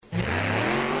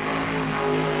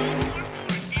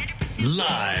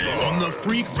Live on the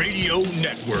Freak Radio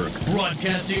Network,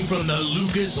 broadcasting from the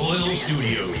Lucas Oil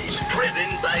Studios. Driven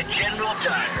by General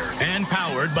Tire. And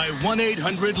powered by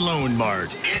 1-800-LOAN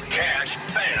Mart. Get cash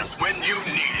fast when you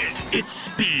need it. It's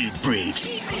Speed Freaks.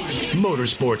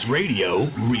 Motorsports Radio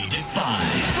redefined.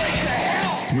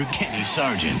 With Kenny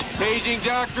Sargent. Paging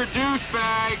Dr.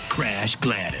 Douchebag. Crash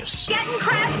Gladys. Get in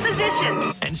crash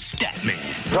position. And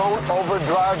Statman. Don't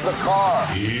overdrive the car.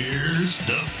 Here's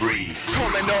the Freaks.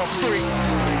 Coming on freak.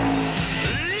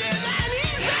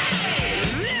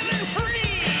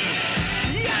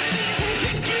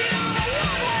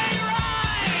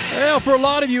 Well, for a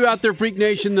lot of you out there, Freak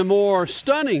Nation, the more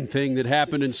stunning thing that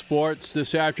happened in sports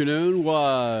this afternoon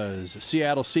was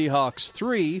Seattle Seahawks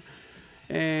 3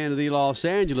 and the Los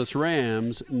Angeles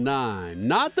Rams 9.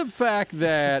 Not the fact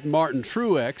that Martin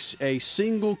Truex, a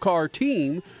single-car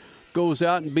team, goes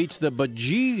out and beats the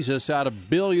bejesus out of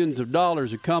billions of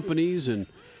dollars of companies and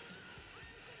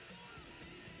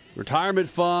retirement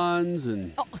funds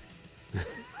and...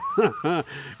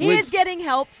 He is getting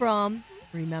help from...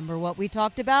 Remember what we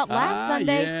talked about last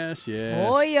Sunday? Yes.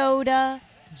 Toyota,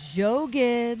 Joe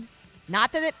Gibbs.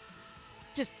 Not that it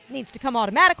just needs to come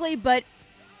automatically, but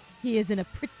he is in a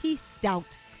pretty stout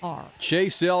car.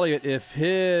 Chase Elliott, if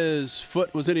his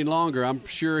foot was any longer, I'm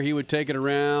sure he would take it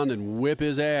around and whip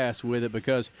his ass with it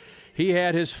because he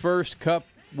had his first Cup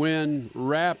win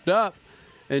wrapped up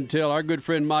until our good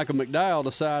friend Michael McDowell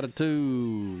decided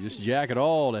to just jack it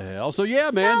all to hell. So,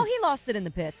 yeah, man. No, he lost it in the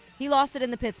pits. He lost it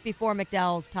in the pits before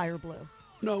McDowell's tire blew.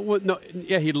 No,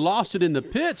 he lost it in the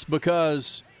pits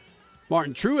because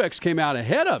Martin Truex came out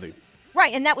ahead of him.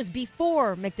 Right, and that was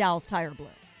before McDowell's tire blew.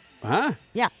 Huh?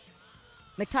 Yeah.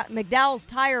 McDowell's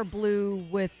tire blew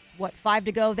with, 5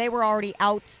 to go? They were already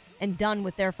out and done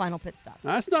with their final pit stop.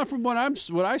 That's not from what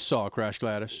I saw, Crash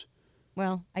Gladys.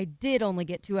 Well, I did only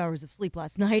get 2 hours of sleep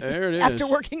last night there it after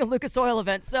is. working a Lucas Oil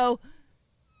event. So,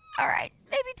 all right,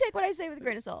 maybe take what I say with a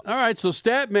grain of salt. All right, so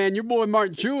Statman, your boy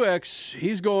Martin Truex,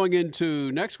 he's going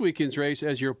into next weekend's race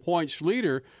as your points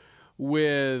leader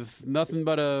with nothing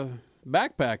but a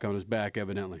backpack on his back,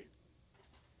 evidently.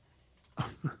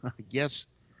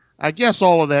 I guess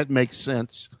all of that makes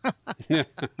sense.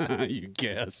 You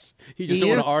guess. You just don't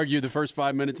want to argue the first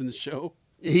 5 minutes in the show?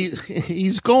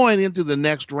 He's going into the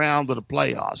next round of the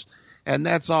playoffs, and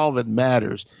that's all that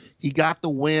matters. He got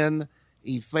the win.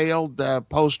 He failed the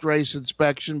post-race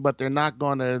inspection, but they're not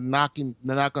going to knock him.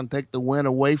 They're not going to take the win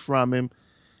away from him.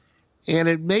 And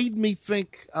it made me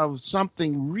think of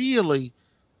something really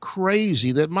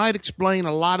crazy that might explain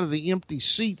a lot of the empty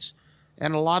seats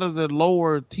and a lot of the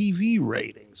lower TV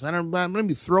ratings. And let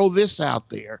me throw this out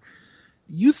there.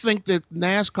 You think that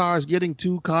NASCAR is getting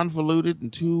too convoluted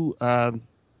and too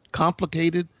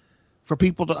complicated for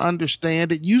people to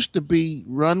understand? It used to be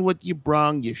run what you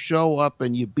brung, you show up,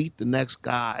 and you beat the next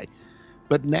guy.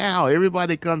 But now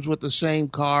everybody comes with the same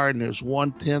car, and there's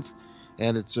 1/10,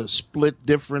 and it's a split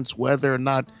difference whether or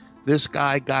not this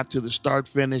guy got to the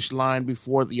start-finish line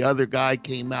before the other guy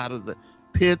came out of the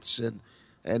pits,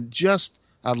 and just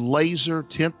a laser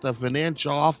 1/10 of an inch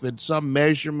off in some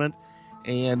measurement.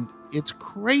 And it's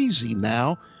crazy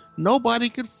now. Nobody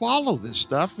could follow this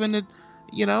stuff, and it,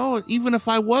 even if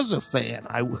I was a fan,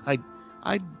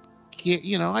 I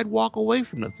can't, I'd walk away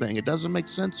from the thing. It doesn't make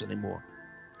sense anymore.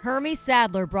 Hermie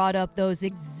Sadler brought up those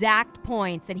exact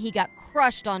points, and he got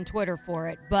crushed on Twitter for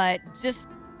it. But just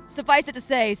suffice it to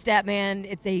say, Statman,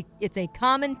 it's a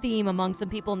common theme among some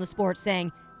people in the sport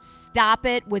saying, stop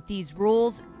it with these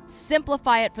rules,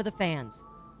 simplify it for the fans.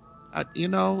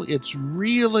 It's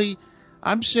really.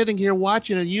 I'm sitting here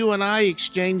watching, and you and I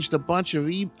exchanged a bunch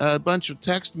of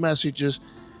text messages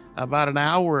about an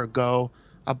hour ago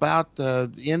about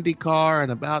the IndyCar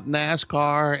and about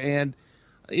NASCAR, and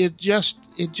it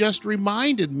just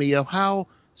reminded me of how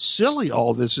silly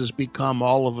all this has become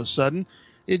all of a sudden.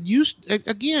 It used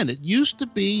to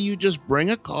be you just bring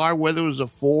a car, whether it was a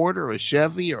Ford or a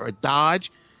Chevy or a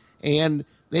Dodge, and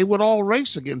they would all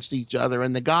race against each other,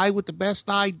 and the guy with the best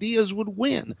ideas would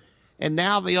win. And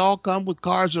now they all come with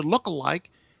cars that look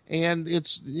alike, and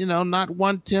it's, not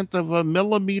 1/10 of a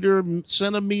millimeter,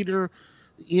 centimeter,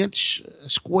 inch,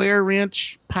 square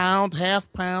inch, pound,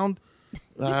 half pound,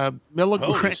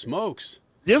 milligram. Holy smokes.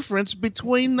 Difference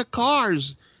between the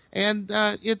cars. And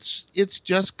it's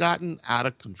just gotten out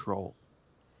of control.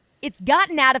 It's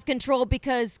gotten out of control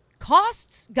because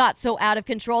costs got so out of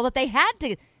control that they had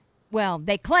to. Well,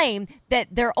 they claim that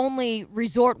their only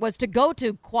resort was to go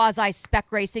to quasi-spec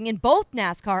racing in both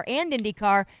NASCAR and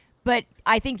IndyCar, but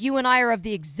I think you and I are of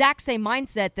the exact same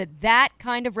mindset that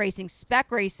kind of racing, spec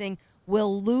racing,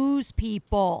 will lose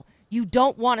people. You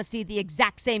don't want to see the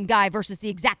exact same guy versus the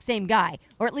exact same guy,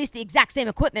 or at least the exact same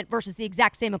equipment versus the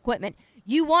exact same equipment.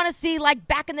 You want to see, like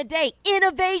back in the day,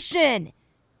 innovation.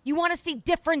 You want to see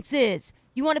differences.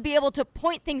 You want to be able to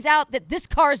point things out that this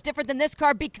car is different than this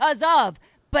car because of.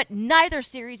 But neither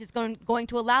series is going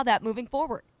to allow that moving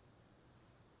forward.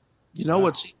 You know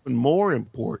what's even more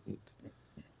important?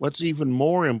 What's even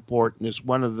more important is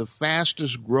one of the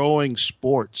fastest growing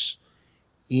sports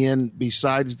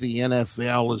besides the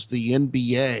NFL is the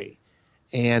NBA.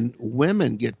 And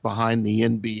women get behind the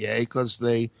NBA because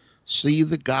they see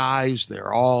the guys,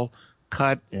 they're all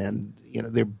cut and,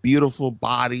 they're beautiful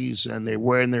bodies and they're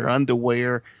wearing their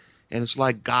underwear. And it's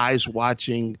like guys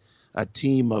watching a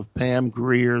team of Pam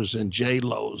Greers and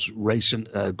J-Lo's racing,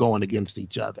 going against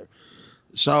each other.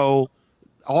 So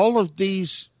all of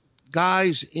these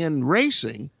guys in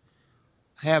racing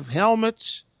have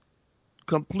helmets,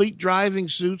 complete driving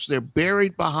suits. They're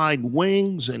buried behind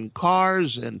wings and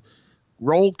cars and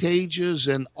roll cages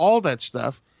and all that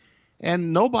stuff.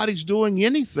 And nobody's doing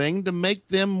anything to make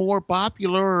them more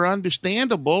popular or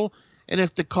understandable. And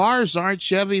if the cars aren't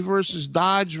Chevy versus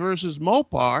Dodge versus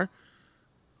Mopar,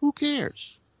 who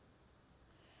cares?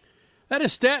 That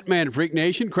is Statman, Freak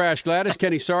Nation. Crash Gladys,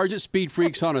 Kenny Sargent, Speed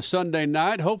Freaks on a Sunday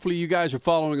night. Hopefully you guys are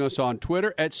following us on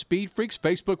Twitter at Speed Freaks.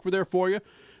 Facebook, we're there for you.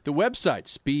 The website,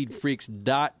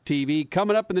 speedfreaks.tv.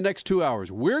 Coming up in the next 2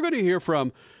 hours, we're going to hear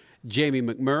from Jamie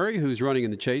McMurray, who's running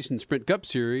in the Chase and Sprint Cup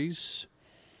Series.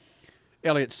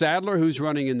 Elliott Sadler, who's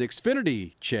running in the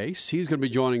Xfinity Chase. He's going to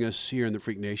be joining us here in the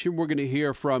Freak Nation. We're going to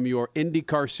hear from your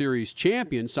IndyCar Series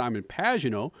champion, Simon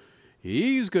Pagenaud.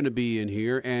 He's going to be in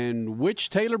here. And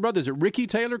which Taylor brother? Is it Ricky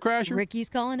Taylor, Crasher?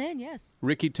 Ricky's calling in, yes.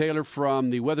 Ricky Taylor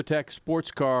from the WeatherTech Sports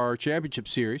Car Championship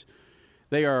Series.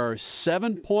 They are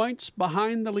 7 points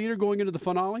behind the leader going into the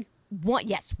finale.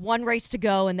 One race to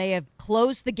go, and they have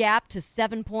closed the gap to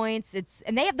 7 points.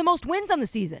 And they have the most wins on the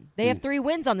season. They have 3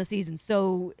 wins on the season,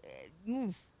 so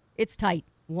it's tight.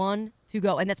 1 to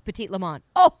go, and that's Petit Le Mans.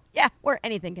 Oh, yeah, where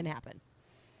anything can happen.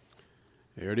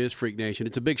 There it is, Freak Nation.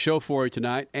 It's a big show for you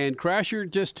tonight. And Crasher,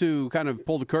 just to kind of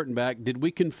pull the curtain back, did we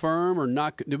confirm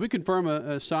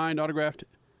a signed, autographed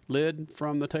lid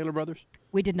from the Taylor brothers?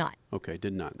 We did not. Okay,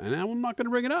 did not. And I'm not going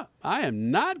to bring it up. I am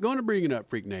not going to bring it up,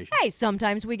 Freak Nation. Hey,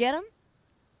 sometimes we get them.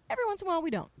 Every once in a while we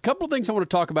don't. A couple of things I want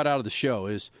to talk about out of the show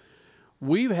is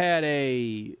we've had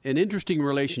an interesting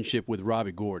relationship with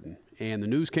Robbie Gordon. And the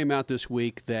news came out this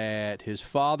week that his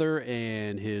father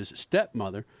and his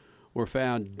stepmother were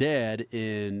found dead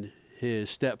in his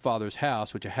stepfather's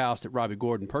house, which is a house that Robbie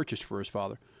Gordon purchased for his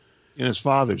father. In his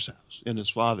father's house.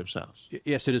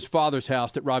 Yes, in his father's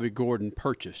house that Robbie Gordon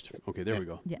purchased. Okay, there we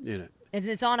go. Yes. In it. And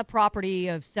it's on a property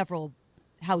of several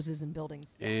houses and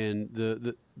buildings. And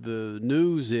the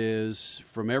news is,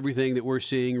 from everything that we're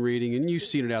seeing, reading, and you've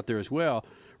seen it out there as well,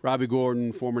 Robbie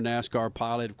Gordon, former NASCAR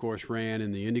pilot, of course, ran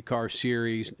in the IndyCar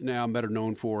Series, now better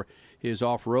known for his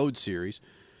off-road series,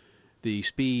 the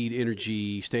Speed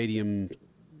Energy Stadium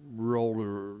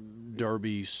Roller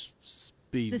Derby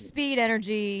Speed. The Speed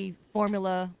Energy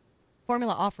Formula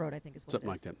Off-Road, I think is what something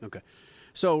it is. like that. Okay.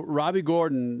 So Robbie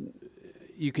Gordon,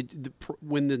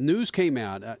 when the news came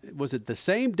out, was it the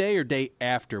same day or day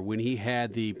after when he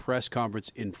had the press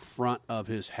conference in front of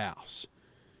his house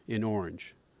in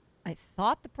Orange? I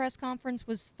thought the press conference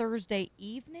was Thursday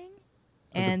evening,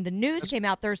 and the news came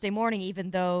out Thursday morning,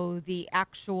 even though the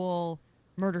actual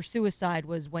murder-suicide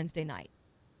was Wednesday night.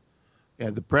 Yeah,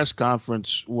 the press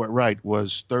conference,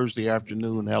 was Thursday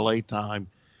afternoon, L.A. time,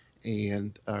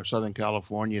 and Southern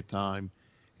California time,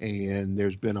 and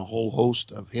there's been a whole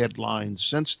host of headlines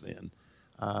since then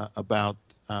about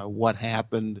what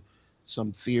happened,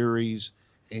 some theories,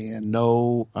 and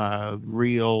no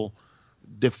real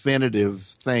definitive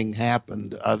thing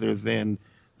happened other than,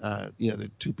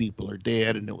 the 2 people are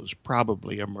dead, and it was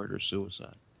probably a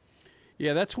murder-suicide.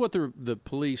 Yeah, that's what the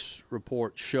police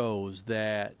report shows,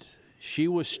 that she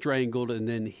was strangled and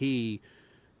then he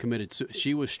committed.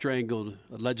 She was strangled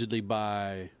allegedly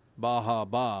by Baja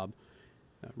Bob,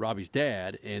 Robbie's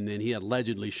dad, and then he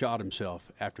allegedly shot himself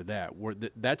after that.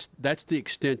 That's the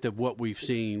extent of what we've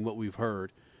seen, what we've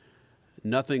heard.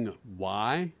 Nothing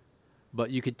why, but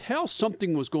you could tell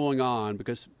something was going on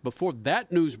because before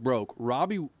that news broke,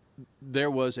 Robbie,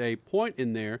 there was a point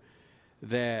in there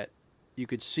that you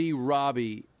could see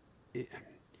Robbie.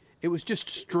 It was just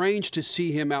strange to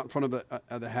see him out in front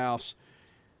of the house.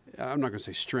 I'm not going to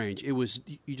say strange. It was,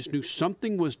 you just knew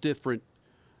something was different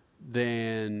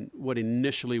than what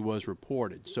initially was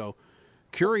reported. So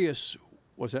curious,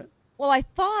 was that? Well, I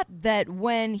thought that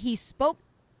when he spoke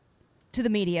to the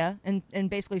media and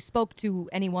basically spoke to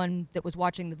anyone that was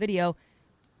watching the video,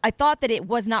 I thought that it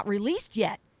was not released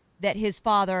yet that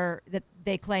that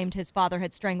they claimed his father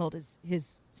had strangled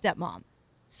his stepmom.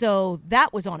 So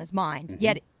that was on his mind.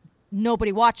 Yet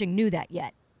nobody watching knew that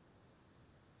yet.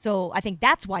 So I think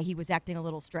that's why he was acting a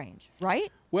little strange,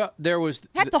 right? Well, there was...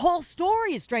 Heck, the whole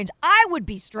story is strange. I would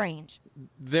be strange.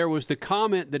 There was the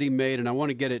comment that he made, and I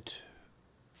want to get it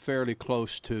fairly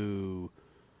close to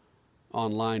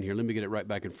online here. Let me get it right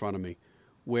back in front of me.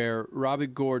 Where Robby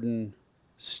Gordon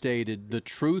stated, the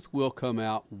truth will come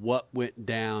out what went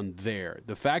down there.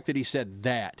 The fact that he said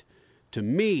that, to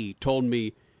me, told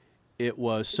me it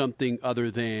was something other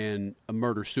than a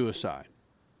murder-suicide.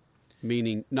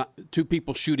 Meaning not two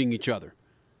people shooting each other.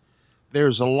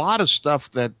 There's a lot of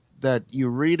stuff that you're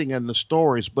reading in the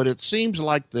stories, but it seems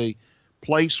like the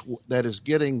place that is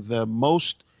getting the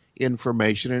most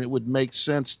information, and it would make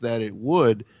sense that it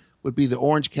would be the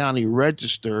Orange County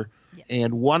Register. Yes.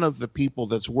 And one of the people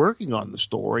that's working on the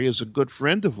story is a good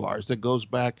friend of ours that goes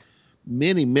back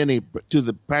many to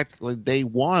the practically day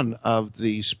one of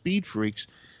the Speed Freaks.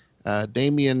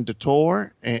 Damien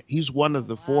Detour, and he's one of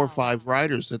the 4 or 5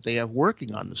 writers that they have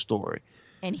working on the story.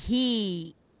 And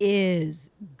he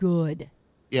is good.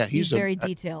 Yeah, he's very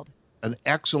detailed. An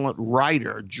excellent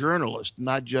writer, journalist,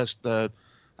 not just a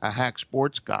hack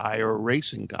sports guy or a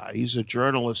racing guy. He's a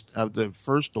journalist of the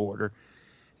first order.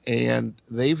 And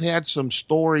they've had some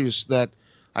stories that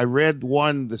I read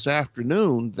one this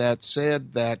afternoon that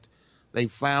said that they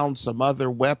found some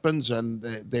other weapons, and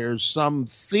there's some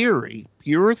theory,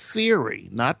 pure theory,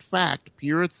 not fact,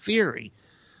 pure theory,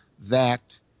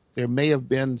 that there may have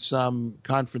been some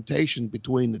confrontation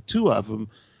between the two of them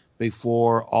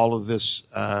before all of this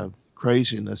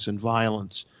craziness and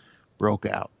violence broke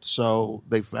out. So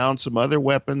they found some other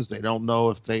weapons. They don't know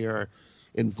if they are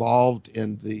involved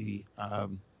in the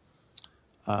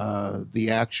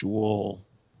actual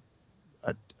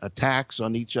attacks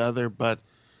on each other, but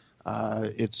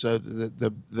it's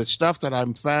the stuff that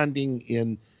I'm finding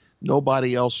in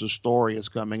nobody else's story is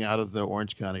coming out of the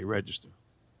Orange County Register.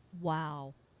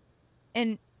 Wow.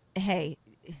 And hey,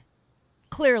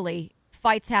 clearly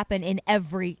fights happen in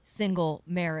every single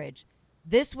marriage.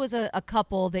 This was a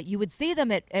couple that you would see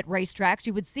them at racetracks.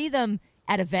 You would see them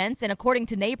at events. And according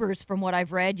to neighbors, from what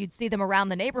I've read, you'd see them around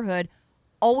the neighborhood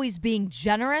always being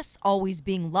generous, always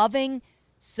being loving.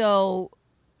 So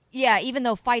yeah, even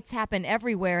though fights happen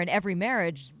everywhere in every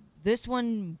marriage, this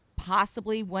one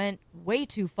possibly went way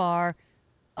too far.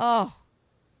 Oh,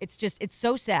 it's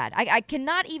so sad. I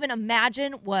cannot even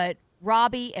imagine what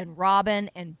Robby and Robin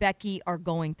and Becky are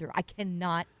going through. I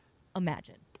cannot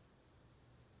imagine.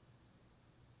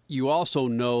 You also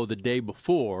know the day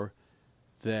before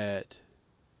that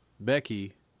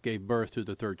Becky gave birth to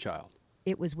the third child.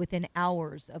 It was within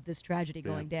hours of this tragedy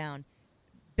going down.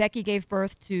 Becky gave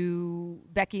birth to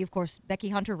Becky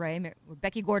Hunter Ray.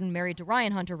 Becky Gordon married to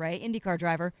Ryan Hunter Ray, IndyCar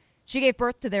driver. She gave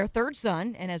birth to their third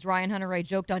son, and as Ryan Hunter Ray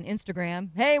joked on Instagram,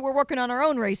 hey, we're working on our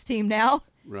own race team now.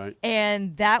 Right.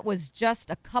 And that was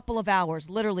just a couple of hours,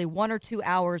 literally 1 or 2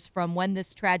 hours from when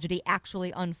this tragedy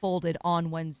actually unfolded on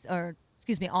Wednesday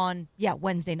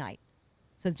night.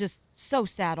 So just so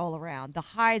sad all around. The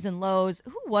highs and lows.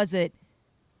 Who was it?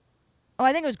 Oh,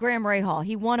 I think it was Graham Rahal.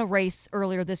 He won a race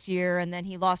earlier this year, and then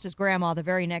he lost his grandma the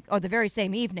very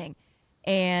same evening.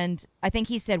 And I think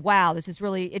he said, wow, this is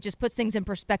really, it just puts things in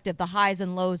perspective, the highs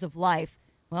and lows of life.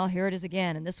 Well, here it is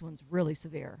again, and this one's really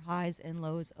severe. Highs and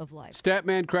lows of life.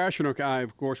 Statman Crasher and I,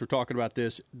 of course, we're talking about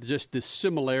this, just the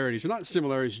similarities, or not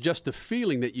similarities, just the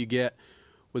feeling that you get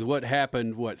with what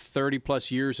happened,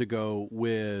 30-plus years ago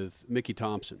with Mickey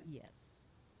Thompson. Yes.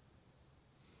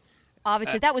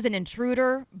 Obviously, that was an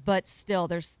intruder, but still,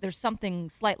 there's something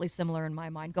slightly similar in my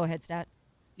mind. Go ahead, Stat.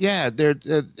 Yeah,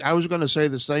 I was going to say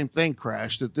the same thing,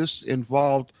 Crash, that this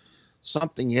involved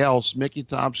something else. Mickey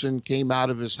Thompson came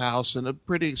out of his house in a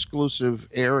pretty exclusive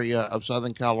area of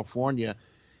Southern California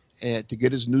to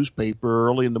get his newspaper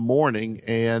early in the morning,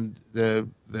 and the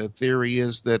theory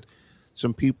is that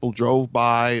some people drove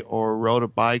by or rode a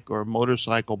bike or a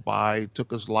motorcycle by,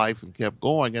 took his life, and kept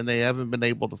going, and they haven't been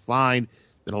able to find.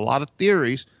 Been a lot of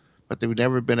theories, but they've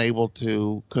never been able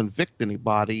to convict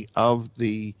anybody of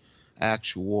the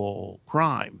actual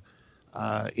crime.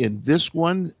 In this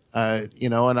one,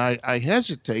 and I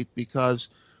hesitate because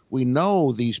we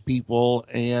know these people,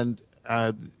 and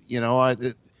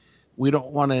we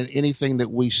don't want anything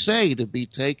that we say to be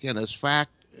taken as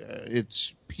fact.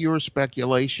 It's pure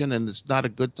speculation, and it's not a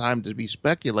good time to be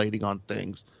speculating on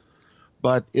things.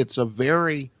 But it's a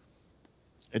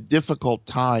difficult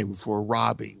time for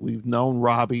Robby. We've known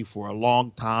Robby for a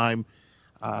long time,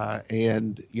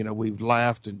 and we've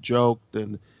laughed and joked,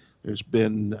 and There's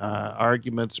been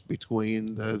arguments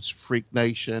between the Freak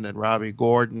Nation and Robbie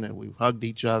Gordon, and we've hugged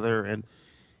each other, and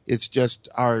it's just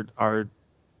our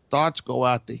thoughts go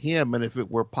out to him. And if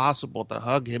it were possible to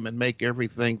hug him and make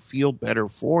everything feel better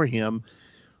for him,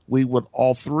 we would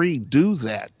all three do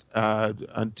that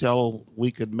until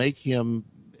we could make him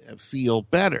feel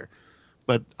better.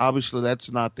 But obviously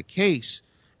that's not the case.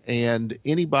 And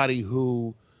anybody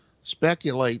who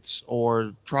speculates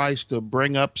or tries to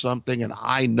bring up something and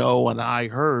I know and I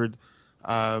heard,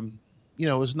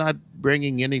 is not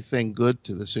bringing anything good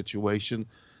to the situation.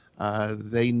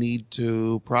 They need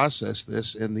to process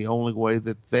this in the only way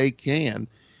that they can.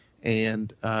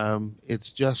 And it's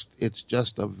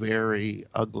just a very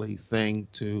ugly thing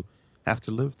to have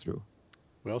to live through.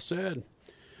 Well said.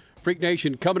 Freak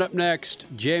Nation coming up next.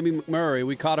 Jamie McMurray.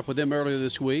 We caught up with him earlier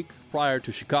this week prior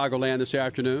to Chicagoland this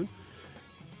afternoon.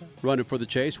 Running for the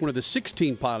chase. One of the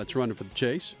 16 pilots running for the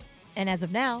chase. And as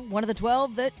of now, one of the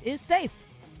 12 that is safe.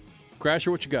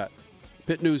 Crasher, what you got?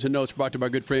 Pit News and Notes brought to you by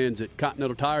good friends at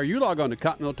Continental Tire. You log on to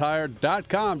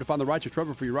ContinentalTire.com to find the righteous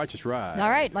rubber for your righteous ride. All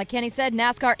right, like Kenny said,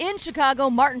 NASCAR in Chicago,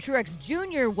 Martin Truex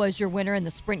Jr. was your winner in the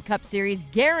Sprint Cup Series,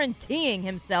 guaranteeing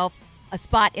himself a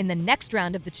spot in the next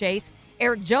round of the chase.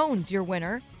 Eric Jones, your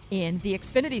winner in the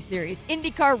Xfinity Series.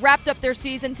 IndyCar wrapped up their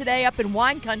season today up in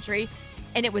wine country,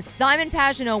 and it was Simon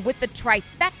Pagenaud with the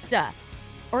trifecta.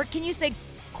 Or can you say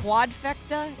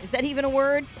quadfecta? Is that even a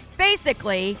word?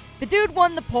 Basically, the dude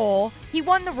won the pole, he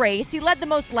won the race, he led the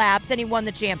most laps, and he won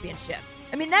the championship.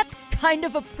 I mean, that's kind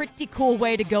of a pretty cool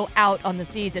way to go out on the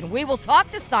season. We will talk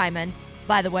to Simon,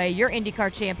 by the way, your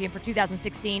IndyCar champion for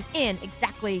 2016, in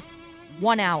exactly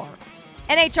 1 hour.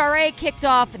 NHRA kicked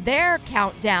off their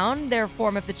countdown, their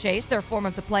form of the chase, their form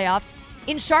of the playoffs,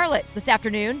 in Charlotte this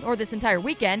afternoon, or this entire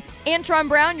weekend. Antron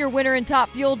Brown, your winner in Top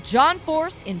Fuel, John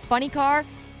Force in Funny Car,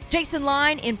 Jason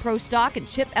Line in Pro Stock, and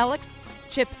Chip Ellis,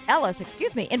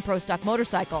 in Pro Stock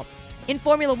Motorcycle. In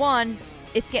Formula One,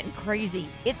 it's getting crazy.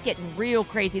 It's getting real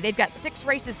crazy. They've got 6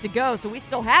 races to go, so we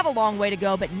still have a long way to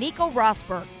go, but Nico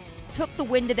Rosberg took the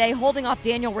win today, holding off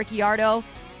Daniel Ricciardo,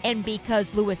 and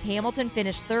because Lewis Hamilton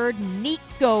finished third,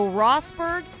 Nico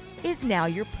Rosberg is now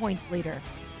your points leader.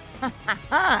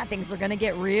 Things are going to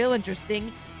get real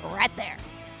interesting right there.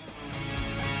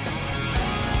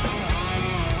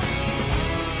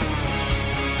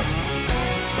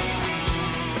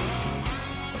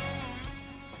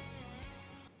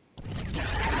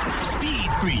 Speed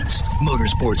Freaks,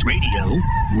 Motorsports Radio,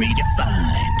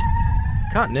 redefined.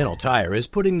 Continental Tire is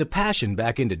putting the passion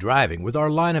back into driving with our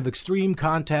line of extreme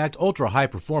contact, ultra-high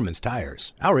performance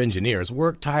tires. Our engineers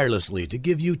work tirelessly to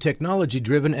give you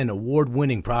technology-driven and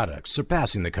award-winning products,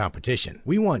 surpassing the competition.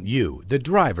 We want you, the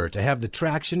driver, to have the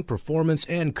traction, performance,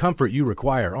 and comfort you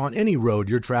require on any road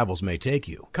your travels may take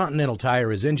you. Continental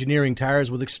Tire is engineering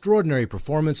tires with extraordinary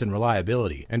performance and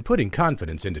reliability, and putting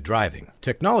confidence into driving.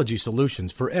 Technology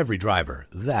solutions for every driver.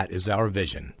 That is our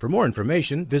vision. For more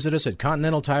information, visit us at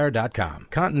ContinentalTire.com.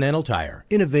 Continental Tire.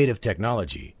 Innovative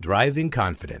technology. Driving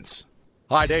confidence.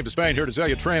 Hi, Dave Despain here to tell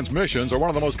you transmissions are one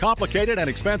of the most complicated and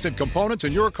expensive components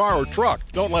in your car or truck.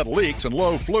 Don't let leaks and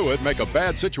low fluid make a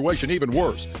bad situation even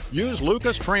worse. Use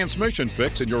Lucas Transmission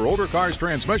Fix in your older car's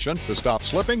transmission to stop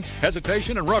slipping,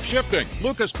 hesitation, and rough shifting.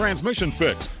 Lucas Transmission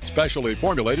Fix, specially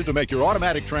formulated to make your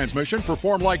automatic transmission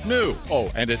perform like new. Oh,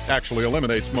 and it actually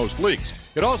eliminates most leaks.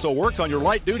 It also works on your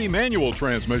light-duty manual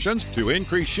transmissions to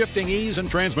increase shifting ease and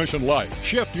transmission life.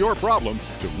 Shift your problem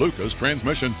to Lucas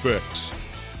Transmission Fix.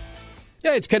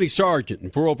 Yeah, it's Kenny Sargent,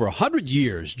 and for over 100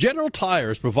 years, General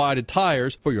Tires provided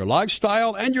tires for your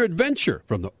lifestyle and your adventure.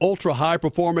 From the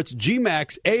ultra-high-performance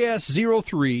G-Max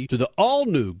AS03 to the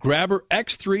all-new Grabber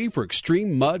X3 for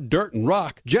extreme mud, dirt, and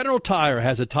rock, General Tire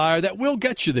has a tire that will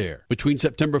get you there. Between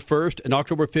September 1st and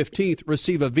October 15th,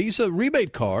 receive a Visa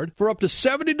rebate card for up to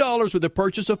 $70 with the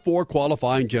purchase of 4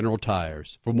 qualifying General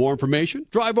Tires. For more information,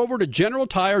 drive over to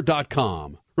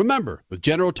GeneralTire.com. Remember, with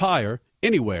General Tire,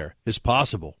 anywhere is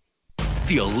possible.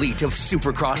 The elite of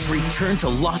Supercross return to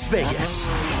Las Vegas.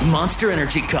 Monster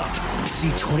Energy Cup. See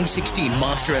 2016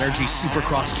 Monster Energy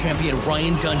Supercross champion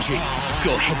Ryan Dungey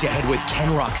go head-to-head with Ken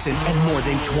Roczen and more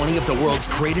than 20 of the world's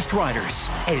greatest riders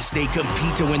as they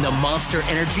compete to win the Monster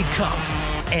Energy Cup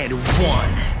and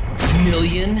 $1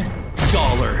 million.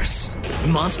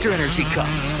 Monster Energy Cup,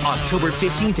 October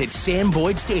 15th at Sam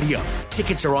Boyd Stadium.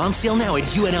 Tickets are on sale now at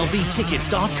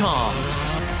UNLVtickets.com.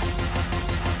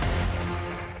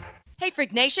 Hey,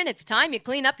 Freak Nation, it's time you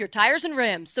clean up your tires and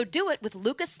rims, so do it with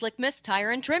Lucas Slick Mist Tire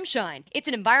and Trim Shine. It's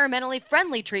an environmentally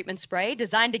friendly treatment spray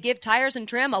designed to give tires and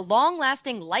trim a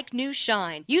long-lasting, like-new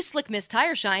shine. Use Slick Mist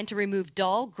Tire Shine to remove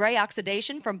dull, gray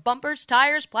oxidation from bumpers,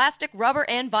 tires, plastic, rubber,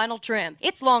 and vinyl trim.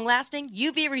 It's long-lasting,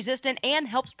 UV-resistant, and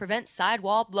helps prevent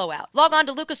sidewall blowout. Log on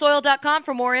to lucasoil.com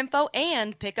for more info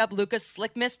and pick up Lucas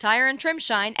Slick Mist Tire and Trim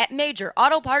Shine at major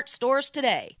auto parts stores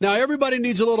today. Now, everybody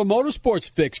needs a little motorsports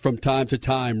fix from time to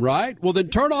time, right? Well, then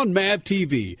turn on MAV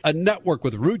TV, a network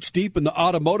with roots deep in the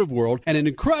automotive world and an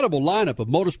incredible lineup of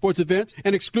motorsports events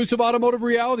and exclusive automotive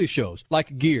reality shows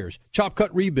like Gears, Chop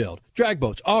Cut Rebuild, drag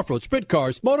boats, off-road, sprint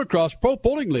cars, motocross, pro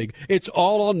bowling league. It's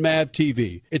all on MAV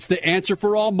TV. It's the answer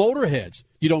for all motorheads.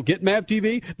 You don't get MAV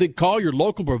TV? Then call your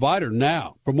local provider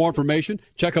now. For more information,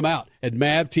 check them out at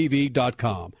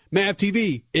mavtv.com. MAV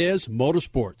TV is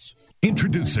motorsports.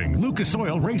 Introducing Lucas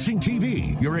Oil Racing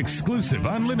TV, your exclusive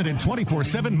unlimited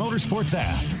 24/7 motorsports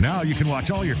app. Now you can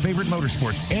watch all your favorite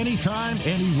motorsports anytime,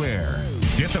 anywhere.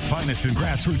 Get the finest in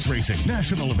grassroots racing,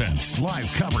 national events,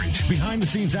 live coverage,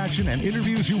 behind-the-scenes action, and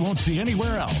interviews you won't see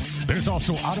anywhere else. There's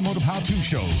also automotive how-to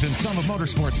shows and some of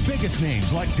motorsports' biggest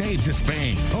names like Dave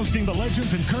Despain, hosting the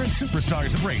legends and current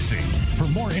superstars of racing. For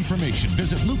more information,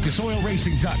 visit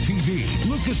lucasoilracing.tv.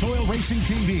 Lucas Oil Racing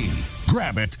TV.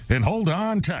 Grab it and hold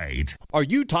on tight. Are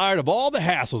you tired of all the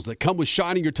hassles that come with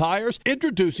shining your tires?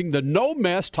 Introducing the No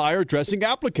Mess Tire Dressing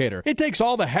Applicator. It takes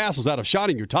all the hassles out of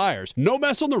shining your tires. No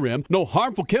mess on the rim, no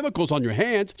harmful chemicals on your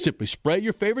hands. Simply spray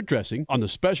your favorite dressing on the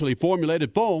specially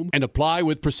formulated foam and apply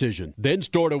with precision. Then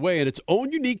store it away in its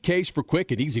own unique case for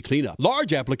quick and easy cleanup.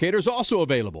 Large applicators also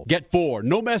available. Get 4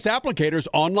 No Mess applicators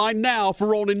online now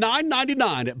for only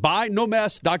 $9.99 at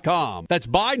buynomess.com. That's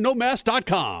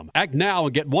buynomess.com. Act now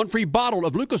and get one free bottle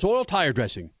of Lucas Oil Tire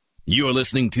Dressing. You're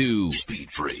listening to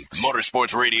Speed Freaks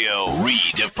Motorsports Radio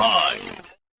Redefined.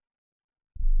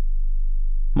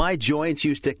 My joints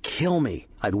used to kill me.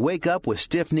 I'd wake up with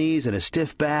stiff knees and a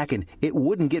stiff back, and it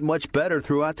wouldn't get much better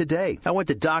throughout the day. I went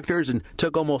to doctors and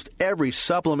took almost every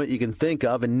supplement you can think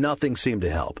of, and nothing seemed to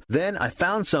help. Then I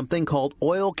found something called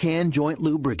Oil Can Joint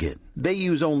Lubricant. They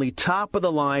use only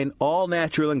top-of-the-line,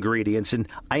 all-natural ingredients, and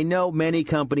I know many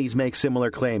companies make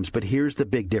similar claims, but here's the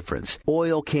big difference.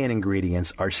 Oil Can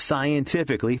ingredients are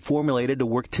scientifically formulated to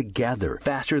work together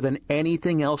faster than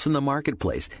anything else in the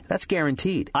marketplace. That's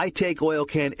guaranteed. I take Oil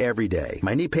Can every day.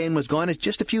 My knee pain was gone in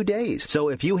just a few days. So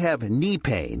if you have knee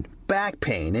pain, back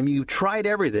pain, and you've tried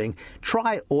everything,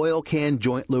 try Oil Can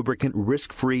Joint Lubricant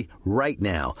risk-free right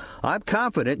now. I'm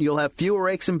confident you'll have fewer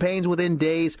aches and pains within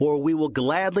days, or we will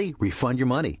gladly refund your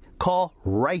money. Call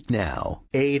right now.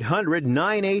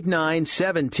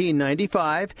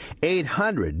 800-989-1795.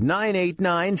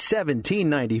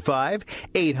 800-989-1795.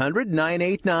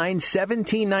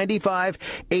 800-989-1795.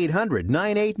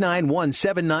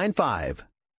 800-989-1795.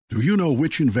 Do you know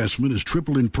which investment has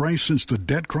tripled in price since the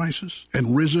debt crisis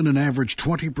and risen an average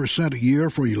 20% a year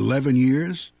for 11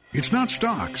 years? It's not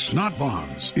stocks, not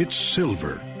bonds. It's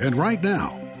silver. And right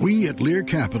now, we at Lear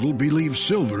Capital believe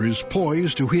silver is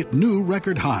poised to hit new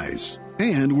record highs.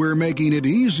 And we're making it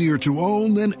easier to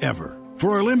own than ever.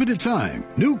 For a limited time,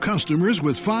 new customers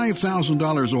with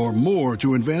 $5,000 or more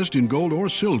to invest in gold or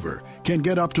silver can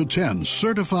get up to 10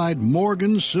 certified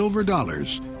Morgan silver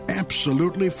dollars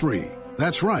absolutely free.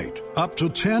 That's right, up to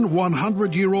 10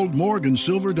 100-year-old Morgan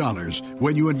silver dollars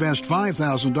when you invest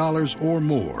 $5,000 or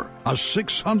more. A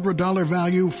 $600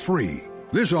 value free.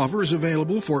 This offer is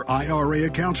available for IRA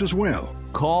accounts as well.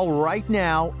 Call right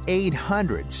now,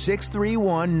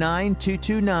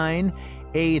 800-631-9229,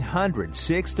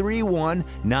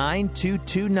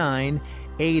 800-631-9229,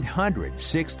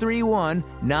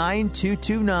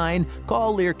 800-631-9229.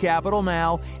 Call Lear Capital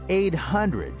now,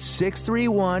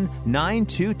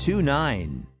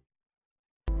 800-631-9229.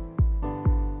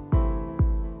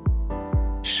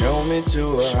 Show me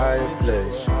to a higher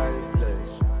place.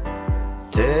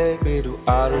 Take me to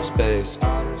outer space.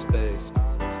 I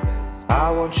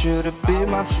want you to be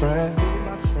my friend.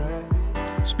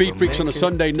 Speed Freaks on a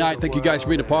Sunday night. Thank you guys for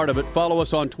being a part of it. Follow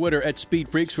us on Twitter at Speed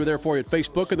Freaks. We're there for you at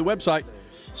Facebook and the website,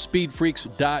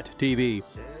 speedfreaks.tv.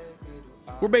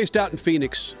 We're based out in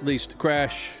Phoenix, at least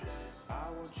Crash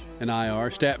and I are.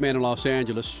 Statman in Los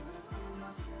Angeles.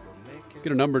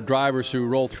 Get a number of drivers who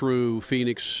roll through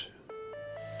Phoenix.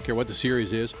 Don't care what the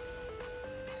series is.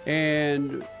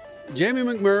 And Jamie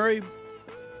McMurray,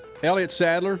 Elliott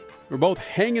Sadler, were both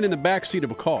hanging in the backseat of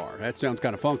a car. That sounds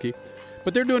kind of funky.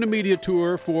 But they're doing a media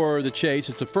tour for the Chase.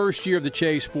 It's the first year of the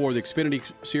Chase for the Xfinity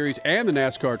Series and the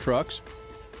NASCAR trucks.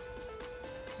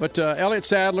 But Elliott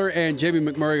Sadler and Jamie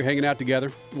McMurray are hanging out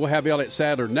together. We'll have Elliott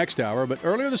Sadler next hour. But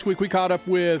earlier this week, we caught up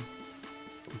with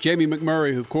Jamie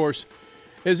McMurray, who, of course,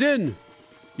 is in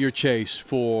your chase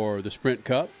for the Sprint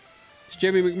Cup. It's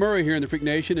Jamie McMurray here in the Freak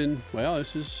Nation, and, well,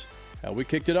 this is how we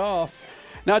kicked it off.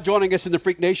 Now joining us in the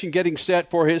Freak Nation, getting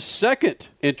set for his second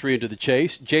entry into the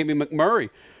chase, Jamie McMurray,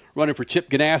 running for Chip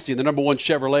Ganassi in the number 1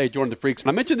 Chevrolet, joining the Freaks.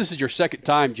 I mentioned this is your second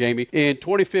time, Jamie. In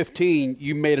 2015,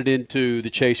 you made it into the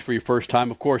chase for your first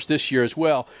time, of course, this year as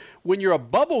well. When you're a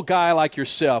bubble guy like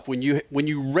yourself, when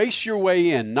you race your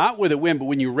way in, not with a win, but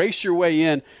when you race your way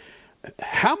in,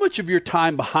 how much of your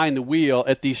time behind the wheel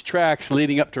at these tracks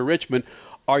leading up to Richmond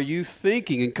are you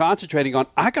thinking and concentrating on,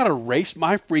 I got to race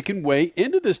my freaking way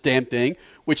into this damn thing,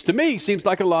 which to me seems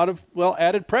like a lot of, well,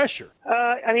 added pressure?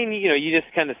 I mean, you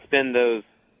just kind of spend those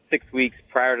 6 weeks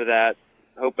prior to that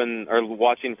hoping or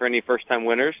watching for any first-time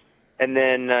winners. And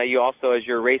then you also, as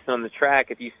you're racing on the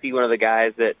track, if you see one of the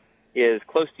guys that is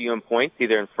close to you in points,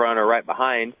 either in front or right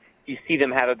behind, if you see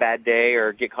them have a bad day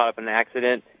or get caught up in an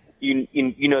accident, you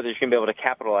know that you're going to be able to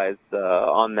capitalize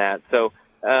on that. So,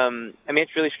 I mean,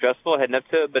 it's really stressful heading up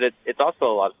to it, but it's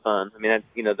also a lot of fun. I mean,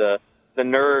 the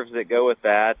nerves that go with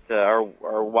that are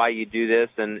why you do this,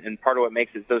 and part of what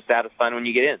makes it so satisfying when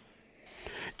you get in.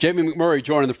 Jamie McMurray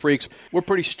joining the Freaks. We're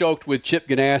pretty stoked with Chip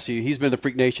Ganassi. He's been in the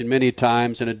Freak Nation many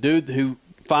times, and a dude who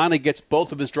finally gets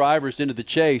both of his drivers into the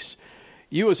chase.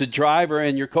 You as a driver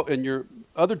and your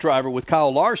other driver with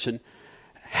Kyle Larson,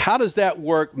 how does that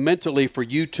work mentally for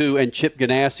you two and Chip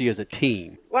Ganassi as a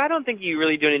team? Well, I don't think you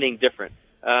really do anything different.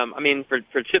 I mean,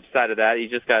 for Chip's side of that, you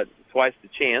just got twice the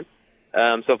chance.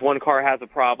 So if one car has a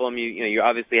problem, you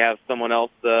obviously have someone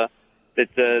else that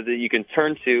you can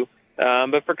turn to.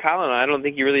 But for Kyle and I don't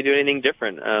think you really do anything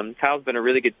different. Kyle's been a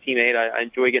really good teammate. I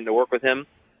enjoy getting to work with him.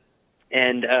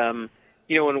 And,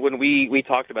 when we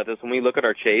talked about this, when we look at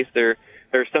our chase, there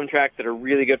are some tracks that are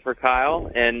really good for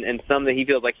Kyle and some that he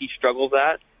feels like he struggles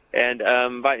at. And,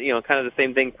 but, kind of the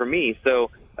same thing for me. So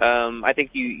I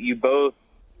think you both,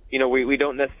 we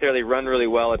don't necessarily run really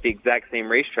well at the exact same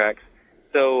racetracks.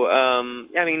 So,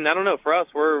 I mean, I don't know. For us,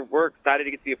 we're excited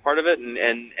to get to be a part of it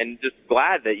and just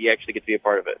glad that you actually get to be a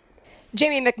part of it.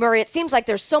 Jamie McMurray, it seems like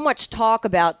there's so much talk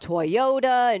about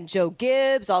Toyota and Joe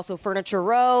Gibbs, also Furniture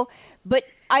Row, but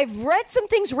I've read some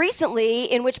things recently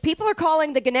in which people are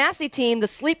calling the Ganassi team the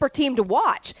sleeper team to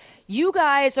watch. You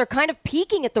guys are kind of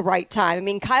peaking at the right time. I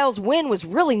mean, Kyle's win was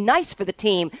really nice for the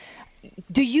team.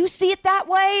 Do you see it that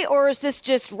way, or is this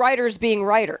just writers being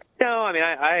writer? No, I mean,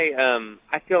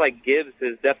 I feel like Gibbs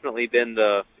has definitely been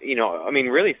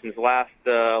really since last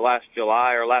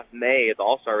July or last May at the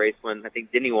All-Star race when I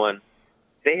think Denny won.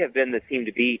 They have been the team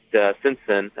to beat since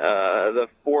then. The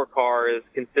 4 car is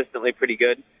consistently pretty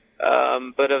good.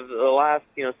 But of the last,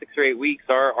 6 or 8 weeks,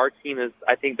 our team has,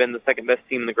 I think, been the second best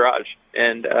team in the garage.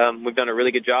 And we've done a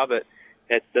really good job at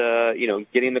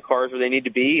getting the cars where they need to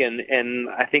be. And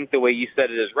I think the way you said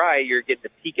it is right. You're getting to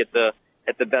peak at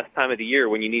the best time of the year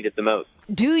when you need it the most.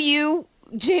 Do you,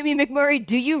 Jamie McMurray,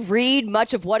 do you read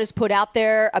much of what is put out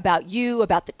there about you,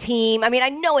 about the team? I mean, I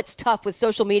know it's tough with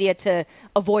social media to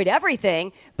avoid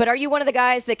everything, but are you one of the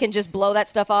guys that can just blow that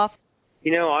stuff off?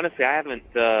 Honestly, I haven't.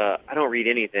 I don't read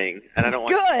anything, and I don't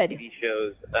watch TV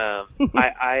shows.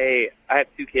 I have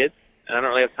 2 kids, and I don't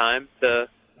really have time to.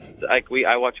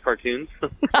 I watch cartoons,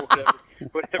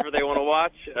 whatever they want to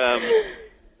watch.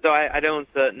 So I don't.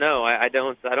 No, I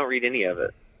don't read any of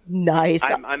it. Nice.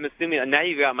 I'm assuming now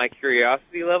you've got my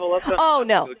curiosity level up. Oh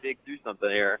no. Go dig through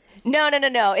something here. No.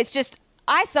 It's just.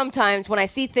 I sometimes, when I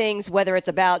see things, whether it's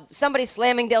about somebody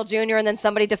slamming Dale Jr. and then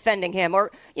somebody defending him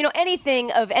or,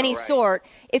 anything of any sort,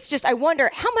 it's just I wonder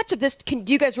how much of this do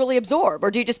you guys really absorb, or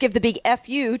do you just give the big F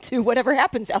you to whatever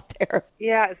happens out there?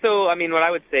 Yeah, so, I mean, what I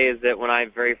would say is that when I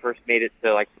very first made it to,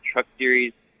 the truck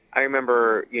series, I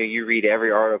remember, you read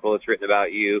every article that's written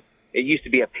about you. It used to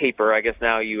be a paper. I guess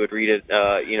now you would read it,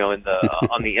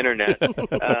 on the internet,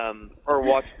 or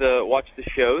watch the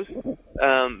shows.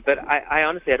 But I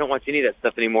honestly, I don't watch any of that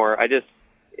stuff anymore. I guess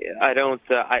because I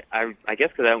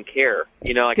don't care.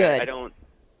 Good.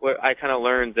 I kind of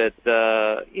learned that,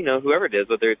 whoever it is,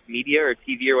 whether it's media or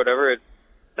TV or whatever,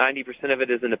 90% of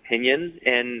it is an opinion,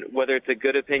 and whether it's a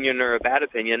good opinion or a bad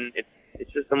opinion,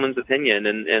 it's just someone's opinion,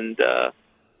 and there's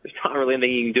not really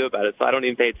anything you can do about it. So I don't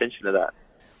even pay attention to that.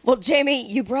 Well, Jamie,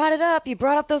 you brought it up. You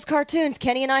brought up those cartoons.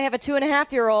 Kenny and I have a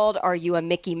 2.5-year-old. Are you a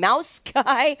Mickey Mouse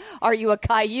guy? Are you a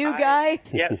Caillou guy?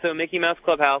 Yeah, so Mickey Mouse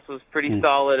Clubhouse was pretty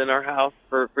solid in our house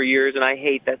for years, and I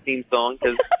hate that theme song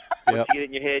because once you get it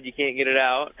in your head, you can't get it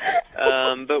out.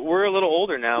 But we're a little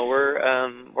older now.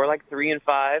 We're like 3 and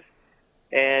 5,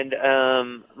 and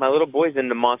my little boy's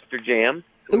into Monster Jam.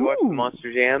 So we watch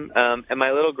Monster Jam, and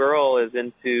my little girl is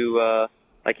into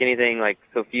like anything like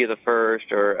Sophia the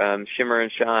First or Shimmer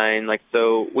and Shine. Like,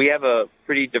 so we have a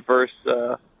pretty diverse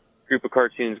group of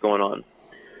cartoons going on.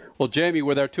 Well, Jamie,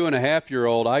 with our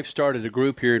 2.5-year-old, I've started a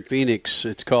group here in Phoenix.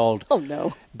 It's called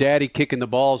Daddy Kicking the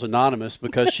Balls Anonymous,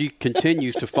 because she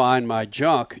continues to find my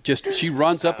junk. She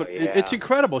runs up. It's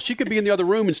incredible. She could be in the other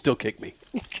room and still kick me.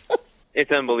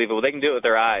 It's unbelievable. They can do it with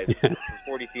their eyes from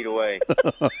 40 feet away.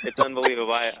 It's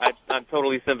unbelievable. I'm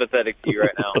totally sympathetic to you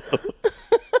right now.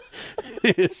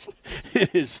 It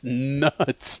is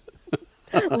nuts.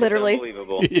 Literally.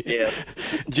 Unbelievable. Yeah.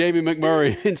 Jamie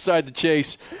McMurray inside the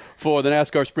chase for the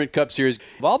NASCAR Sprint Cup Series.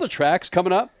 Of all the tracks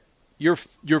coming up, your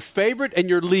favorite and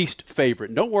your least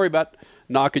favorite. Don't worry about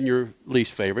knocking your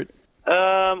least favorite.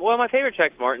 Well, my favorite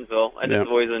track's Martinsville. I just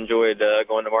always enjoyed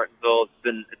going to Martinsville.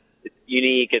 It's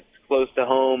unique. It's close to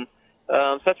home.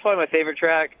 So that's probably my favorite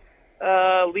track.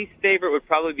 Least favorite would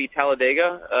probably be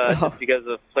Talladega, just because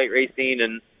of plate racing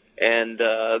and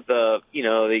a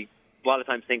lot of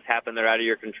times things happen that are out of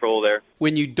your control there.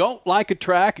 When you don't like a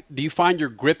track, do you find you're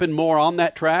gripping more on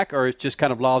that track, or it's just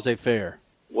kind of laissez-faire?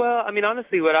 Well, I mean,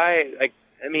 honestly,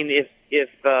 if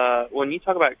when you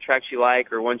talk about tracks you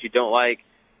like or ones you don't like,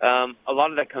 a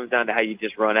lot of that comes down to how you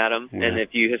just run at them. Yeah. And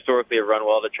if you historically have run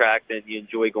well at the track, then you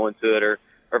enjoy going to it, or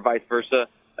vice versa.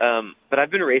 But I've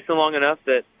been racing long enough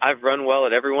that I've run well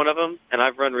at every one of them, and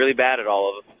I've run really bad at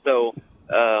all of them. So,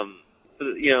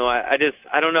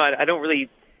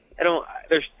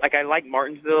 I like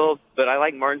Martinsville, but I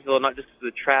like Martinsville not just for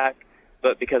the track,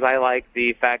 but because I like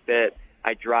the fact that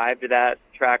I drive to that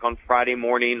track on Friday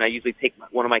morning. I usually take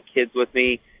one of my kids with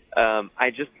me.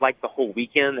 I just like the whole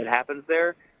weekend that happens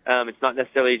there. It's not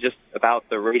necessarily just about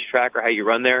the racetrack or how you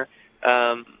run there.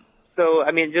 So,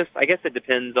 I mean, I guess it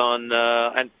depends on,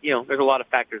 there's a lot of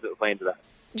factors that play into that.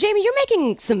 Jamie, you're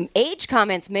making some age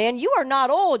comments, man. You are not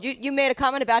old. You made a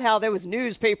comment about how there was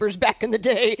newspapers back in the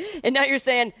day, and now you're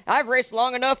saying, I've raced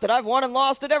long enough that I've won and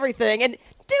lost at everything. And,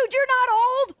 dude, you're not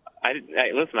old.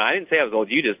 Listen, I didn't say I was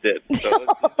old. You just did. So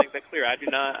let's make that clear.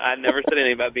 I never said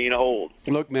anything about being old.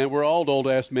 Look, man, we're all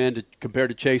old-ass men compared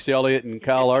to Chase Elliott and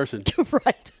Kyle Larson.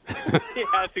 Right. Yeah,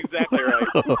 that's exactly right.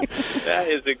 That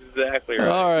is exactly right.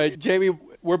 All right, Jamie,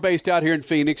 we're based out here in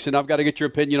Phoenix, and I've got to get your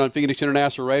opinion on Phoenix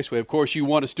International Raceway. Of course, you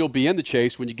want to still be in the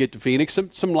chase when you get to Phoenix.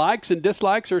 Some likes and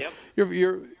dislikes, or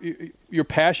your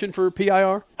passion for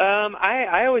PIR?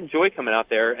 I enjoy coming out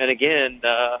there, and again,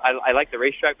 I like the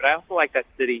racetrack, but I also like that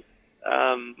city.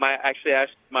 I actually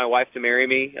asked my wife to marry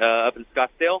me up in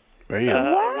Scottsdale. Wow. 1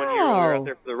 year we were out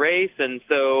there for the race, and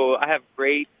so I have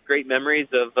great memories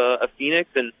of Phoenix,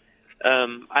 and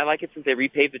I like it since they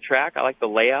repaved the track. I like the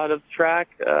layout of the track.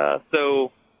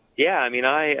 So, yeah, I mean,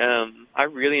 I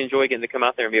really enjoy getting to come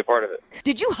out there and be a part of it.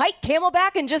 Did you hike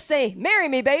Camelback and just say, marry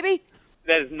me, baby?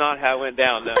 That is not how it went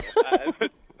down, no.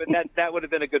 But that would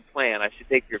have been a good plan. I should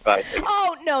take your advice.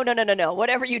 Oh, no.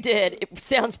 Whatever you did, it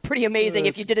sounds pretty amazing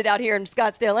if you did it out here in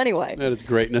Scottsdale anyway. That is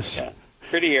greatness. Yeah.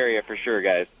 Pretty area for sure,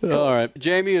 guys. All right.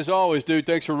 Jamie, as always, dude,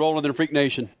 thanks for rolling in the Freak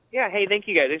Nation. Yeah, hey, thank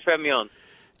you guys. Thanks for having me on.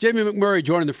 Jamie McMurray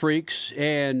joining the Freaks,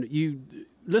 and you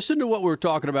listen to what we're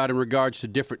talking about in regards to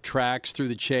different tracks through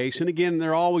the chase. And again,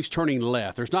 they're always turning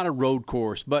left. There's not a road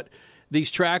course, but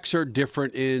these tracks are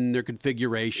different in their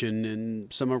configuration,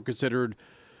 and some are considered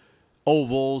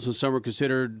ovals and some are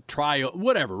considered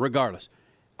whatever, regardless.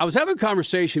 I was having a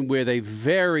conversation with a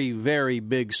very, very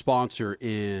big sponsor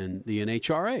in the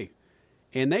NHRA,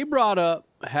 and they brought up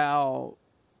how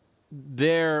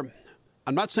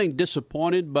I'm not saying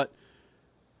disappointed, but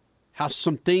how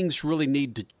some things really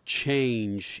need to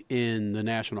change in the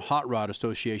National Hot Rod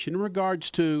Association in regards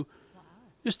to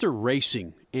just their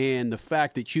racing and the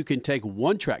fact that you can take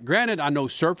one track. Granted, I know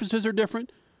surfaces are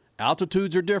different,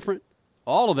 altitudes are different,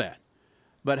 all of that,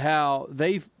 but how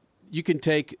you can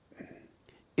take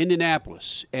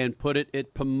Indianapolis and put it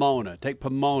at Pomona, take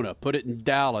Pomona, put it in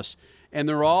Dallas, and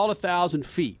they're all 1,000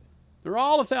 feet. They're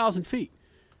all 1,000 feet.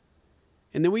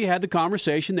 And then we had the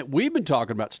conversation that we've been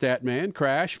talking about, Statman,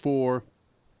 Crash, for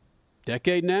a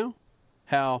decade now,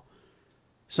 how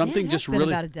something just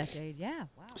really... about a decade, yeah.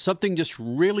 Wow. Something just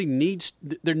really needs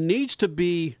to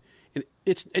be...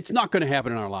 It's not going to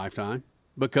happen in our lifetime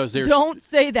because there's... Don't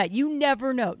say that. You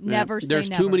never know. Never say never. There's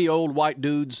too many old white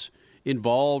dudes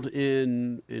involved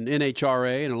in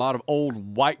NHRA, and a lot of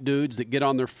old white dudes that get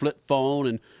on their flip phone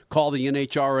and call the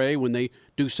NHRA when they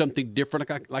do something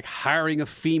different, like hiring a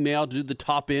female to do the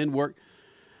top end work.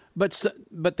 But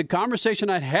the conversation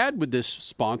I had with this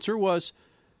sponsor was,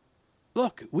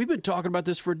 look, we've been talking about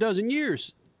this for a dozen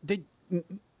years. They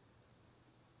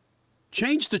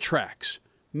change the tracks,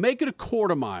 make it a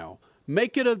quarter mile,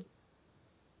 make it a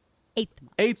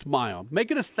eighth mile, make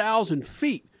it 1,000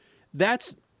 feet.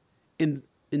 That's in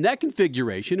that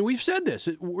configuration, and we've said this.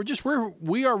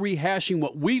 We are rehashing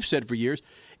what we've said for years.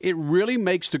 It really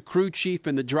makes the crew chief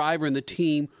and the driver and the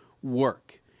team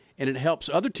work, and it helps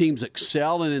other teams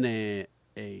excel in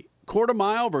a quarter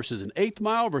mile versus an eighth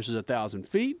mile versus 1,000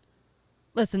 feet.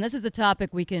 Listen, this is a topic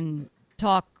we can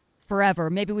talk forever.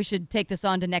 Maybe we should take this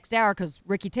on to next hour because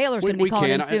Ricky Taylor's going to be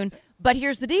calling in soon. But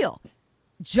here's the deal.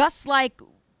 Just like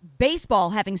baseball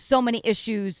having so many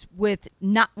issues with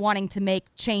not wanting to make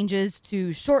changes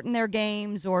to shorten their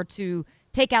games or to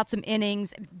take out some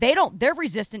innings, they're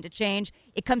resistant to change.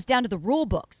 It comes down to the rule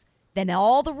books. Then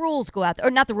all the rules go out,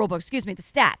 or not the rule book, excuse me, the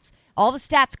stats. All the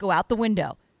stats go out the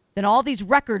window. Then all these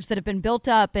records that have been built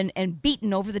up and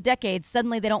beaten over the decades,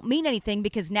 suddenly they don't mean anything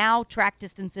because now track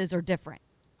distances are different.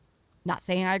 Not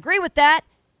saying I agree with that,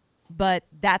 but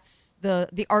that's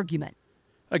the argument.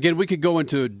 Again, we could go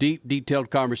into a deep, detailed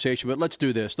conversation, but let's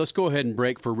do this. Let's go ahead and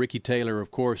break for Ricky Taylor,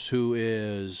 of course, who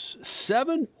is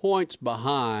 7 points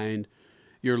behind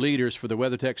your leaders for the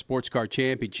WeatherTech Sports Car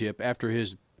Championship after he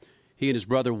and his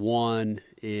brother won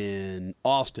in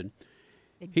Austin.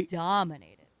 They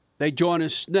dominated. They join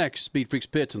us next, Speed Freaks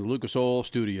Pits in the Lucas Oil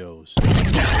Studios. Speed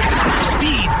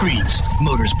Freaks,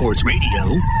 Motorsports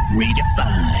Radio,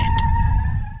 redefined.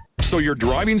 So you're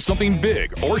driving something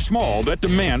big or small that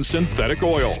demands synthetic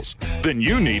oils. Then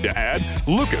you need to add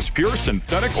Lucas Pure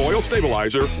Synthetic Oil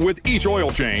Stabilizer with each oil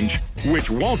change, which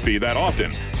won't be that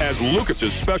often, as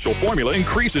Lucas's special formula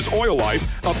increases oil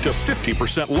life up to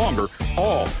 50% longer,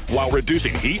 all while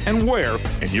reducing heat and wear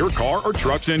in your car or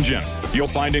truck's engine. You'll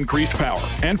find increased power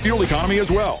and fuel economy as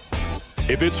well.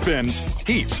 If it spins,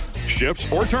 heats,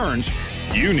 shifts, or turns,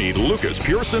 you need Lucas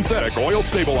Pure Synthetic Oil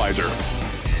Stabilizer.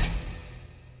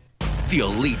 The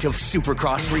elite of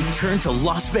Supercross return to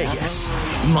Las Vegas.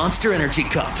 Monster Energy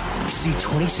Cup. See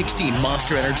 2016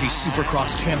 Monster Energy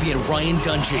Supercross champion Ryan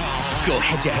Dungey go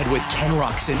head-to-head with Ken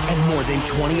Roczen and more than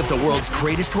 20 of the world's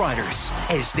greatest riders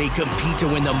as they compete to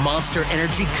win the Monster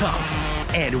Energy Cup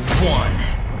and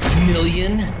 $1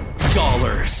 million.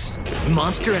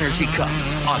 Monster Energy Cup,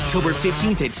 October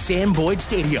 15th at Sam Boyd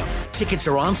Stadium. Tickets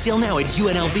are on sale now at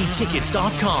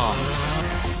UNLVtickets.com.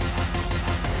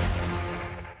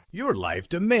 Your life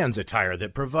demands a tire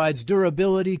that provides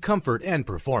durability, comfort, and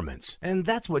performance. And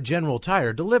that's what General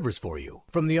Tire delivers for you.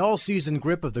 From the all-season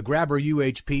grip of the Grabber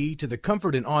UHP to the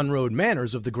comfort and on-road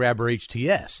manners of the Grabber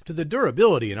HTS to the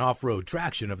durability and off-road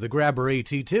traction of the Grabber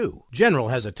AT2, General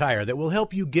has a tire that will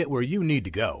help you get where you need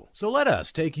to go. So let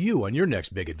us take you on your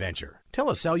next big adventure. Tell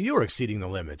us how you're exceeding the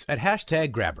limits at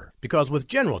 #Grabber. Because with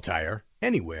General Tire,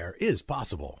 anywhere is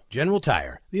possible. General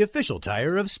Tire, the official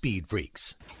tire of Speed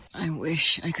Freaks. I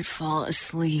wish I could fall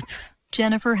asleep.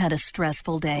 Jennifer had a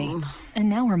stressful day, and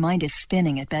now her mind is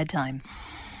spinning at bedtime.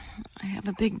 I have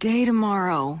a big day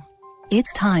tomorrow.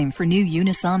 It's time for new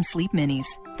Unisom Sleep Minis.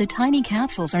 The tiny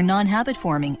capsules are non-habit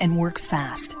forming and work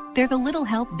fast. They're the little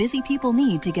help busy people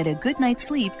need to get a good night's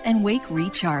sleep and wake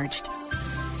recharged.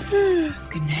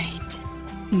 Good night.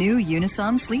 New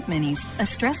Unisom Sleep Minis. A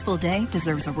stressful day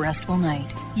deserves a restful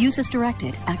night. Use as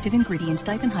directed. Active ingredient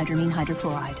diphenhydramine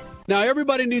hydrochloride. Now,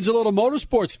 everybody needs a little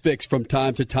motorsports fix from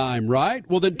time to time, right?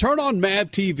 Well, then turn on MAV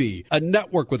TV, a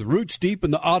network with roots deep in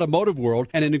the automotive world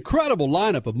and an incredible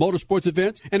lineup of motorsports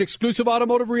events and exclusive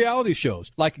automotive reality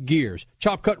shows like Gears,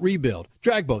 Chop Cut Rebuild,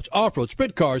 Drag Boats, Off-Road,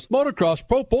 Sprint Cars, Motocross,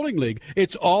 Pro Bowling League.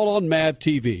 It's all on MAV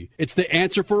TV. It's the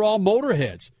answer for all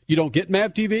motorheads. You don't get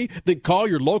MAV TV? Then call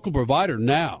your local provider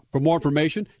now. For more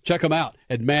information, check them out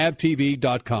at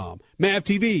mavtv.com. MAV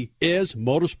TV is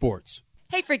motorsports.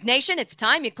 Hey, Freak Nation, it's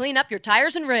time you clean up your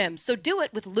tires and rims, so do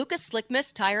it with Lucas Slick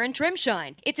Mist Tire and Trim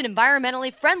Shine. It's an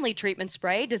environmentally friendly treatment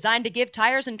spray designed to give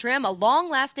tires and trim a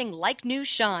long-lasting, like-new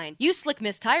shine. Use Slick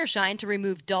Mist Tire Shine to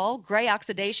remove dull, gray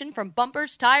oxidation from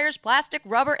bumpers, tires, plastic,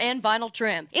 rubber, and vinyl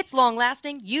trim. It's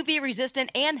long-lasting,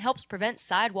 UV-resistant, and helps prevent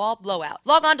sidewall blowout.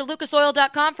 Log on to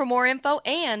lucasoil.com for more info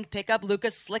and pick up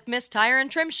Lucas Slick Mist Tire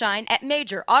and Trim Shine at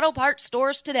major auto parts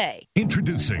stores today.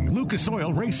 Introducing Lucas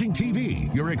Oil Racing TV,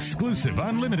 your exclusive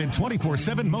unlimited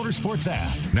 24/7 motorsports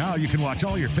app. Now you can watch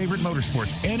all your favorite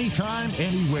motorsports anytime,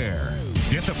 anywhere.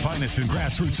 Get the finest in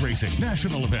grassroots racing,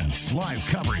 national events, live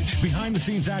coverage,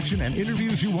 behind-the-scenes action, and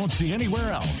interviews you won't see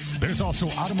anywhere else. There's also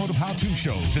automotive how-to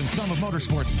shows and some of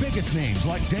motorsports' biggest names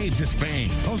like Dave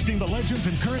Despain, hosting the legends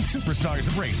and current superstars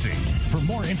of racing. For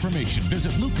more information,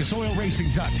 visit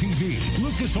lucasoilracing.tv.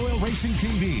 Lucas Oil Racing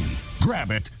TV.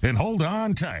 Grab it and hold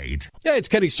on tight. Yeah, it's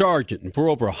Kenny Sargent, and for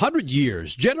over 100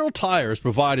 years, General Tires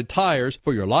provided tires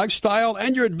for your lifestyle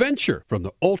and your adventure. From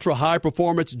the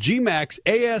ultra-high-performance G-Max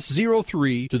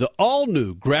AS03 to the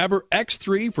all-new Grabber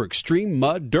X3 for extreme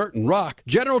mud, dirt, and rock,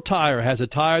 General Tire has a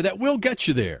tire that will get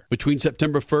you there. Between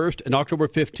September 1st and October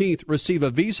 15th, receive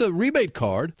a Visa rebate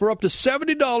card for up to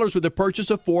 $70 with the purchase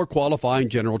of 4 qualifying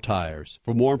General Tires.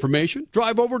 For more information,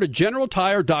 drive over to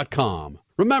GeneralTire.com.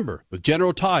 Remember, with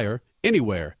General Tire,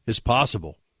 anywhere is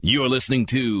possible. You're listening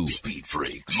to Speed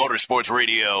Freaks Motorsports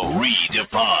Radio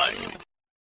Redefined.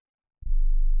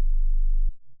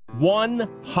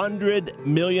 $100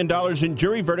 million in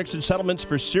jury verdicts and settlements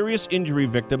for serious injury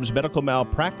victims, medical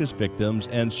malpractice victims,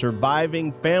 and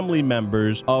surviving family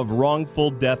members of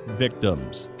wrongful death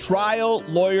victims. Trial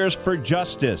Lawyers for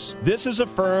Justice. This is a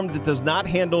firm that does not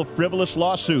handle frivolous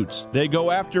lawsuits. They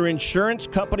go after insurance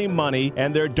company money,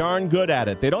 and they're darn good at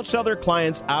it. They don't sell their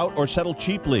clients out or settle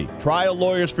cheaply. Trial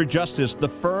Lawyers for Justice, the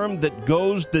firm that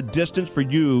goes the distance for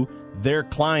you, their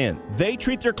client. They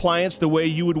treat their clients the way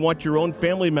you would want your own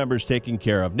family members taken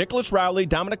care of. Nicholas Rowley,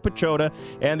 Dominic Pachota,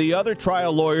 and the other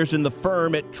trial lawyers in the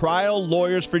firm at Trial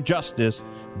Lawyers for Justice,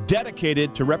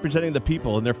 dedicated to representing the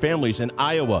people and their families in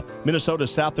Iowa, Minnesota,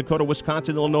 South Dakota,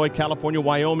 Wisconsin, Illinois, California,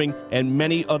 Wyoming, and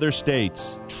many other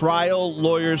states. Trial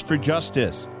Lawyers for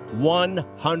Justice.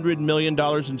 $100 million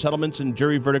in settlements and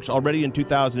jury verdicts already in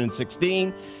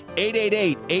 2016.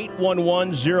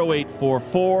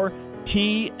 888-811-0844.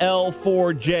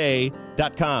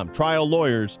 TL4J.com. Trial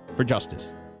Lawyers for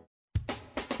Justice.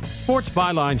 Sports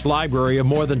Byline's library of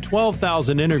more than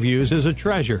 12,000 interviews is a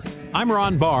treasure. I'm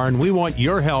Ron Barr, and we want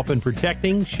your help in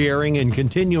protecting, sharing, and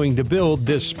continuing to build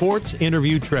this sports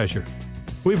interview treasure.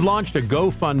 We've launched a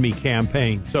GoFundMe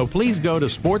campaign, so please go to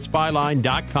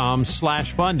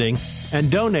sportsbyline.com/funding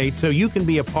and donate so you can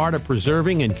be a part of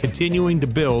preserving and continuing to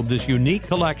build this unique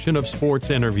collection of sports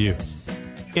interviews.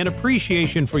 In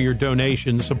appreciation for your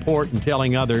donation, support, and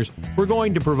telling others, we're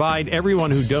going to provide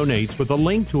everyone who donates with a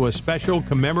link to a special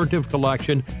commemorative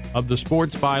collection of the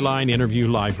Sports Byline Interview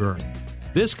Library.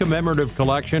 This commemorative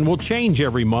collection will change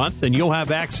every month, and you'll have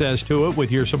access to it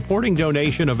with your supporting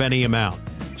donation of any amount.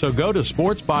 So go to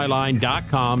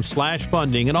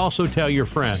sportsbyline.com/funding and also tell your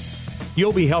friends.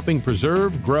 You'll be helping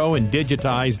preserve, grow, and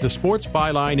digitize the Sports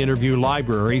Byline Interview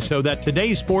Library so that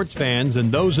today's sports fans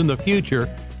and those in the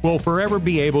future will forever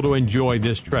be able to enjoy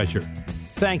this treasure.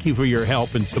 Thank you for your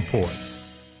help and support.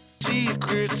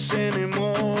 Secrets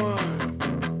anymore.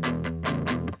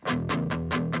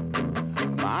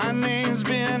 My name's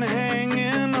been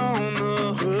hanging on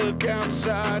the hook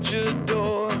outside your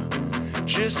door.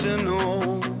 Just to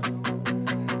know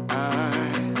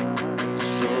I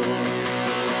saw.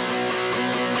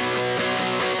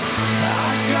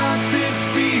 I got this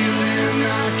feeling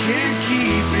I can't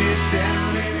keep it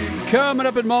down anymore. Coming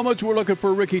up in moments, we're looking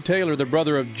for Ricky Taylor, the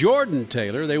brother of Jordan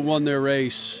Taylor. They won their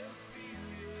race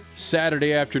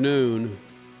Saturday afternoon,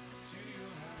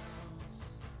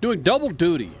 doing double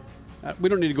duty. We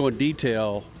don't need to go in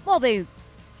detail. Well, they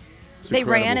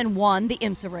ran and won the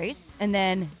IMSA race, and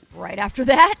then right after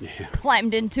that,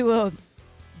 climbed into a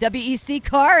WEC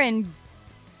car, and,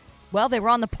 well, they were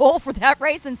on the pole for that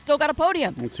race and still got a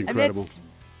podium. It's incredible.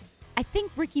 I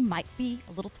think Ricky might be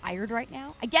a little tired right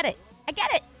now. I get it.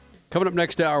 Coming up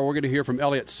next hour, we're going to hear from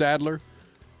Elliott Sadler.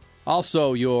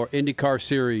 Also, your IndyCar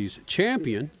Series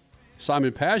champion,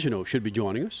 Simon Pagenaud, should be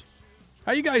joining us.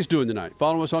 How you guys doing tonight?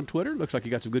 Follow us on Twitter. Looks like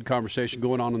you got some good conversation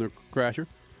going on in the Crasher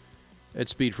at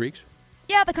Speed Freaks.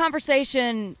 Yeah, the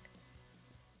conversation,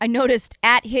 I noticed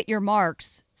at Hit Your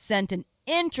Marks sent an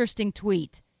interesting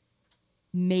tweet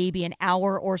maybe an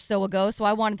hour or so ago, so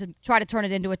I wanted to try to turn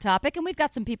it into a topic, and we've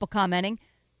got some people commenting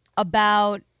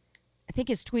about, I think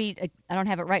his tweet, I don't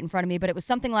have it right in front of me, but it was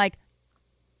something like,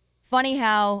 funny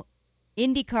how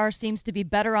IndyCar seems to be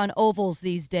better on ovals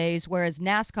these days, whereas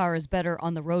NASCAR is better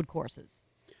on the road courses.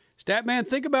 Statman,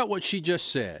 think about what she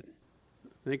just said.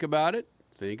 Think about it.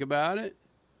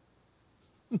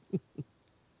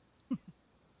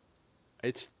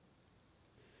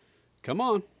 Come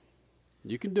on.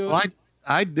 You can do it. Well,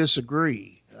 I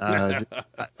disagree. I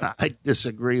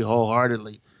disagree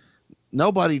wholeheartedly.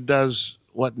 Nobody does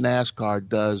what NASCAR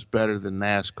does better than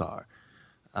NASCAR.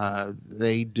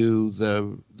 They do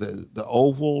the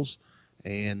ovals,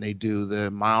 and they do the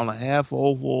 1.5 mile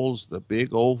ovals, the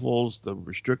big ovals, the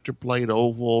restrictor plate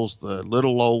ovals, the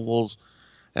little ovals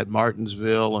at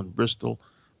Martinsville and Bristol.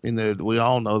 I mean, we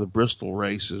all know the Bristol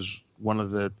race is one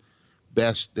of the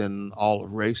best in all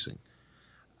of racing.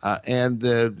 And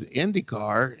the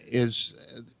IndyCar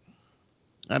is,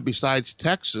 and besides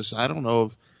Texas, I don't know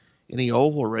of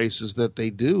oval races that they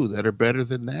do that are better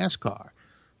than NASCAR.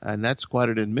 And that's quite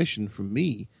an admission from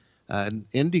me.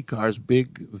 IndyCar's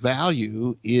big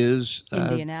value is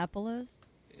Indianapolis?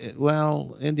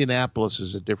 Well, Indianapolis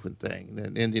is a different thing.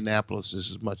 And Indianapolis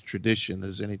is as much tradition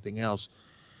as anything else.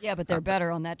 Yeah, but they're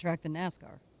better on that track than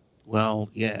NASCAR. Well,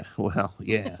 yeah.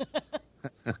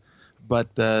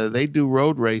 But they do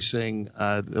road racing.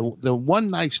 The one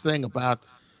nice thing about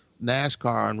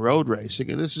NASCAR and road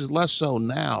racing, and this is less so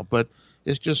now, but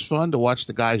it's just fun to watch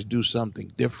the guys do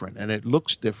something different, and it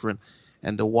looks different,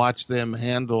 and to watch them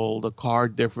handle the car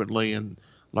differently and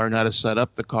learn how to set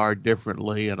up the car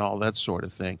differently and all that sort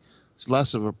of thing. It's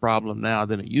less of a problem now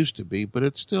than it used to be, but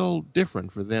it's still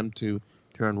different for them to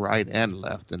turn right and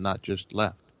left and not just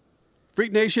left.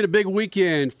 Freak Nation, a big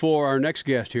weekend for our next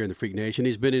guest here in the Freak Nation.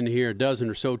 He's been in here a dozen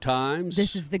or so times.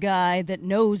 This is the guy that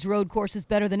knows road courses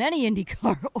better than any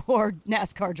IndyCar or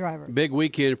NASCAR driver. Big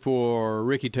weekend for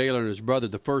Ricky Taylor and his brother.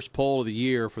 The first pole of the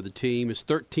year for the team. His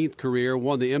 13th career.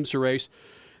 Won the IMSA race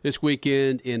this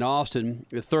weekend in Austin.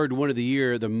 The third win of the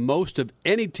year. The most of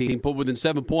any team, pulled within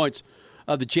 7 points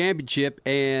of the championship.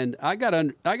 And I got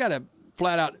to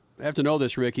flat out have to know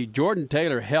this, Ricky. Jordan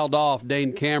Taylor held off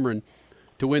Dane Cameron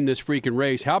to win this freaking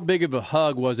race. How big of a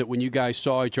hug was it when you guys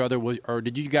saw each other, or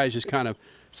did you guys just kind of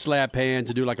slap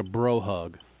hands and do like a bro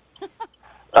hug?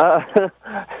 Yeah,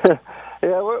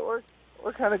 we're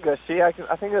kind of gushy. I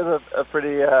think it was a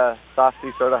pretty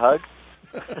softy sort of hug.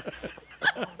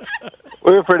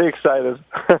 We were pretty excited.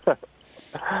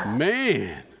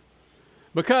 Man,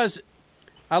 because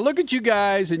I look at you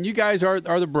guys, and you guys are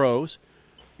the bros.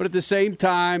 But at the same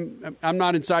time, I'm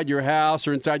not inside your house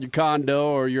or inside your condo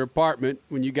or your apartment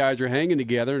when you guys are hanging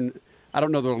together, and I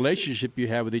don't know the relationship you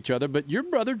have with each other, but your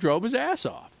brother drove his ass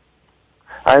off.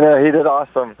 I know, he did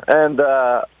awesome. And,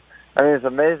 I mean, it's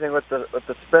amazing with the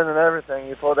spin and everything.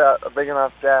 He pulled out a big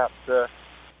enough gap to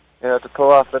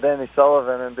pull off the Danny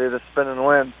Sullivan and do the spin and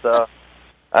win. So,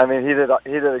 I mean, he did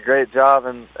a great job,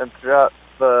 and throughout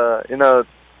the,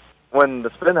 when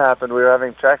the spin happened, we were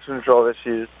having traction control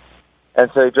issues. And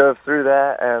so he drove through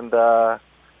that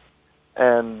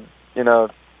and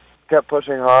kept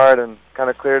pushing hard and kind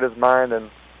of cleared his mind.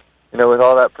 And, with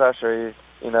all that pressure,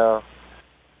 he did a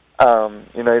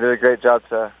great job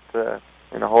to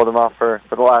hold him off for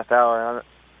the last hour.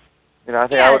 And I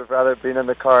think I would have rather been in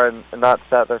the car and not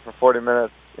sat there for 40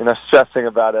 minutes, stressing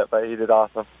about it, but he did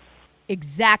awesome.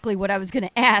 Exactly what I was going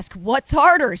to ask. What's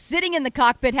harder, sitting in the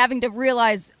cockpit having to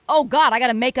realize, oh, God, I got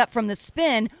to make up from the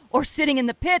spin, or sitting in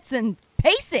the pits and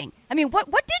pacing? I mean,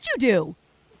 what did you do?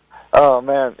 Oh,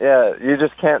 man, yeah, you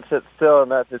just can't sit still in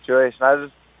that situation. I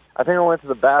think I went to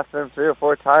the bathroom 3 or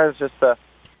 4 times just to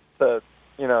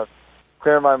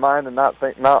clear my mind and not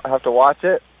have to watch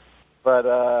it. But,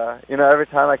 every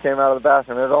time I came out of the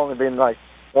bathroom, it had only been like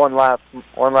one lap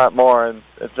more, and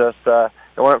it just,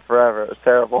 it went forever. It was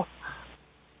terrible.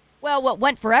 Well, what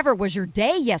went forever was your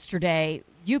day yesterday.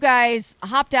 You guys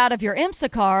hopped out of your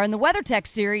IMSA car in the WeatherTech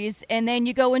Series, and then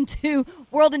you go into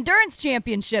World Endurance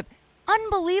Championship.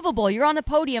 Unbelievable. You're on the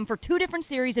podium for 2 different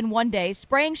series in one day,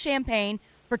 spraying champagne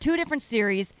for 2 different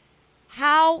series.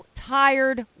 How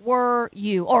tired were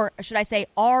you? Or should I say,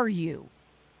 are you?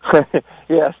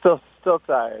 Yeah, still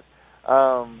tired.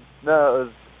 That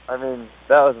was an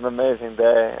amazing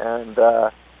day. And,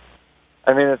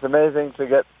 it's amazing to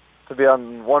get to be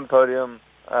on one podium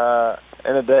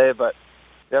in a day, but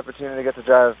the opportunity to get to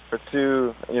drive for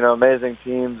 2, amazing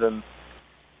teams and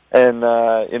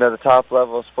the top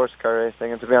level of sports car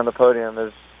racing, and to be on the podium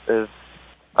is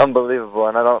unbelievable.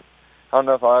 And I don't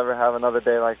know if I'll ever have another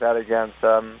day like that again.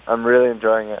 So I'm really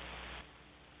enjoying it.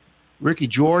 Ricky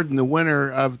Jordan, the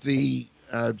winner of the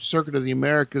Circuit of the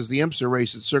Americas, the IMSA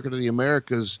race at Circuit of the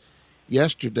Americas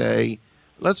yesterday.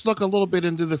 Let's look a little bit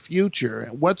into the future.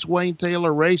 What's Wayne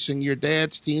Taylor Racing, your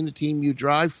dad's team, the team you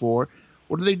drive for,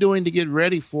 what are they doing to get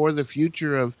ready for the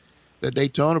future of the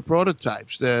Daytona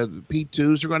prototypes? The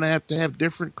P2s are going to have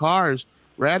different cars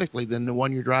radically than the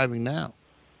one you're driving now.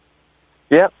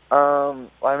 Yep.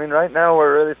 Right now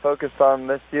we're really focused on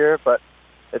this year, but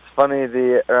it's funny,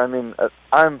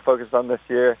 I'm focused on this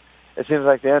year. It seems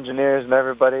like the engineers and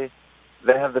everybody,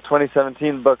 they have the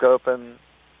 2017 book open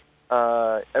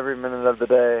every minute of the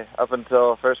day up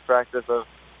until first practice of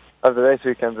the race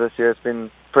weekends this year. It's been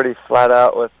pretty flat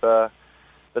out with the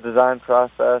design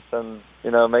process and,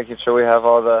 making sure we have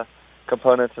all the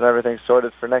components and everything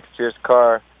sorted for next year's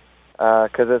car,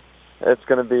 because it's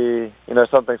going to be,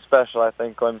 something special, I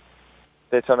think, when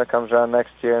Daytona comes around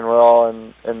next year and we're all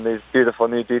in these beautiful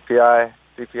new DPI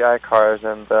cars.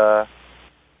 And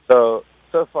so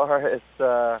far it's,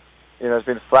 it's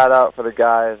been flat out for the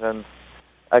guys, and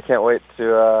I can't wait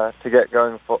to get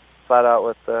going flat out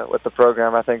with the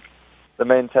program. I think the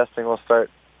main testing will start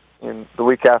in the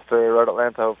week after Road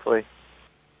Atlanta, hopefully.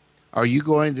 Are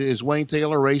you is Wayne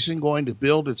Taylor Racing going to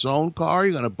build its own car? Are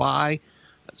you going to buy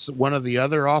one of the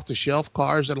other off-the-shelf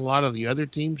cars that a lot of the other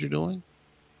teams are doing?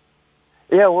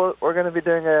 Yeah, we're going to be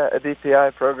doing a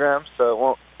DPI program,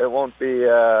 so it won't be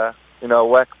a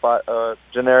WEC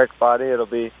generic body. It'll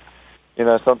be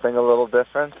something a little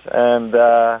different, and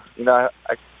I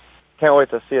can't wait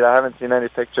to see it. I haven't seen any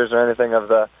pictures or anything of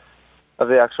the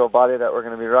actual body that we're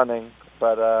going to be running,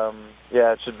 but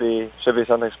it should be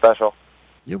something special.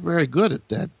 You're very good at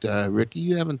that, Ricky.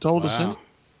 You haven't told us anything.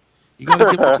 You got to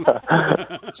give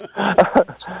us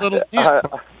a little hint.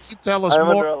 You tell us I'm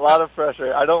more. Under a lot of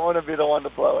pressure. I don't want to be the one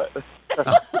to blow it.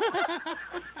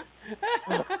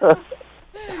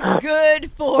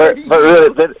 Good for but you. But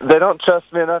really, they don't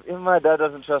trust me enough. Even my dad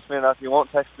doesn't trust me enough. He won't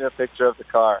text me a picture of the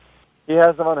car. He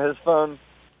has them on his phone,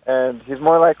 and he's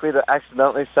more likely to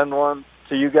accidentally send one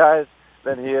to you guys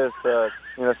than he is to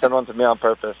send one to me on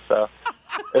purpose. So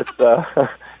it's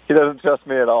he doesn't trust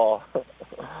me at all.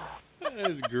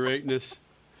 That is greatness.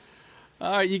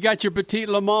 All right, you got your Petit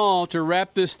Le Mans to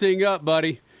wrap this thing up,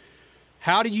 buddy.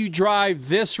 How do you drive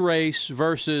this race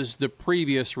versus the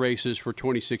previous races for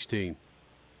 2016?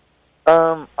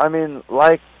 I mean,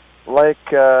 like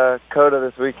COTA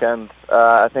this weekend,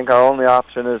 I think our only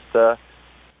option is to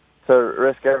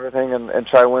risk everything and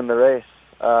try to win the race.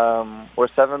 We're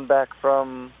 7 back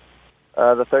from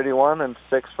the 31 and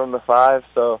 6 from the 5,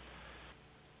 so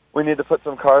we need to put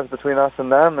some cars between us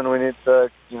and them, and we need to,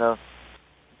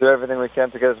 do everything we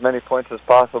can to get as many points as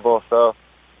possible. So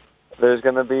there's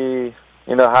going to be,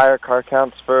 higher car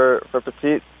counts for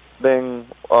Petit being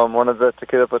one of the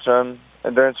Tequila Patron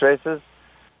endurance races.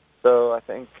 So I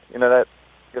think, that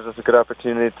gives us a good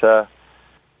opportunity to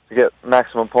get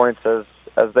maximum points as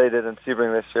they did in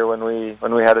Sebring this year when we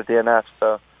had a DNF.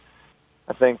 So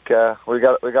I think we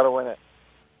got to win it.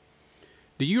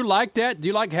 Do you like that? Do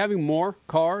you like having more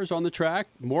cars on the track,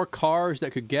 more cars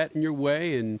that could get in your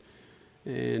way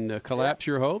and collapse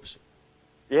your hopes?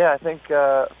 Yeah, I think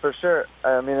for sure.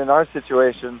 I mean, in our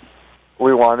situation,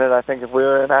 we want it. I think if we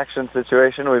were in an action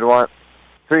situation, we'd want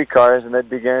 3 cars, and they'd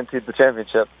be guaranteed the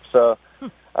championship. So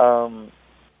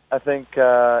I think,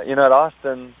 at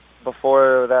Austin,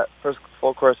 before that first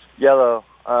full course yellow,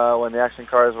 when the action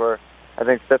cars were, I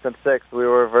think, 5th and 6th, we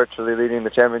were virtually leading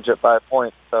the championship by a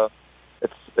point. So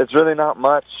it's really not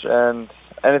much, and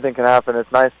anything can happen.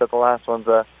 It's nice that the last one's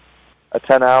a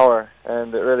 10-hour,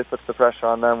 and it really puts the pressure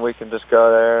on them. We can just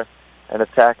go there and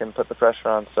attack and put the pressure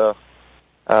on. So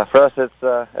for us,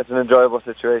 it's an enjoyable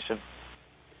situation.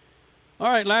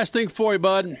 All right, last thing for you,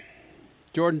 bud.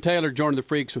 Jordan Taylor joining the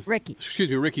Freaks.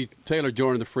 Ricky Taylor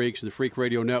joining the Freaks, the Freak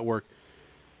Radio Network.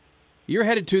 You're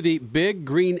headed to the Big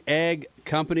Green Egg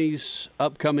Company's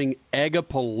upcoming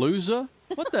Eggapalooza?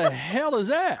 What the hell is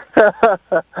that?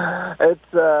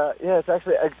 It's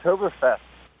actually Eggtoberfest.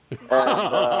 And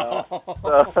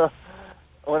so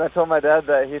when I told my dad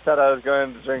that, he thought I was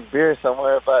going to drink beer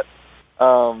somewhere, but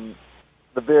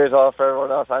the beer is all for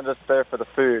everyone else. I'm just there for the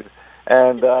food.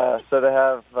 And so they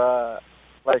have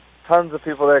tons of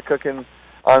people there cooking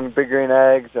on Big Green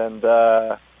Eggs, and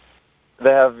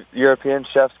they have European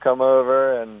chefs come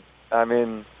over, and I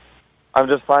mean, I'm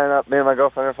just flying up. Me and my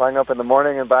girlfriend are flying up in the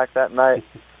morning and back that night,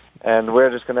 and we're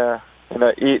just gonna,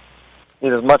 eat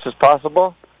as much as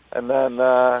possible, and then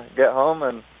get home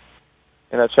and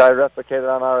try to replicate it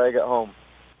on our egg at home.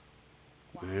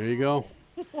 There you go.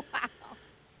 Wow.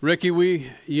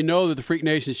 Ricky, you know that the Freak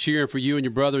Nation's cheering for you and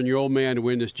your brother and your old man to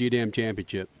win this GDAM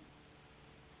championship.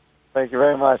 Thank you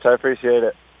very much. I appreciate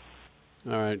it.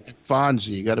 All right. Fonzie.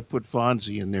 You got to put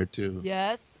Fonzie in there, too.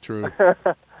 Yes. True.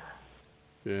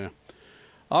 Yeah.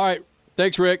 All right.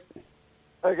 Thanks, Rick.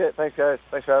 Okay. Thanks, guys.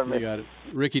 Thanks for having me. You got it.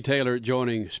 Ricky Taylor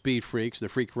joining Speed Freaks, the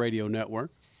Freak Radio Network.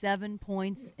 7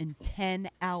 points and 10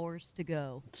 hours to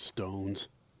go. Stones.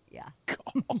 Yeah.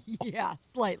 Yeah,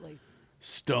 slightly.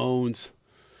 Stones.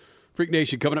 Freak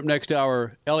Nation coming up next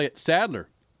hour. Elliott Sadler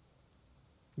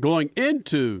going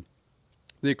into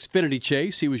the Xfinity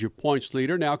Chase. He was your points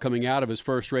leader, now coming out of his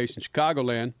first race in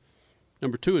Chicagoland,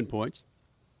 number 2 in points.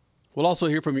 We'll also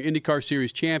hear from your IndyCar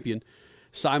Series champion,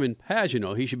 Simon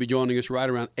Pagenaud. He should be joining us right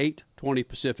around 8:20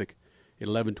 Pacific,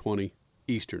 11:20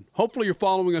 Eastern. Hopefully you're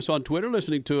following us on Twitter,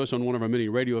 listening to us on one of our many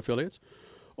radio affiliates,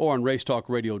 or on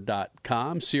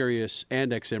racetalkradio.com, Sirius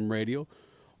and XM Radio.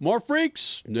 More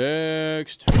Freaks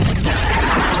next. Speed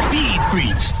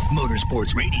Freaks,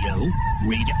 Motorsports Radio,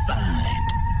 redefined.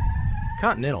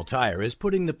 Continental Tire is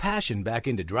putting the passion back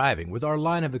into driving with our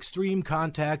line of extreme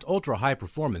contact, ultra-high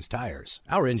performance tires.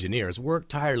 Our engineers work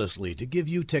tirelessly to give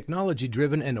you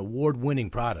technology-driven and award-winning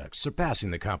products,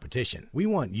 surpassing the competition. We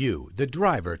want you, the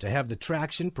driver, to have the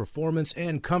traction, performance,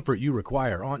 and comfort you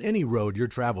require on any road your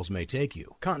travels may take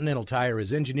you. Continental Tire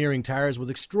is engineering tires with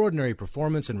extraordinary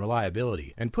performance and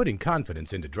reliability and putting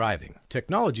confidence into driving.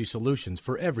 Technology solutions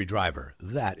for every driver.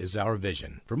 That is our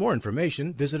vision. For more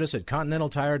information, visit us at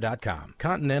ContinentalTire.com.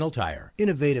 Continental Tire.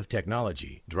 Innovative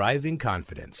technology. Driving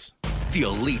confidence. The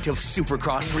elite of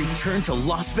Supercross return to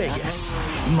Las Vegas.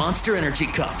 Monster Energy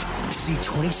Cup. See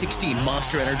 2016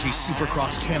 Monster Energy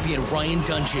Supercross champion Ryan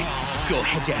Dungey go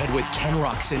head-to-head with Ken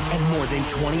Roczen and more than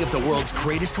 20 of the world's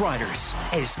greatest riders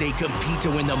as they compete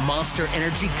to win the Monster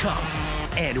Energy Cup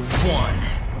and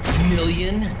 $1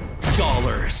 million.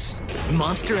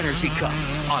 Monster Energy Cup,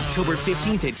 October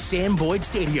 15th at Sam Boyd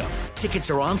Stadium.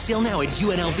 Tickets are on sale now at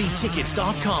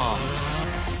UNLVtickets.com.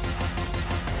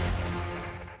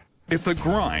 If the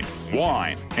grind,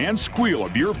 whine, and squeal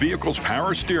of your vehicle's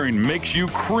power steering makes you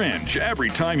cringe every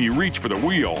time you reach for the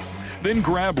wheel, then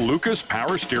grab Lucas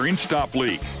Power Steering Stop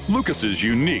Leak. Lucas's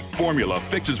unique formula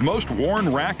fixes most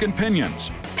worn rack and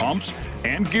pinions, pumps,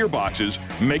 and gearboxes,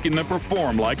 making them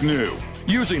perform like new.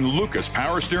 Using Lucas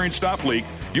Power Steering Stop Leak,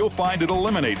 you'll find it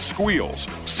eliminates squeals,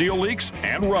 seal leaks,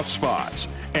 and rough spots.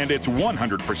 And it's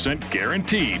 100%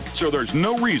 guaranteed, so there's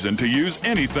no reason to use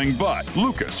anything but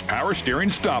Lucas Power Steering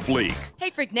Stop Leak. Hey,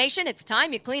 Freak Nation, it's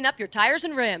time you clean up your tires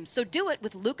and rims, so do it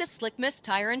with Lucas Slick Mist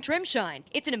Tire and Trim Shine.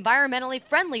 It's an environmentally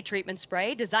friendly treatment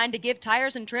spray designed to give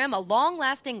tires and trim a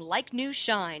long-lasting, like-new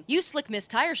shine. Use Slick Mist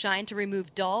Tire Shine to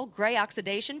remove dull, gray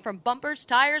oxidation from bumpers,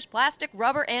 tires, plastic,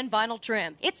 rubber, and vinyl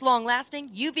trim. It's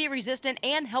long-lasting, UV-resistant,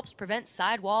 and helps prevent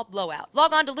sidewall blowout.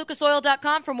 Log on to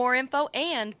lucasoil.com for more info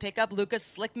and pick up Lucas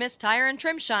Slick Mist Tire and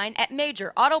Trim Shine at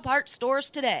major auto parts stores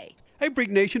today. Hey,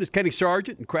 Freak Nation, it's Kenny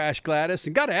Sargent and Crash Gladys,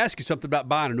 and got to ask you something about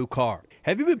buying a new car.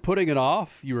 Have you been putting it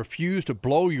off? You refuse to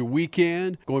blow your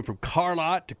weekend, going from car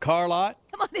lot to car lot?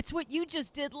 Come on, it's what you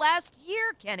just did last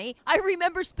year, Kenny. I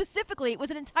remember specifically it was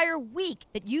an entire week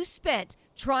that you spent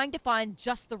trying to find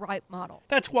just the right model.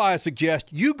 That's why I suggest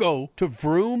you go to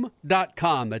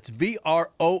Vroom.com. That's VROOM.com.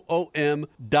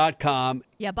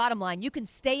 Yeah, bottom line, you can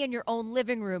stay in your own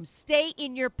living room, stay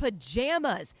in your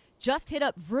pajamas. Just hit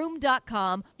up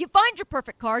Vroom.com. You find your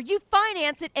perfect car, you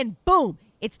finance it, and boom,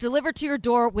 it's delivered to your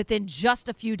door within just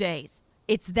a few days.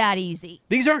 It's that easy.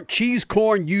 These aren't cheese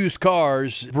corn used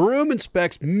cars. Vroom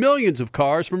inspects millions of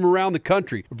cars from around the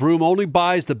country. Vroom only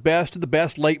buys the best of the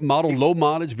best late model, low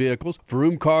mileage vehicles.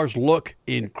 Vroom cars look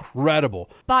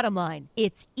incredible. Bottom line,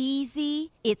 it's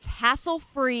easy, it's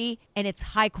hassle-free, and it's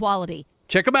high quality.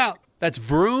 Check them out. That's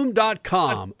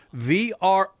Vroom.com.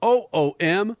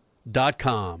 VROOM.com.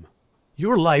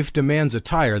 Your life demands a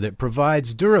tire that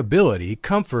provides durability,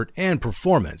 comfort, and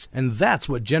performance, and that's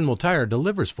what General Tire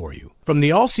delivers for you. From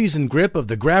the all-season grip of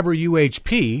the Grabber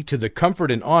UHP to the comfort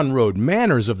and on-road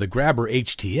manners of the Grabber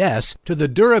HTS to the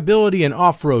durability and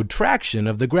off-road traction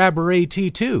of the Grabber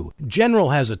AT2, General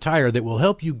has a tire that will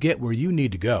help you get where you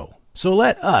need to go. So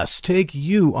let us take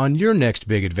you on your next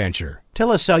big adventure.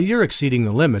 Tell us how you're exceeding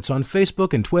the limits on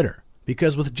Facebook and Twitter,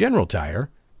 because with General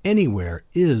Tire, anywhere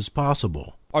is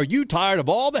possible. Are you tired of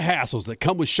all the hassles that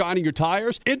come with shining your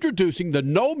tires? Introducing the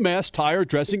No Mess Tire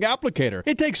Dressing Applicator.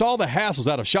 It takes all the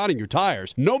hassles out of shining your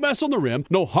tires. No mess on the rim,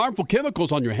 no harmful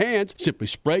chemicals on your hands. Simply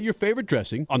spray your favorite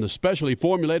dressing on the specially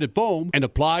formulated foam and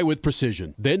apply with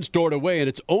precision. Then store it away in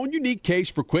its own unique case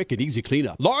for quick and easy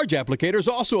cleanup. Large applicators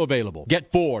also available.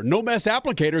 Get 4 No Mess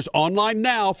applicators online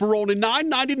now for only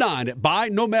 $9.99 at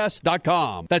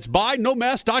BuyNoMess.com. That's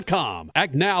BuyNoMess.com.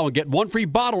 Act now and get 1 free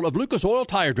bottle of Lucas Oil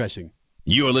Tire Dressing.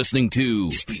 You're listening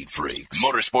to Speed Freaks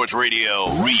Motorsports Radio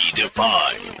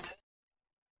Redefined.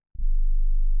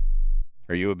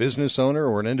 Are you a business owner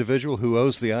or an individual who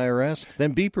owes the IRS?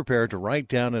 Then be prepared to write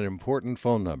down an important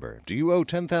phone number. Do you owe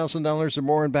 $10,000 or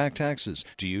more in back taxes?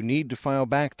 Do you need to file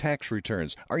back tax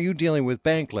returns? Are you dealing with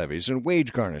bank levies and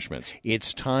wage garnishments?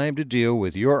 It's time to deal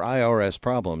with your IRS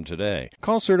problem today.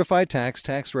 Call Certified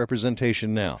Tax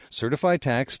Representation now. Certified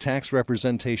Tax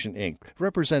Representation, Inc.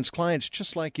 represents clients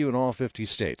just like you in all 50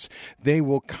 states. They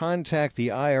will contact the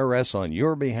IRS on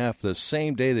your behalf the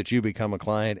same day that you become a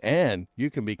client, and you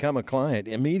can become a client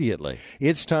right immediately.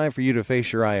 It's time for you to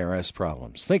face your IRS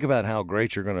problems. Think about how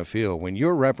great you're going to feel when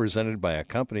you're represented by a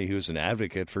company who's an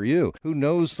advocate for you, who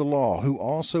knows the law, who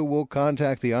also will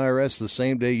contact the IRS the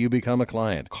same day you become a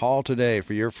client. Call today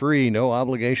for your free,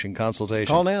 no-obligation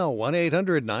consultation. Call now,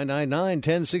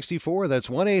 1-800-999-1064. That's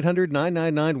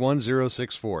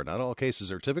 1-800-999-1064. Not all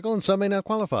cases are typical, and some may not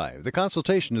qualify. The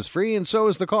consultation is free, and so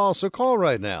is the call, so call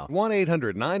right now.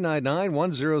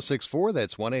 1-800-999-1064.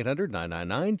 That's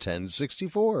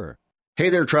 1-800-999-1064. Hey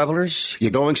there, travelers. You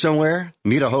going somewhere?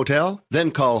 Need a hotel?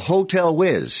 Then call Hotel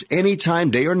Wiz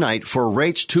anytime, day or night, for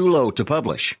rates too low to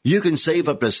publish. You can save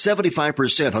up to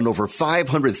 75% on over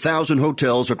 500,000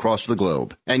 hotels across the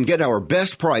globe and get our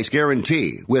best price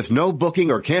guarantee with no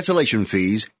booking or cancellation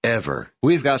fees ever.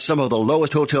 We've got some of the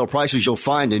lowest hotel prices you'll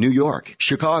find in New York,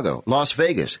 Chicago, Las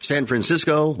Vegas, San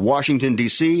Francisco, Washington,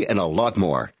 D.C., and a lot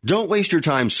more. Don't waste your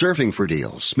time surfing for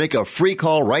deals. Make a free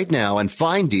call right now and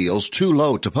find deals too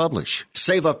low to publish.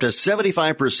 Save up to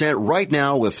 75% right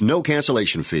now with no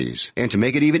cancellation fees. And to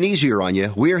make it even easier on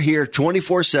you, we're here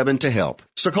 24/7 to help.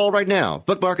 So call right now.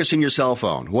 Bookmark us in your cell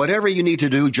phone. Whatever you need to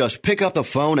do, just pick up the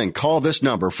phone and call this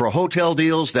number for hotel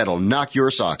deals that'll knock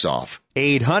your socks off.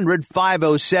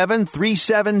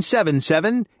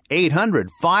 800-507-3777.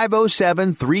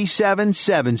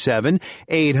 800-507-3777.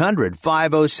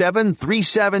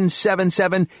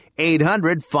 800-507-3777.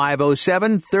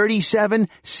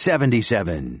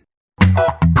 800-507-3777.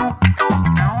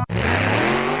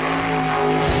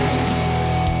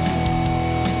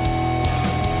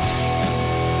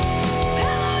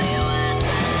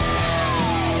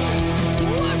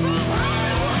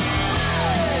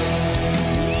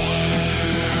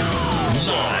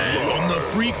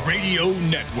 Radio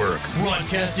Network,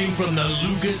 broadcasting from the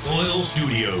Lucas Oil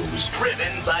Studios.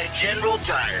 Driven by General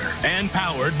Tire. And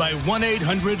powered by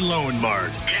 1-800 Loan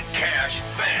Mart. Get cash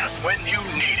fast when you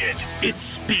need it. It's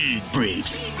Speed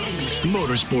Freaks.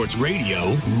 Motorsports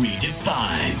Radio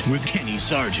redefined with Kenny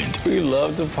Sargent. We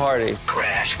love to party.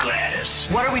 Crash Gladys.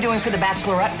 What are we doing for the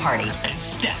bachelorette party? And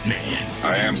Statman.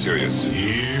 I am serious.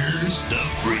 Here's the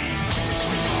Freaks.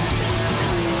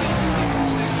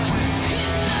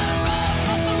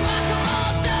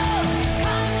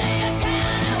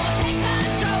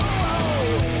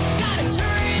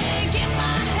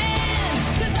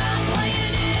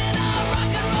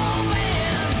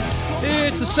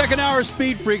 It's the second hour of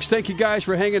Speed Freaks. Thank you guys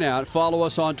for hanging out. Follow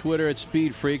us on Twitter at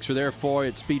Speed Freaks, or therefore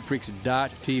at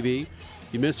speedfreaks.tv.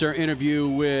 You missed our interview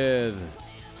with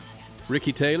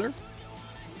Ricky Taylor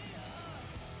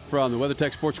from the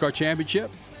WeatherTech Sports Car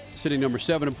Championship, sitting number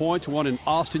 7 in points, won in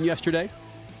Austin yesterday.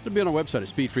 It'll be on our website at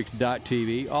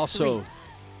speedfreaks.tv. Also, 3.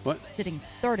 What? Sitting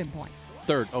 3rd in points.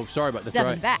 3rd. Oh, sorry about that.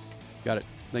 7 right. back. Got it.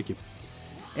 Thank you.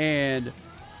 And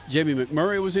Jamie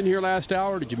McMurray was in here last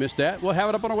hour. Did you miss that? We'll have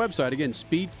it up on our website. Again,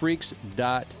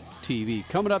 speedfreaks.tv.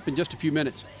 Coming up in just a few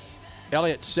minutes,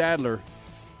 Elliott Sadler,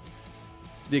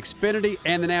 the Xfinity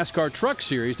and the NASCAR Truck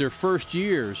Series, their first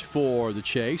years for the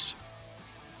chase.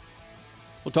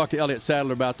 We'll talk to Elliott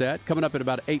Sadler about that. Coming up at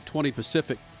about 8:20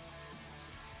 Pacific.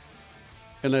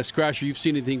 Unless, Crasher, you've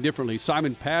seen anything differently,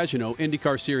 Simon Pagenaud,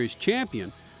 IndyCar Series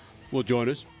champion, will join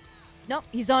us. No,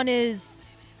 he's on his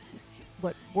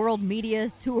world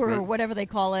media tour, right, or whatever they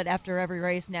call it after every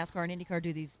race. NASCAR and IndyCar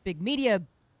do these big media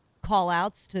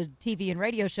call-outs to TV and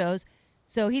radio shows.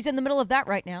 So he's in the middle of that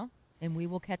right now, and we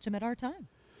will catch him at our time.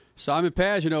 Simon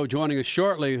Pagenaud joining us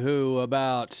shortly, who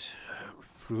about,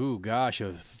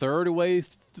 a third away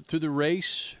through the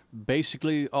race,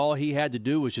 basically all he had to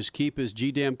do was just keep his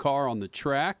GDAM car on the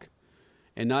track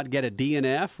and not get a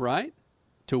DNF, right,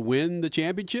 to win the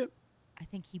championship. I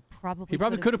think he probably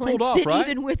could have pulled off, it right?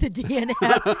 Even with a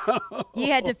DNF. He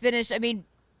had to finish. I mean,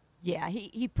 yeah,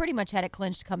 he pretty much had it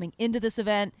clinched coming into this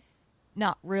event.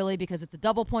 Not really, because it's a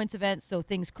double points event, so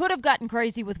things could have gotten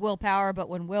crazy with Will Power, but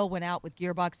when Will went out with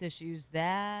gearbox issues,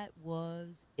 that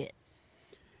was it.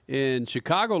 In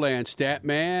Chicagoland,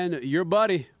 Statman, your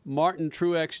buddy, Martin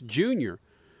Truex Jr.,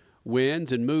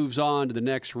 wins and moves on to the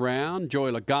next round.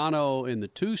 Joey Logano in the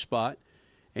 2 spot.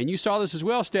 And you saw this as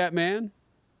well, Statman,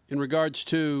 in regards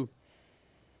to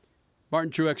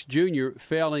Martin Truex Jr.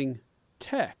 failing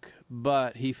tech.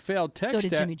 But he failed tech. So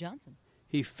did Jimmy Johnson.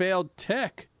 He failed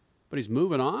tech, but he's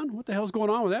moving on? What the hell's going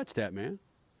on with that, Statman?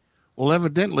 Well,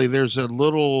 evidently there's a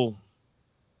little,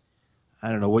 I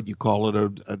don't know what you call it,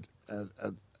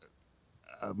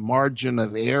 a margin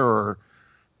of error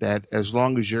that as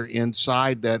long as you're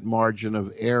inside that margin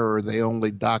of error, they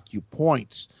only dock you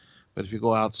points. But if you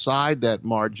go outside that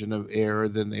margin of error,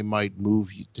 then they might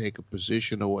move you, take a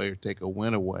position away or take a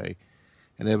win away.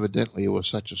 And evidently it was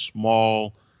such a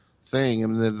small thing. I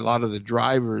mean, a lot of the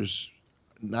drivers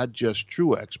not just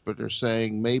Truex, but they're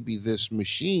saying maybe this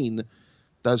machine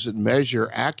doesn't measure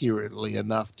accurately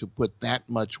enough to put that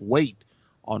much weight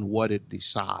on what it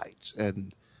decides.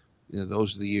 And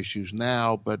those are the issues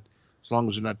now, but as long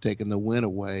as they're not taking the win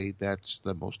away, that's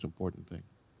the most important thing.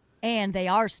 And they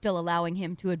are still allowing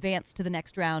him to advance to the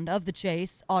next round of the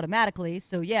chase automatically.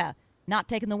 So, yeah, not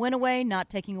taking the win away, not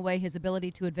taking away his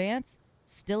ability to advance.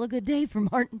 Still a good day for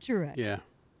Martin Truex. Yeah.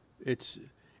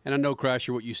 And I know,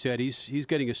 Crasher, what you said. He's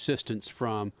getting assistance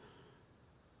from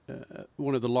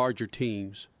one of the larger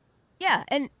teams. Yeah,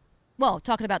 and, well,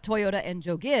 talking about Toyota and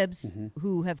Joe Gibbs,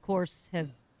 who, of course, have,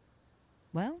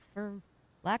 well, for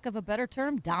lack of a better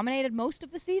term, dominated most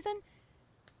of the season.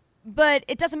 But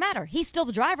it doesn't matter. He's still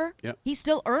the driver. Yep. He's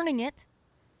still earning it.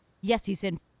 Yes, he's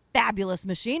in fabulous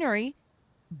machinery,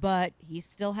 but he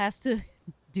still has to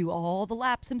do all the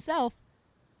laps himself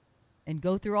and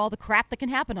go through all the crap that can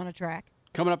happen on a track.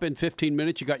 Coming up in 15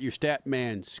 minutes, you got your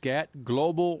Statman Scat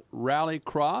Global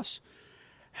Rallycross.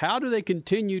 How do they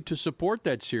continue to support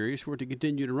that series for it to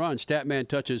continue to run? Statman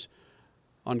touches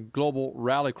on Global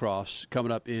Rallycross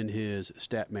coming up in his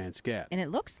Statman Scat. And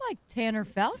it looks like Tanner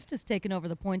Faust has taken over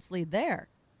the points lead there.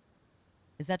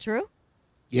 Is that true?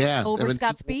 Yeah. Over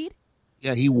Scott Speed?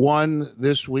 Yeah, he won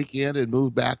this weekend and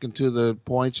moved back into the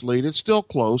points lead. It's still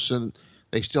close, and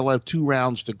they still have 2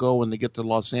 rounds to go when they get to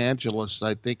Los Angeles.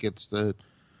 I think it's the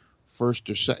first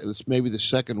or second, it's maybe the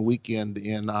second weekend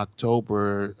in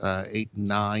October, 8 and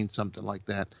 9, something like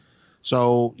that.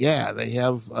 So, yeah, they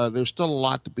have, there's still a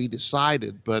lot to be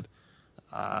decided, but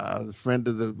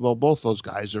both those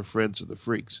guys are friends of the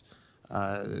Freaks.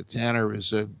 Tanner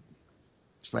is a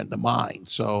friend of mine,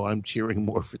 so I'm cheering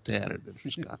more for Tanner than for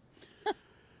Scott.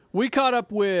 We caught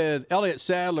up with Elliott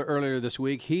Sadler earlier this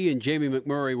week. He and Jamie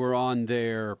McMurray were on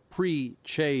their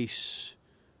pre-chase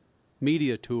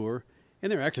media tour, and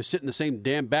they were actually sitting in the same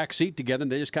damn back seat together,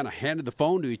 and they just kind of handed the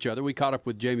phone to each other. We caught up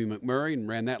with Jamie McMurray and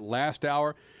ran that last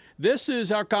hour. This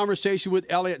is our conversation with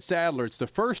Elliott Sadler. It's the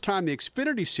first time the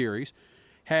Xfinity Series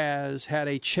has had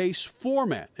a chase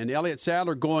format, and Elliott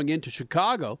Sadler going into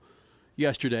Chicago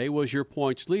yesterday was your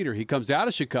points leader. He comes out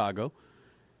of Chicago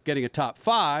getting a top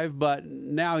 5, but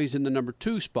now he's in the number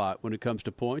 2 spot when it comes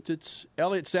to points. It's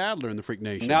Elliott Sadler in the Freak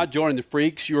Nation. Now joining the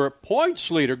Freaks, you're a points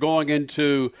leader going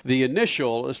into the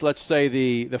initial, let's say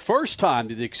the first time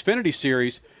that the Xfinity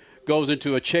Series goes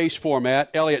into a chase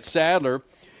format, Elliott Sadler.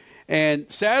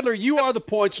 And Sadler, you are the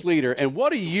points leader. And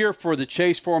what a year for the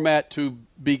chase format to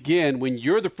begin when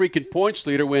you're the freaking points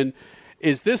leader.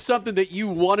 Is this something that you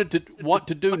want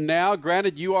to do now?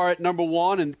 Granted, you are at number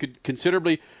 1 and could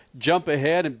considerably jump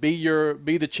ahead and be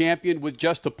the champion with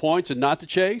just the points and not the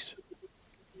chase?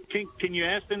 Can you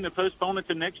ask them to postpone it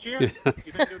to next year? You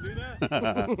think they'll do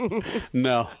that?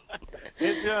 No.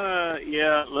 It's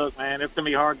yeah. Look, man, it's gonna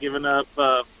be hard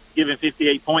giving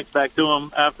 58 points back to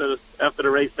them after the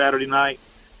race Saturday night.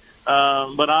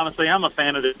 But honestly, I'm a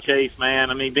fan of the chase,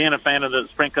 man. I mean, being a fan of the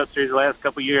Sprint Cup Series the last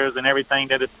couple of years and everything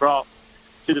that it's brought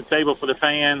to the table for the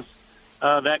fans,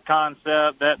 that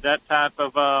concept, that type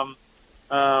of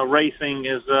racing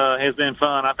has been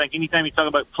fun. I think anytime you talk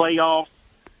about playoffs,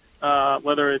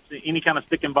 whether it's any kind of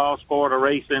stick and ball sport or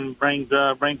racing, brings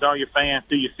all your fans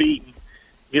to your feet and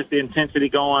gets the intensity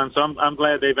going. So I'm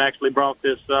glad they've actually brought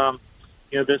this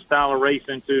this style of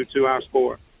racing to our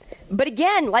sport. But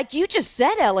again, like you just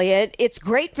said, Elliott, it's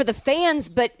great for the fans,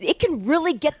 but it can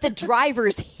really get the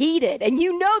drivers heated. And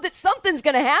you know that something's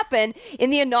going to happen in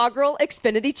the inaugural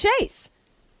Xfinity Chase.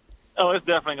 Oh, it's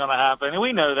definitely going to happen. And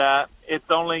we know that. It's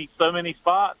only so many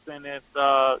spots, and it's,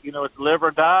 it's live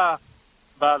or die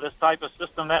by this type of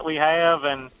system that we have.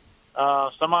 And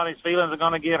somebody's feelings are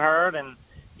going to get hurt. And,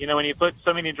 when you put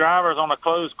so many drivers on a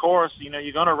closed course,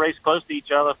 you're going to race close to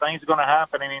each other. Things are going to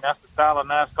happen. I mean, that's the style of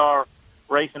NASCAR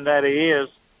racing that it is.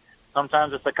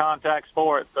 Sometimes it's a contact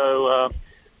sport. So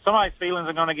somebody's feelings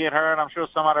are going to get hurt. I'm sure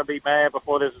somebody will be mad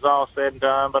before this is all said and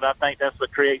done. But I think that's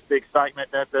what creates the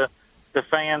excitement that the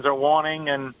fans are wanting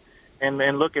and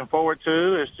looking forward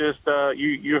to. It's just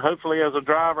you hopefully as a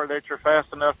driver that you're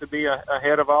fast enough to be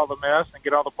ahead of all the mess and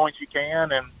get all the points you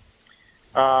can and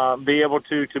be able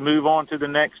to move on to the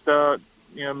next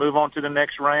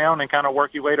round and kind of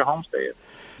work your way to Homestead.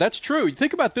 That's true.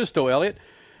 Think about this though, Elliott.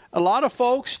 A lot of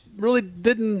folks really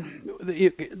didn't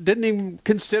even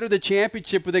consider the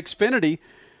championship with Xfinity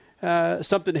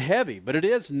something heavy, but it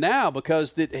is now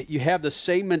because you have the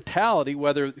same mentality,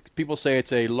 whether people say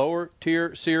it's a lower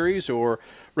tier series or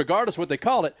regardless of what they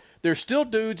call it, there's still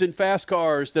dudes in fast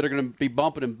cars that are going to be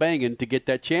bumping and banging to get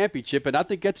that championship, and I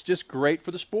think that's just great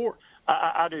for the sport.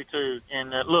 I do too. And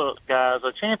look, guys,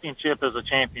 a championship is a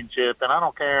championship, and I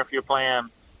don't care if you're playing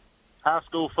high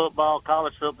school football,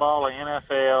 college football, or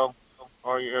NFL,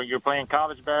 or you're playing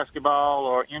college basketball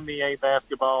or NBA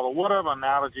basketball, or whatever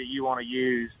analogy you want to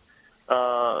use.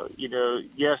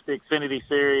 Yes, the Xfinity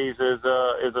Series is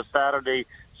a Saturday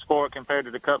sport compared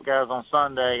to the Cup guys on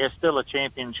Sunday. It's still a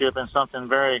championship and something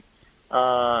very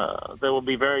that will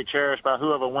be very cherished by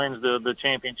whoever wins the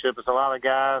championship. It's a lot of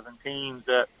guys and teams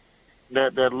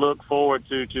that look forward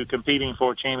to competing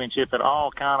for a championship at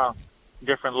all kind of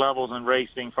different levels in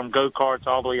racing, from go-karts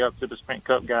all the way up to the Sprint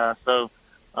Cup guys. So,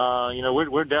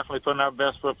 we're definitely putting our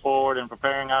best foot forward and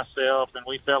preparing ourselves, and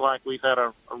we feel like we've had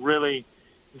a really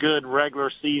good regular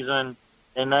season,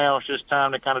 and now it's just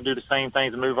time to kind of do the same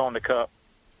things and move on to Cup.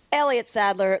 Elliott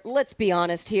Sadler, let's be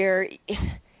honest here.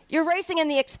 You're racing in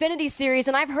the Xfinity Series,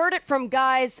 and I've heard it from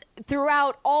guys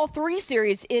throughout all three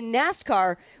series in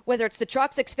NASCAR, whether it's the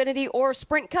Trucks, Xfinity, or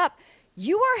Sprint Cup.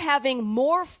 You are having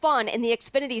more fun in the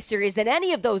Xfinity Series than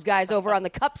any of those guys over on the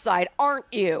Cup side, aren't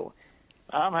you?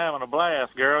 I'm having a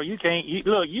blast, girl. You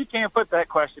can't put that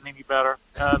question any better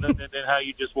than how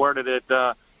you just worded it.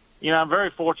 I'm very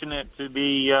fortunate to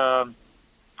be, Dale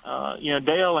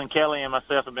and Kelly and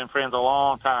myself have been friends a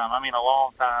long time. I mean, a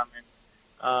long time, and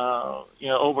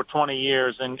over 20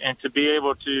 years, and to be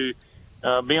able to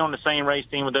be on the same race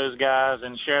team with those guys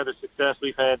and share the success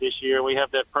we've had this year. We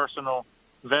have that personal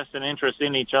vested interest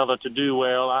in each other to do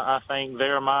well. I think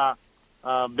they're my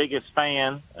biggest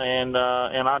fan, and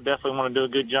I definitely want to do a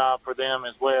good job for them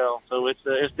as well. So it's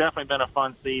definitely been a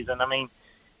fun season. I mean,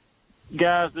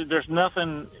 guys, there's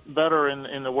nothing better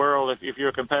in the world if you're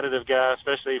a competitive guy,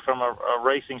 especially from a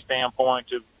racing standpoint,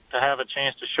 to have a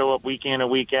chance to show up week in and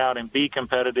week out and be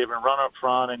competitive and run up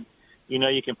front, and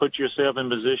you can put yourself in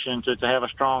position to have a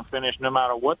strong finish no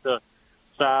matter what the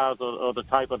size or the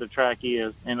type of the track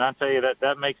is. And I tell you,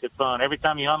 that makes it fun. Every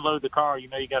time you unload the car, you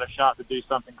got a shot to do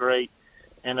something great.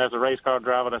 And as a race car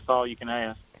driver, that's all you can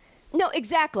ask. No,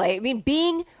 exactly. I mean,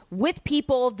 being with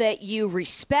people that you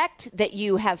respect, that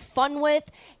you have fun with,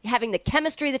 having the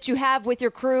chemistry that you have with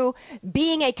your crew,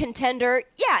 being a contender,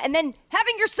 yeah, and then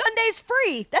having your Sundays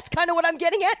free. That's kind of what I'm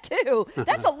getting at, too.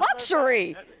 That's a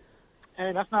luxury.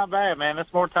 Hey, that's not bad, man.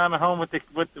 That's more time at home with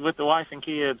the wife and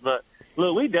kids. But,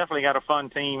 look, we definitely got a fun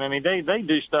team. I mean, they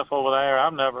do stuff over there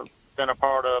I've never been a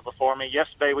part of before. I mean,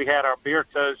 yesterday we had our beer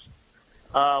toast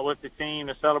with the team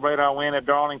to celebrate our win at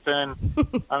Darlington.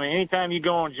 I mean, anytime you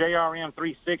go on JRM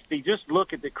 360, just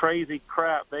look at the crazy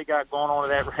crap they got going on with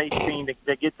that race team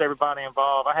that gets everybody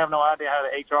involved. I have no idea how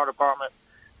the HR department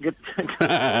gets with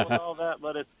all that,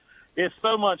 but it's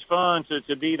so much fun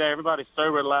to be there. Everybody's so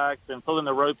relaxed and pulling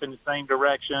the rope in the same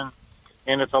direction,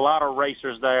 and it's a lot of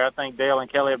racers there. I think Dale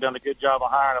and Kelly have done a good job of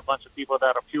hiring a bunch of people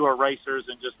that are pure racers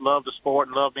and just love the sport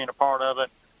and love being a part of it.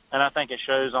 And I think it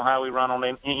shows on how we run on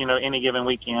any given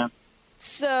weekend.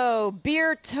 So,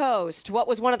 beer toast, what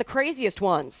was one of the craziest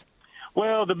ones?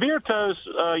 Well, the beer toast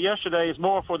yesterday is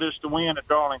more for this to win at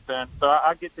Darlington. So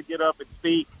I get to get up and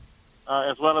speak,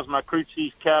 as well as my crew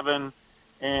chief, Kevin,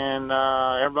 and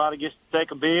everybody gets to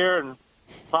take a beer and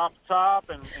pop the top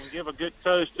and give a good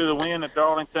toast to the win at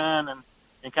Darlington and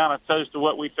kind of toast to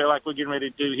what we feel like we're getting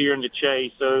ready to do here in the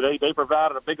Chase. So they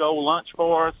provided a big old lunch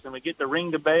for us, and we get to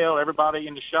ring the bell. Everybody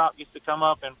in the shop gets to come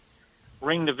up and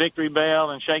ring the victory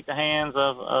bell and shake the hands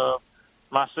of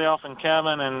myself and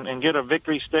Kevin and get a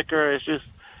victory sticker.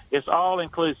 It's all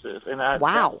inclusive. And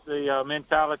wow. That's the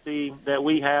mentality that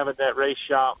we have at that race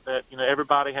shop, that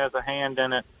everybody has a hand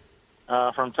in it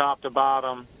from top to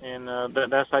bottom, and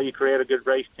that's how you create a good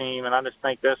race team. And I just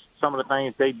think that's some of the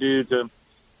things they do to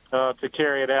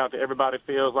carry it out, that everybody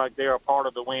feels like they're a part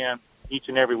of the win each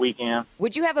and every weekend.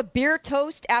 Would you have a beer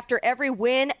toast after every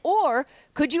win, or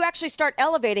could you actually start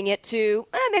elevating it to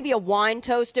maybe a wine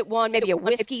toast at one, maybe a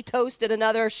whiskey toast at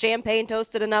another, champagne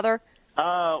toast at another?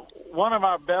 One of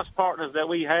our best partners that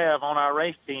we have on our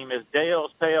race team is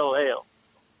Dale's Pale Ale.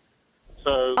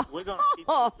 So we're going to keep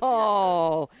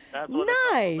Oh,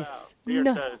 nice. Beer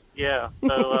toast, yeah.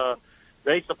 So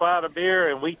they supply the beer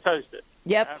and we toast it.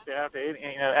 Yep.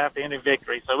 After any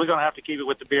victory. So we're going to have to keep it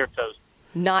with the beer toast.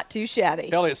 Not too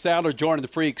shabby. Elliott Sadler joining the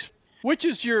Freaks. Which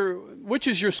is your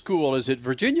school? Is it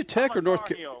Virginia Tech or North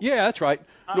Carolina? Yeah, that's right.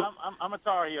 I'm a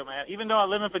Tar Heel, man. Even though I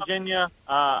live in Virginia,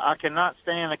 I cannot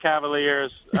stand the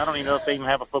Cavaliers. I don't even know if they even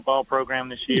have a football program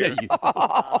this year.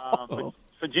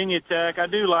 Virginia Tech, I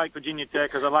do like Virginia Tech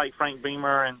because I like Frank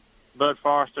Beamer and Bud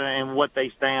Foster and what they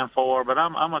stand for. But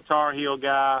I'm a Tar Heel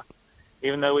guy.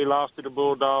 Even though we lost to the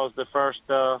Bulldogs the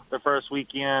first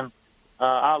weekend,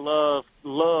 I love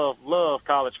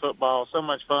college football. So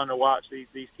much fun to watch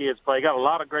these kids play. Got a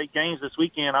lot of great games this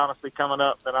weekend, honestly, coming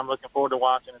up that I'm looking forward to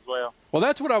watching as well. Well,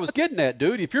 that's what I was getting at,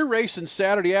 dude. If you're racing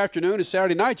Saturday afternoon and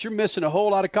Saturday night, you're missing a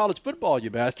whole lot of college football, you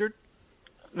bastard.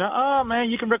 No, man,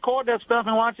 you can record that stuff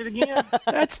and watch it again.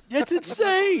 That's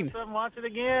insane. Watch it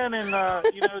again, and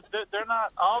they're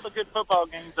not all the good football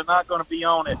games are not going to be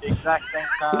on at the exact same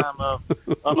time of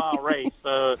our race.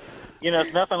 So,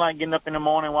 it's nothing like getting up in the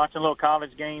morning, watching a little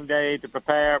college game day to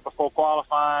prepare before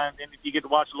qualifying. Then if you get to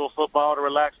watch a little football to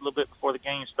relax a little bit before the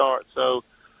game starts. So,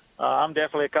 I'm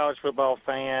definitely a college football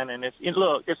fan, and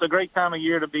it's a great time of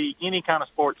year to be any kind of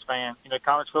sports fan.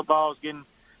 College football is getting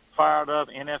fired up.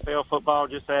 NFL football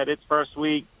just had its first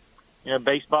week.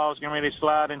 Baseball is getting ready to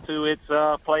slide into its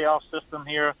playoff system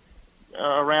here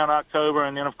around October,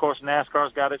 and then of course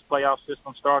NASCAR's got its playoff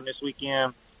system starting this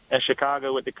weekend at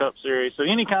Chicago with the Cup Series. So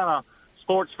any kind of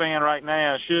sports fan right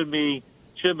now should be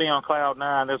on cloud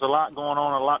nine. There's a lot going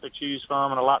on, a lot to choose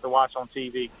from, and a lot to watch on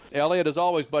TV. Elliot, as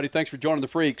always, buddy, thanks for joining the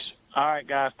Freaks. All right,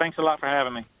 guys. Thanks a lot for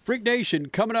having me. Freak Nation,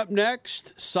 coming up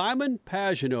next, Simon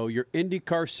Pagenaud, your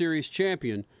IndyCar Series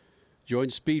champion,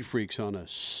 joins Speed Freaks on a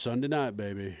Sunday night,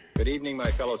 baby. Good evening,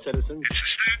 my fellow citizens.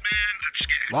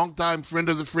 Longtime friend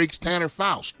of the Freaks, Tanner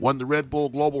Faust, won the Red Bull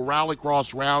Global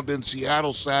Rallycross round in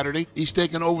Seattle Saturday. He's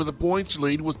taken over the points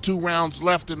lead with 2 rounds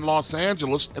left in Los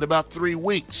Angeles in about 3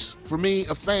 weeks. For me,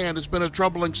 a fan, it's been a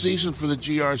troubling season for the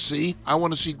GRC. I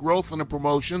want to see growth in the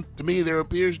promotion. To me, there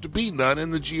appears to be none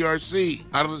in the GRC.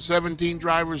 Out of the 17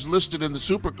 drivers listed in the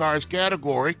supercars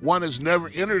category, 1 has never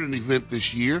entered an event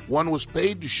this year. 1 was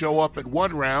paid to show up at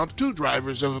 1 round. 2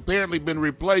 drivers have apparently been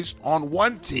replaced on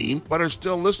 1 team, but are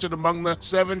still listed among the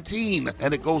 17,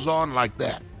 and it goes on like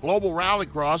that. Global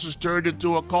Rallycross has turned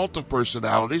into a cult of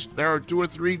personalities. There are 2 or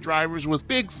 3 drivers with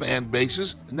big fan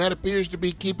bases, and that appears to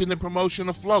be keeping the promotion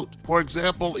afloat. For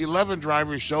example, 11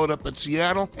 drivers showed up at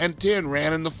Seattle, and 10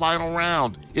 ran in the final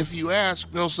round. If you ask,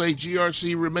 they'll say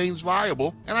GRC remains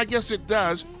viable, and I guess it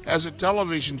does, as a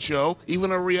television show,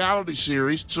 even a reality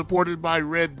series supported by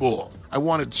Red Bull. I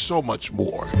wanted so much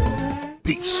more.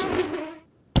 Peace.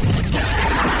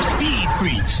 Speed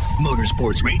Freaks,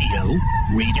 Motorsports Radio,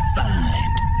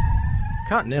 redefined.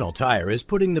 Continental Tire is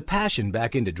putting the passion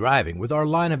back into driving with our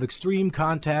line of extreme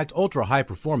contact, ultra-high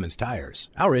performance tires.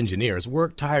 Our engineers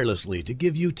work tirelessly to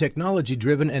give you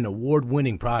technology-driven and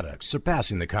award-winning products,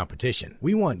 surpassing the competition.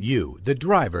 We want you, the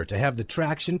driver, to have the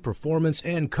traction, performance,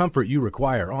 and comfort you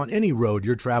require on any road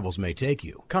your travels may take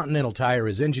you. Continental Tire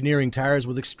is engineering tires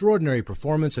with extraordinary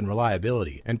performance and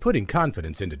reliability, and putting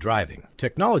confidence into driving.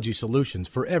 Technology solutions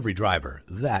for every driver.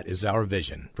 That is our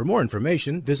vision. For more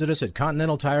information, visit us at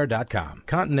continentaltire.com.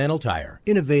 Continental Tire.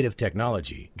 Innovative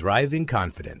technology. Driving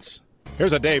confidence.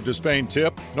 Here's a Dave Despain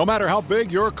tip. No matter how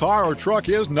big your car or truck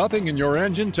is, nothing in your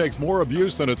engine takes more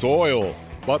abuse than its oil.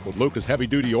 But with Lucas Heavy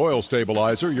Duty Oil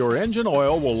Stabilizer, your engine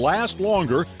oil will last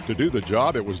longer to do the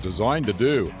job it was designed to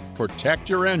do. Protect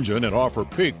your engine and offer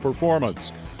peak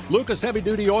performance. Lucas Heavy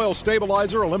Duty Oil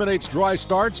Stabilizer eliminates dry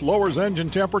starts, lowers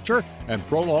engine temperature, and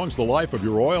prolongs the life of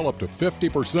your oil up to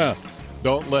 50%.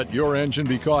 Don't let your engine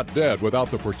be caught dead without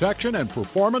the protection and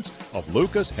performance of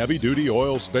Lucas Heavy Duty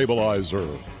Oil Stabilizer.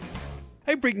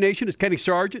 Hey, Freak Nation, it's Kenny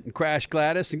Sargent and Crash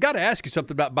Gladys, and got to ask you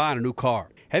something about buying a new car.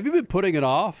 Have you been putting it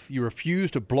off? You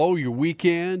refuse to blow your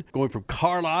weekend, going from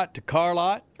car lot to car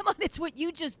lot? Come on, it's what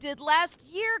you just did last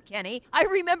year, Kenny. I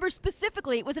remember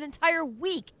specifically it was an entire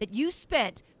week that you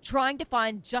spent trying to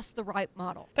find just the right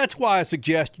model. That's why I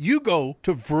suggest you go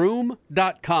to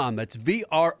Vroom.com. That's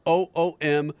VROOM.com.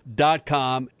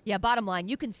 Yeah, bottom line,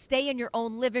 you can stay in your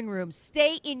own living room,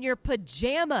 stay in your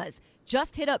pajamas.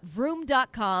 Just hit up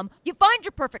Vroom.com. You find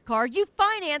your perfect car, you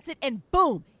finance it, and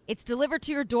boom, it's delivered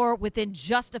to your door within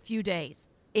just a few days.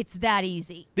 It's that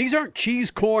easy. These aren't cheese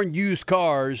corn used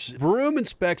cars. Vroom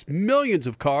inspects millions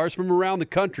of cars from around the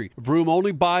country. Vroom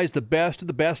only buys the best of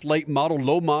the best late model,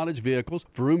 low mileage vehicles.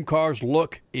 Vroom cars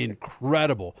look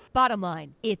incredible. Bottom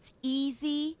line, it's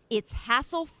easy, it's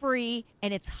hassle-free,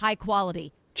 and it's high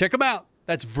quality. Check them out.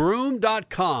 That's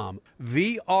Vroom.com.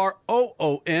 VROOM.com.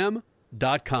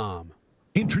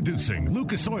 Introducing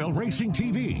Lucas Oil Racing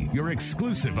TV, your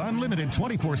exclusive unlimited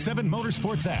 24/7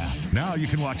 motorsports app. Now you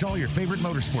can watch all your favorite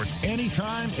motorsports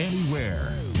anytime,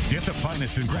 anywhere. Get the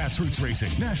finest in grassroots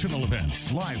racing, national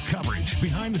events, live coverage,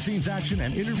 behind-the-scenes action,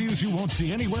 and interviews you won't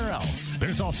see anywhere else.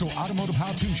 There's also automotive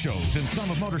how-to shows and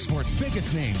some of motorsport's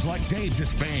biggest names like Dave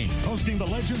Despain, hosting the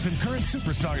legends and current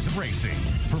superstars of racing.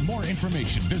 For more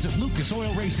information, visit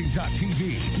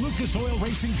lucasoilracing.tv. Lucas Oil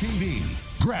Racing TV.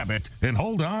 Grab it and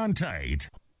hold on tight.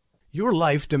 Your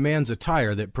life demands a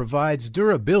tire that provides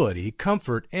durability,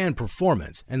 comfort, and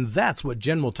performance, and that's what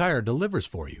General Tire delivers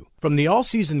for you. From the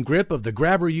all-season grip of the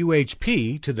Grabber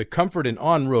UHP to the comfort and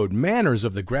on-road manners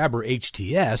of the Grabber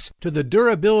HTS to the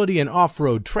durability and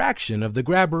off-road traction of the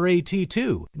Grabber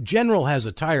AT2, General has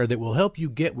a tire that will help you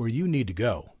get where you need to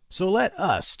go. So let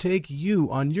us take you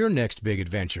on your next big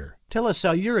adventure. Tell us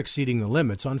how you're exceeding the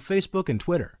limits on Facebook and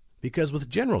Twitter, because with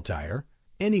General Tire,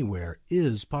 anywhere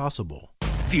is possible.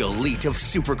 The elite of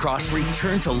Supercross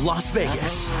return to Las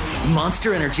Vegas.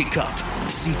 Monster Energy Cup.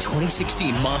 See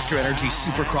 2016 Monster Energy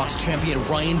Supercross champion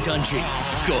Ryan Dungey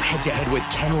go head-to-head with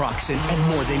Ken Roczen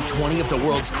and more than 20 of the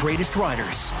world's greatest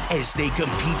riders as they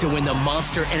compete to win the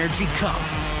Monster Energy Cup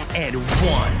and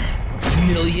 $1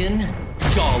 million.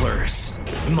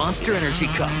 Monster Energy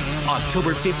Cup,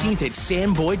 October 15th at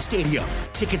Sam Boyd Stadium.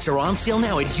 Tickets are on sale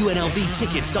now at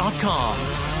UNLVtickets.com.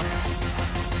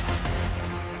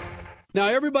 Now,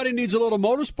 everybody needs a little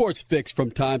motorsports fix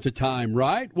from time to time,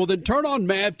 right? Well, then turn on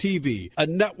MAV TV, a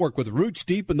network with roots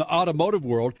deep in the automotive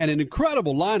world and an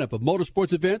incredible lineup of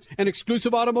motorsports events and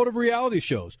exclusive automotive reality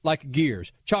shows like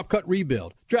Gears, Chop Cut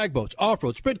Rebuild, drag boats,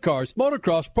 off-road, sprint cars,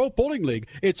 motocross, pro bowling league.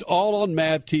 It's all on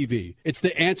MAV TV. It's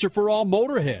the answer for all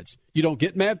motorheads. You don't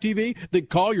get MAV TV? Then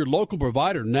call your local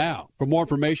provider now. For more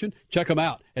information, check them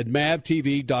out at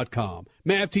mavtv.com.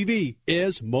 MAV TV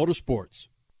is motorsports.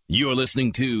 You're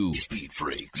listening to Speed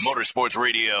Freaks Motorsports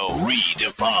Radio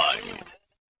Redefined.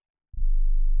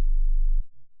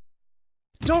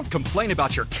 Don't complain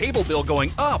about your cable bill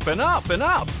going up and up and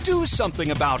up. Do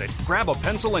something about it. Grab a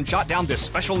pencil and jot down this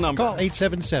special number. Call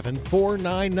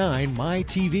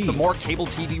 877-499-MY-TV. The more cable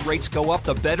TV rates go up,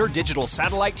 the better digital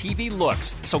satellite TV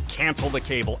looks. So cancel the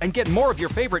cable and get more of your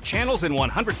favorite channels in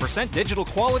 100% digital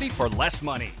quality for less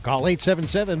money. Call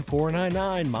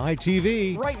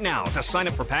 877-499-MY-TV. Right now to sign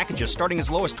up for packages starting as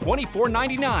low as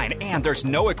 $24.99, and there's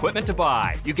no equipment to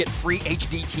buy. You get free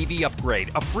HD TV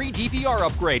upgrade, a free DVR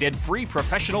upgrade, and free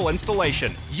professional installation.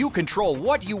 You control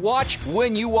what you watch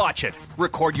when you watch it.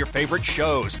 Record your favorite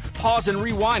shows. Pause and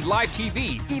rewind live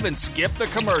TV. Even skip the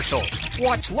commercials.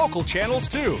 Watch local channels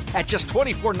too. At just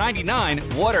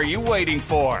 $24.99, what are you waiting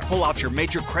for? Pull out your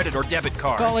major credit or debit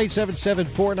card. Call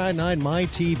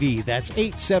 877-499-MY-TV. That's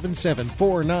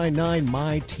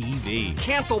 877-499-MY-TV.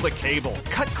 Cancel the cable,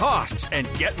 cut costs, and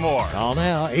get more. Call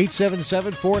now,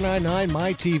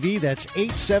 877-499-MY-TV. That's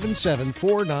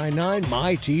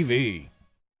 877-499-MY-TV.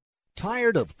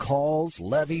 Tired of calls,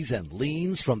 levies, and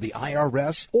liens from the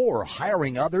IRS or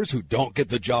hiring others who don't get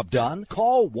the job done?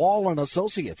 Call Wall &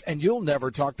 Associates and you'll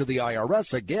never talk to the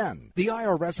IRS again. The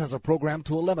IRS has a program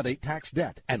to eliminate tax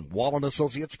debt, and Wall &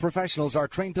 Associates professionals are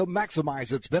trained to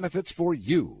maximize its benefits for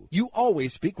you. You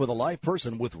always speak with a live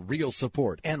person with real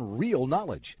support and real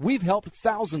knowledge. We've helped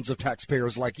thousands of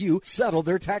taxpayers like you settle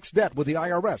their tax debt with the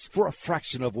IRS for a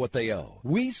fraction of what they owe.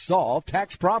 We solve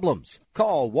tax problems.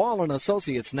 Call Wall &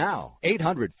 Associates now,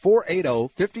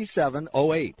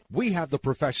 800-480-5708. We have the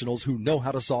professionals who know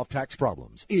how to solve tax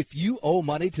problems. If you owe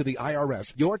money to the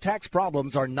IRS, your tax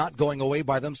problems are not going away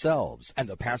by themselves, and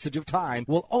the passage of time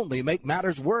will only make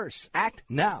matters worse. Act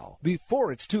now, before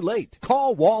it's too late.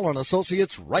 Call Wall &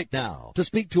 Associates right now to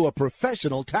speak to a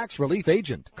professional tax relief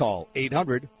agent. Call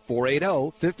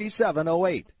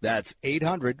 800-480-5708. That's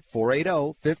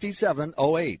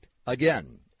 800-480-5708.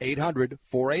 Again,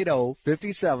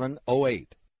 800-480-5708.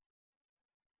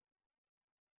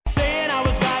 Saying I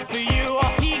was bad for you,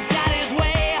 he got his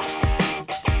way.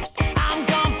 I'm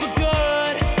gone for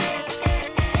good.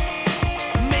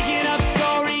 Making up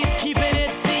stories, keeping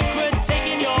it secret,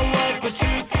 taking your word for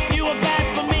truth. You were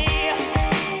bad for me,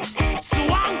 so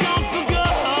I'm gone for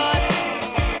good.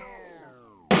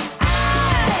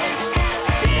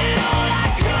 I did all I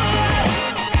could,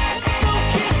 so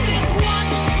kiss this one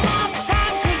more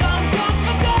time, 'cause I'm gone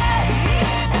for good.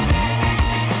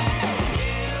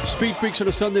 Speed Freaks on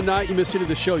a Sunday night. You miss any of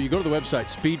the show, you go to the website,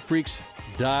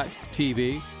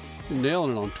 speedfreaks.tv. You're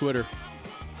nailing it on Twitter.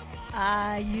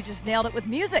 You just nailed it with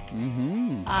music.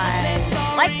 Mm-hmm.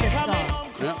 I like this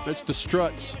song. Yeah, it's the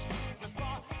Struts.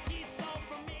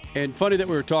 And funny that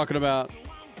we were talking about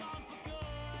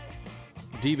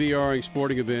DVRing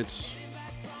sporting events.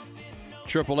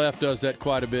 Triple F does that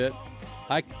quite a bit.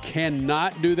 I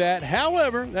cannot do that.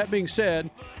 However, that being said,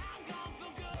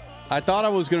 I thought I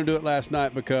was going to do it last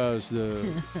night because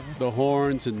the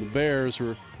Horns and the Bears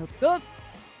were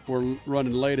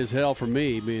running late as hell for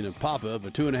me, being a papa of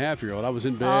a 2.5-year-old. I was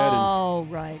in bed.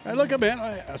 Right. And look,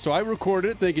 man. So I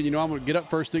recorded it thinking, I'm going to get up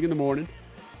first thing in the morning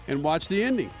and watch the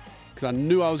ending because I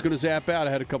knew I was going to zap out. I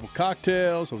had a couple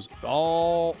cocktails. I was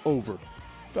all over.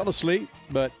 Fell asleep,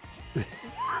 but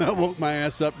I woke my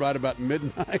ass up right about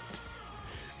midnight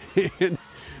and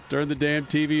turned the damn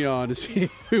TV on to see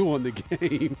who won the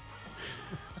game.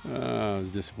 I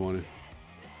was disappointed.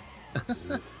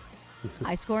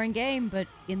 High-scoring game, but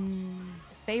in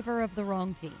favor of the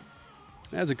wrong team.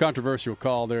 That's a controversial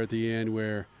call there at the end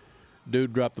where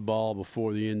dude dropped the ball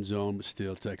before the end zone, but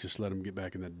still Texas let him get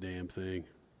back in that damn thing.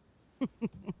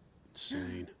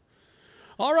 Insane.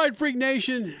 All right, Freak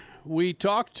Nation. We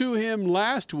talked to him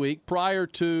last week prior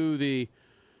to the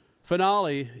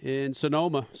finale in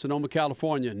Sonoma,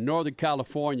 California, Northern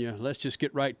California. Let's just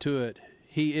get right to it.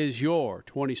 He is your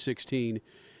 2016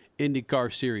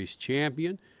 IndyCar Series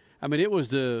champion. I mean,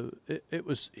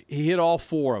 he hit all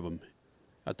four of them.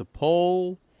 At the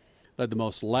pole, led the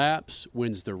most laps,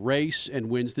 wins the race, and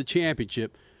wins the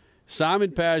championship.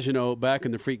 Simon Pagenaud back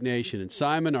in the Freak Nation. And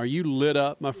Simon, are you lit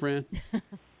up, my friend?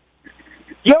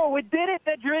 Yo, we did it,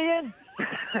 Adrian!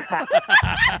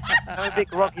 I'm a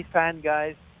big Rocky fan,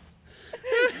 guys.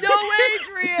 No,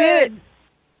 Adrian!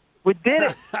 We did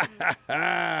it!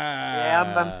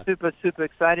 Yeah, I'm super, super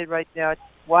excited right now.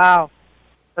 Wow.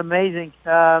 Amazing.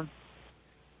 Sorry,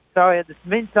 at the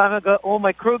meantime, I got all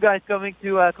my crew guys coming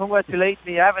to congratulate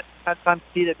me. I haven't had time to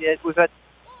see them yet. We've had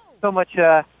so much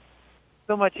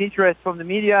interest from the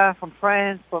media, from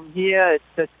friends, from here. It's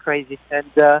just crazy,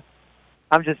 and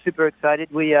I'm just super excited.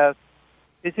 For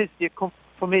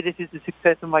me, this is the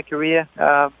success of my career.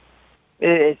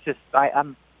 It's just I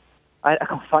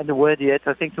can't find the word yet.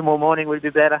 I think tomorrow morning will be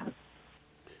better.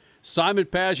 Simon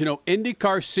Pagenaud,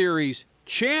 IndyCar Series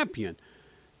champion,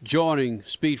 joining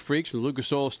Speed Freaks from the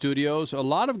Lucas Oil Studios. A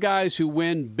lot of guys who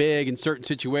win big in certain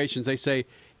situations, they say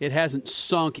it hasn't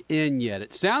sunk in yet.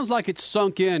 It sounds like it's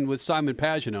sunk in with Simon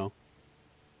Pagenaud.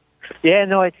 Yeah,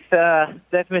 no, it's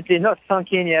definitely not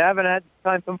sunk in yet. I haven't had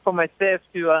time for myself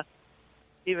to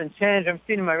even change. I'm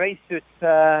still in my race suit,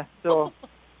 so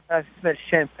I smell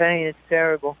champagne. It's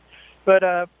terrible. But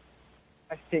I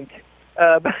think.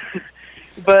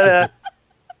 But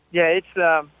yeah, it's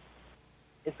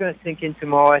going to sink in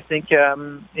tomorrow. I think, got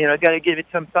to give it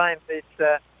some time.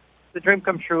 It's the dream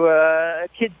come true, a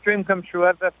kid's dream come true.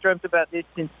 I've dreamt about this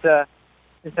since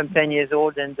I'm 10 years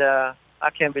old, and I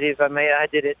can't believe I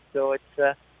did it. So it's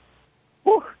going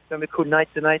to be a cool night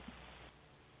tonight.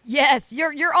 Yes,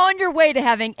 you're on your way to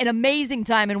having an amazing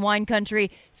time in wine country.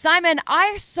 Simon,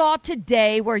 I saw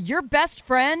today where your best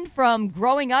friend from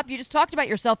growing up, you just talked about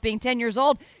yourself being 10 years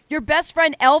old, your best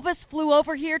friend Elvis flew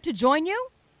over here to join you?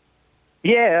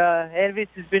 Yeah, Elvis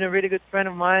has been a really good friend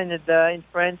of mine in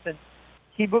France, and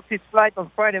he booked his flight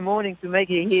on Friday morning to make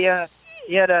it here.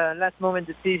 He had a last-moment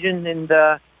decision, and,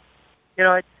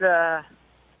 it's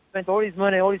spent all his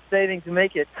money, all his savings to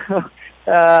make it.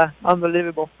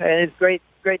 Unbelievable. And it's great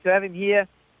to have him here.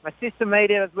 My sister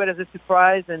made it as well as a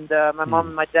surprise, and my mom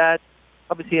and my dad,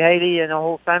 obviously Haley and our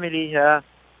whole family, they're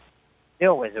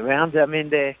always around. I mean,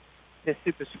 they're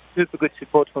super, super good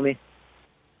support for me.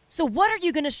 So what are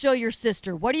you going to show your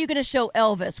sister? What are you going to show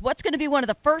Elvis? What's going to be one of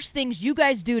the first things you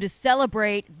guys do to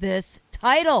celebrate this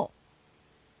title?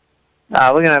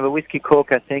 We're going to have a whiskey cork,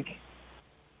 I think.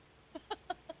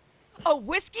 A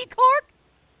whiskey cork?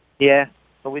 Yeah,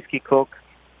 a whiskey cork.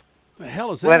 The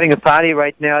hell is that? We're having a party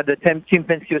right now at the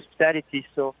Chimpanzee Hospitality,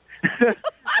 so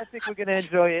I think we're going to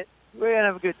enjoy it. We're going to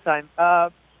have a good time.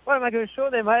 What am I going to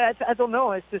show them? I don't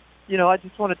know. It's just, I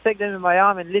just want to take them in my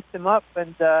arm and lift them up,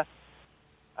 and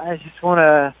I just want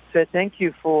to say thank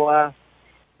you for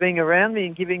being around me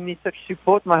and giving me such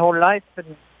support my whole life,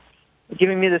 and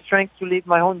giving me the strength to leave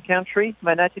my home country,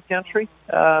 my native country,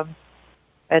 and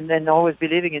then always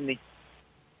believing in me.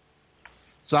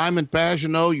 Simon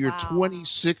Pagenaud, your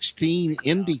 2016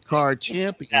 IndyCar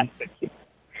champion.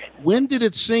 When did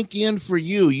it sink in for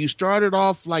you? You started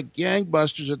off like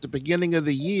gangbusters at the beginning of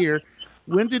the year.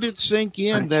 When did it sink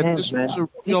in that this was a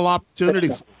real opportunity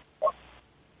for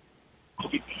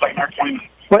you?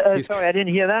 Sorry, I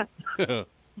didn't hear that.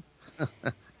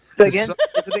 So again,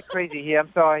 it's a bit crazy here.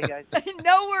 I'm sorry, guys.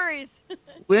 No worries.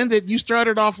 When did you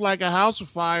started off like a house of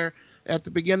fire at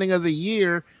the beginning of the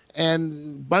year,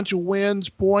 and a bunch of wins,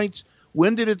 points?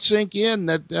 When did it sink in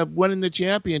that winning the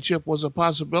championship was a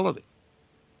possibility?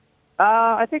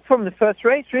 I think from the first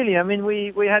race, really. I mean,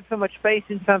 we had so much pace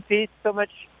in St. Pete, so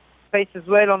much pace as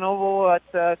well on oval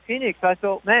at Phoenix. I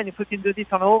thought, man, if we can do this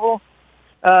on oval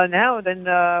now, then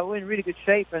we're in really good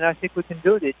shape, and I think we can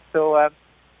do this. So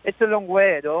it's a long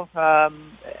way, though,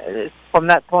 from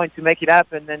that point to make it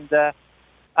happen. And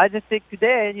I just think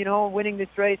today, winning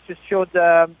this race just showed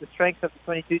the strength of the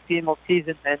 22 team all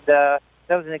season, and that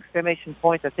was an exclamation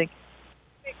point, I think.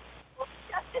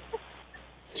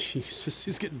 Jesus,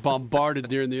 he's getting bombarded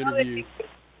during the interview.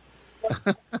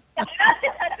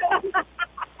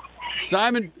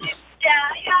 Simon.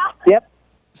 Yep.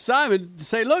 Simon,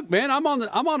 say, look, man, I'm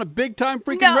on a big time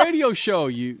freaking radio show.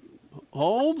 You,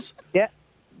 Holmes. Yeah.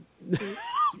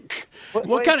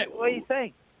 What kind of? What are you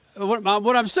saying?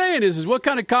 What I'm saying is what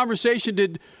kind of conversation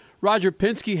did Roger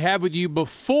Penske have with you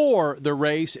before the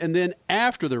race and then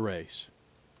after the race?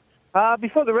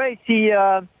 Before the race, he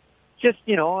just,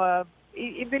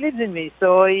 he believes in me,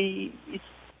 so he's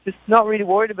just not really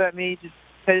worried about me. He just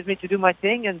tells me to do my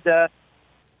thing and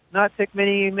not take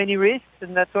many risks,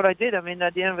 and that's what I did. I mean,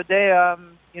 at the end of the day,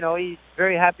 he's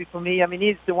very happy for me. I mean,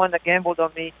 he's the one that gambled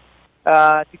on me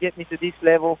to get me to this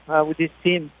level with this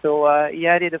team. So he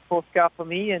added a fourth car for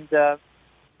me, and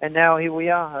now here we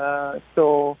are.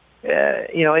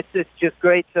 It's just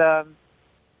great.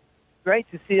 Great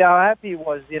to see how happy he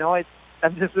was. It's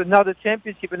just another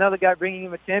championship, another guy bringing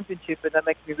him a championship, and that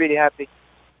makes me really happy.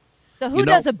 So who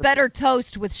does a better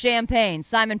toast with champagne,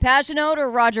 Simon Pagenaud or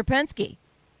Roger Penske?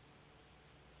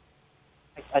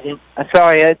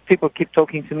 Sorry, people keep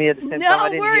talking to me at the same time. I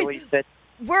didn't worries. hear what you said.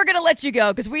 We're going to let you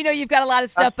go because we know you've got a lot of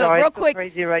stuff, I'm sorry, but real it's so quick.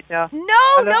 crazy right now.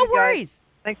 No worries.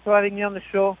 Thanks for having me on the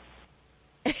show.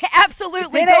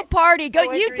 Absolutely. Go party. Go.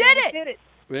 You did it.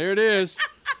 There it is.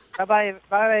 Bye,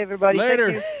 everybody.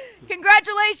 Later. Thank you.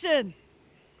 Congratulations.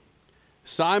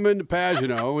 Simon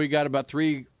Pagenaud. We got about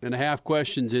 3.5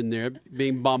 questions in there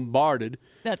being bombarded.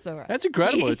 That's all right. That's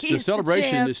incredible. The He's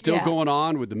celebration champ, is still yeah. going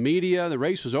on with the media. The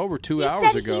race was over 2 He hours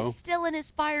said ago. He's still in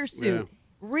his fire suit,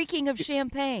 reeking of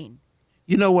champagne.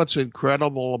 You know what's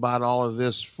incredible about all of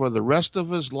this? For the rest of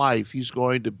his life, he's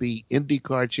going to be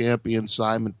IndyCar champion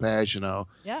Simon Pagenaud.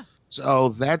 Yeah. So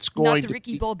that's going Not the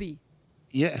Ricky be, Bobby.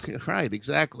 Yeah, right,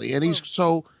 exactly. And he's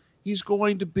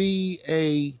going to be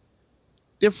a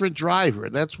different driver.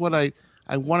 That's what I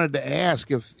wanted to ask,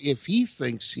 if he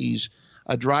thinks he's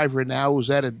a driver now who's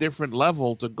at a different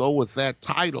level to go with that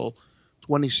title,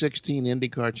 2016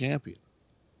 IndyCar champion.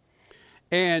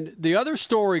 And the other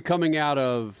story coming out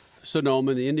of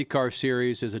Sonoma, the IndyCar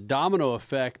series, is a domino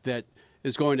effect that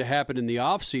is going to happen in the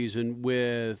offseason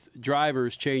with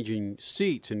drivers changing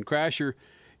seats. And Crasher,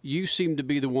 you seem to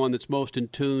be the one that's most in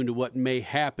tune to what may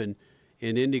happen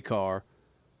in IndyCar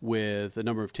with a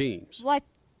number of teams. Well, I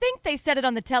think they said it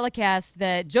on the telecast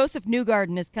that Joseph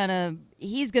Newgarden is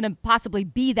he's going to possibly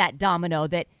be that domino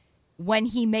that when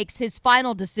he makes his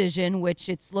final decision, which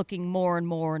it's looking more and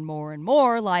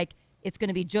more like it's going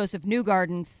to be Joseph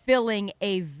Newgarden filling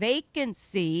a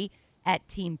vacancy at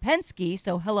Team Penske.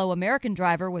 So hello, American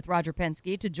driver with Roger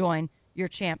Penske to join your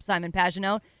champ, Simon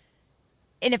Pagenaud.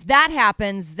 And if that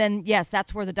happens, then yes,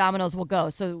 that's where the dominoes will go.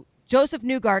 So Joseph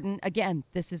Newgarden, again,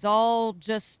 this is all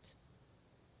just,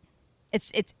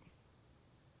 it's.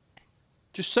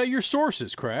 Just say your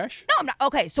sources, Crash. No, I'm not.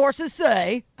 Okay, sources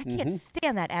say, I can't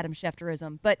stand that Adam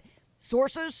Schefterism, but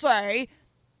sources say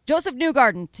Joseph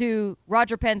Newgarden to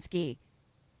Roger Penske.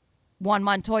 Juan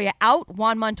Montoya out.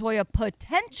 Juan Montoya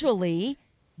potentially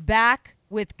back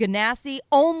with Ganassi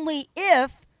only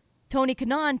if Tony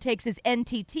Kanaan takes his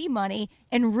NTT money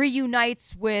and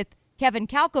reunites with Kevin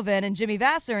Kalkoven and Jimmy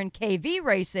Vasser in KV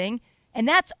Racing. And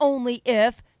that's only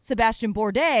if Sebastian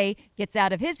Bourdais gets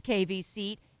out of his KV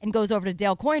seat and goes over to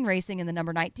Dale Coyne Racing in the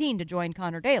number 19 to join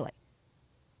Connor Daly.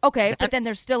 Okay, but then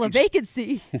there's still a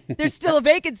vacancy. There's still a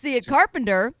vacancy at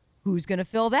Carpenter. Who's going to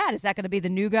fill that? Is that going to be the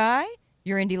new guy,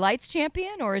 your Indy Lights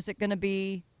champion, or is it going to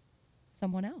be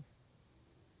someone else?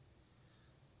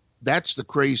 That's the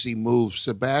crazy move.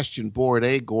 Sebastian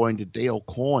Bourdais going to Dale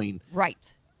Coyne.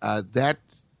 Right. That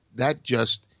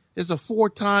just is a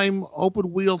 4-time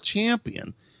open wheel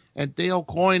champion. And Dale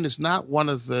Coyne is not one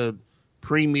of the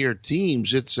premier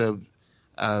teams. It's one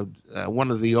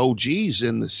of the OGs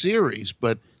in the series,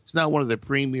 but it's not one of the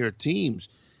premier teams.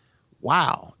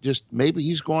 Wow. Just maybe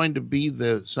he's going to be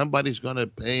somebody's going to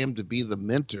pay him to be the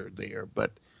mentor there.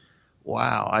 But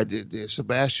wow,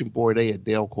 Sebastian Bourdais at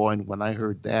Dale Coyne, when I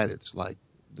heard that, it's like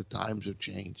the times have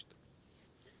changed.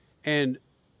 And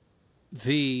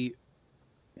the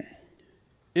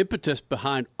impetus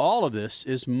behind all of this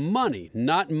is money,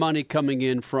 not money coming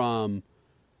in from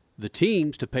the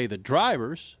teams to pay the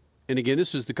drivers. And again,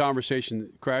 this is the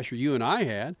conversation, Crasher, you and I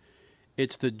had.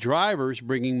 It's the drivers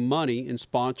bringing money and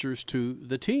sponsors to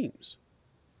the teams.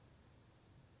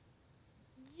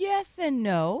 Yes and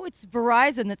no. It's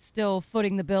Verizon that's still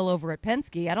footing the bill over at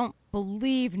Penske. I don't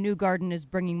believe Newgarden is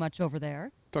bringing much over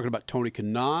there. Talking about Tony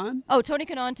Kanaan? Oh, Tony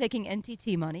Kanaan taking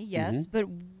NTT money, yes. But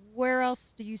where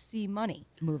else do you see money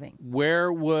moving?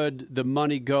 Where would the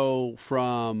money go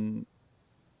from?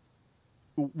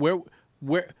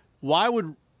 Why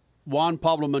would Juan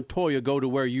Pablo Montoya go to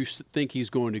where you think he's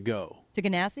going to go? To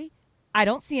Ganassi? I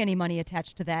don't see any money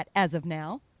attached to that as of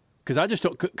now. Because I just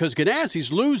don't. Because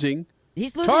Ganassi's losing.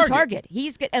 He's losing Target.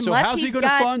 So how's he going to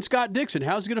fund Scott Dixon?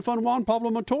 How's he going to fund Juan Pablo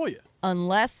Montoya?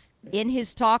 Unless in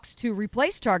his talks to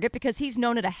replace Target, because he's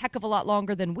known it a heck of a lot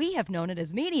longer than we have known it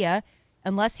as media,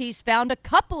 unless he's found a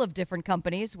couple of different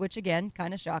companies, which, again,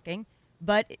 kind of shocking.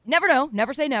 But never know.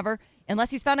 Never say never. Unless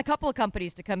he's found a couple of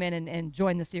companies to come in and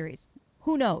join the series.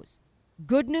 Who knows?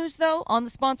 Good news, though, on the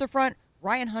sponsor front,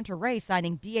 Ryan Hunter-Reay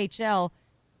signing DHL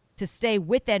to stay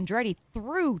with Andretti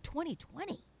through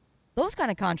 2020. Those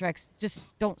kind of contracts just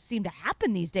don't seem to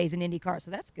happen these days in IndyCar, so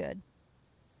that's good.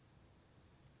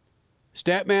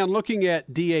 Statman, looking at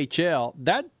DHL,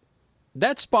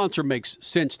 that sponsor makes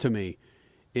sense to me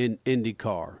in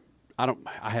IndyCar.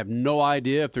 I have no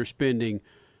idea if they're spending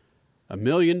 $1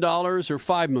 million or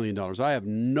 $5 million. I have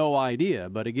no idea.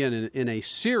 But again, in a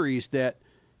series that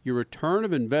your return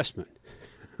of investment,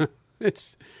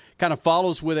 it's kind of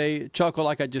follows with a chuckle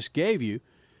like I just gave you.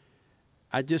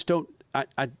 I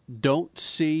don't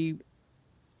see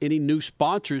any new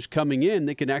sponsors coming in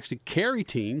that can actually carry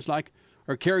teams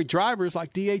or carry drivers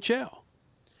like DHL.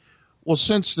 Well,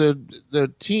 since the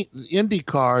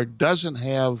IndyCar doesn't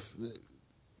have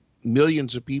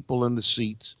millions of people in the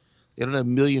seats, they don't have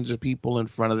millions of people in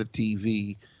front of the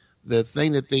TV. The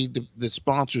thing that the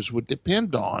sponsors would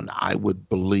depend on, I would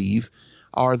believe,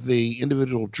 are the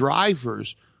individual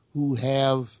drivers who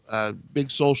have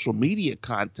big social media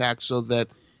contacts, so that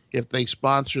if they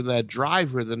sponsor that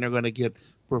driver, then they're going to get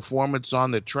performance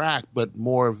on the track. But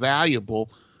more valuable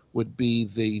would be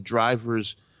the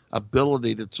driver's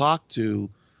ability to talk to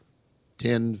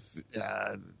tens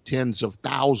of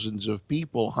thousands of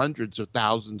people, hundreds of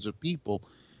thousands of people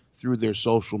through their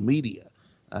social media,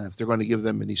 if they're going to give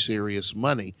them any serious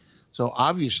money. So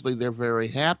obviously they're very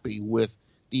happy with,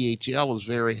 DHL is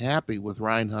very happy with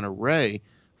Ryan Hunter-Reay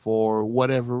for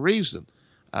whatever reason.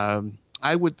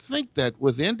 I would think that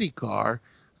with IndyCar,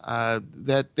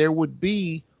 that there would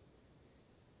be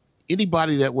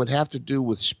anybody that would have to do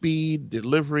with speed,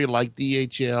 delivery like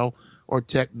DHL, or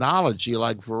technology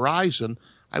like Verizon.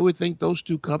 I would think those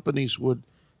two companies would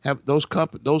have, those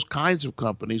kinds of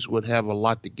companies would have a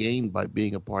lot to gain by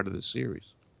being a part of the series.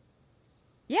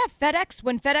 Yeah, FedEx,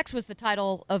 when FedEx was the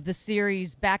title of the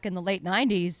series back in the late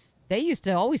 90s, they used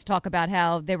to always talk about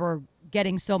how they were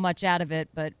getting so much out of it.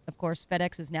 But, of course,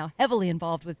 FedEx is now heavily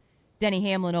involved with Denny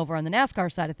Hamlin over on the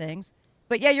NASCAR side of things.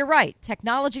 But, yeah, you're right.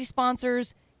 Technology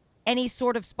sponsors, any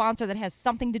sort of sponsor that has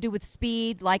something to do with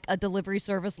speed, like a delivery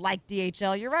service like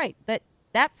DHL, you're right.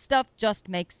 That stuff just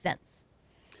makes sense.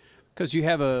 Because you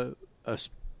have a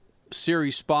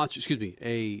series sponsor,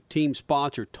 a team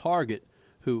sponsor, Target,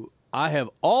 who I have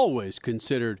always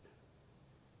considered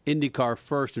IndyCar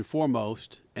first and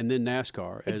foremost, and then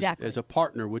NASCAR as a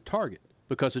partner with Target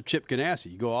because of Chip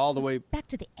Ganassi. You go all the way back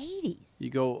to the 80s. You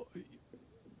go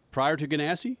prior to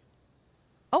Ganassi?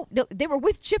 Oh, no, they were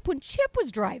with Chip when Chip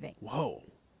was driving. Whoa.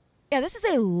 Yeah, this is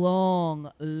a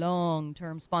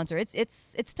long-term sponsor.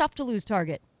 It's tough to lose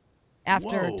Target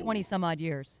after 20 some odd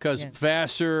years. Because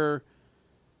Vassar,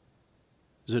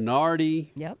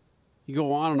 Zanardi. Yep. You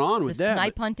go on and on with that. The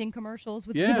snipe hunting commercials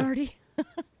with Zanardi.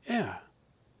 Yeah.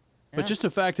 But just the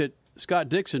fact that Scott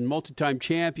Dixon, multi-time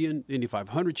champion, Indy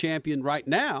 500 champion right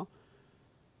now,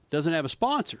 doesn't have a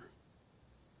sponsor.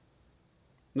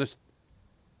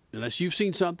 Unless you've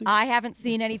seen something. I haven't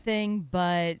seen anything,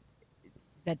 but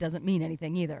that doesn't mean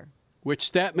anything either. Which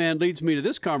Statman leads me to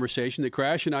this conversation that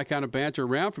Crash and I kind of banter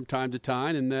around from time to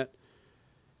time, and that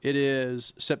it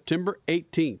is September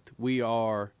 18th. We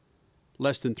are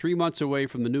less than 3 months away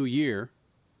from the new year,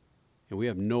 and we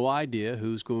have no idea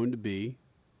who's going to be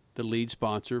the lead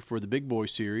sponsor for the Big Boy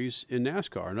Series in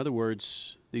NASCAR. In other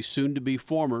words, the soon-to-be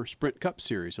former Sprint Cup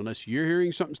Series. Unless you're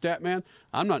hearing something, Statman,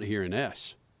 I'm not hearing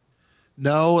S.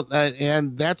 No,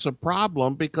 and that's a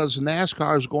problem because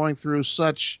NASCAR is going through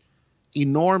such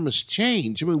enormous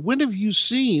change. I mean, when have you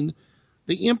seen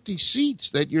the empty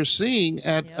seats that you're seeing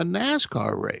at a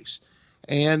NASCAR race?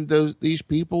 And these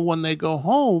people, when they go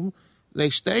home, they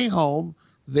stay home.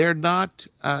 They're not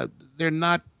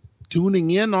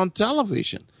tuning in on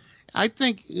television. I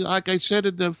think, like I said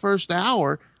in the first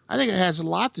hour, I think it has a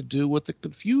lot to do with the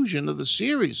confusion of the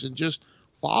series and just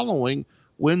following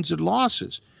wins and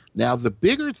losses. Now, the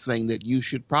bigger thing that you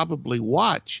should probably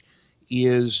watch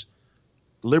is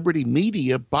Liberty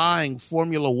Media buying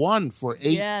Formula One for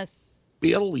 $8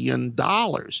 billion.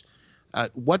 How are they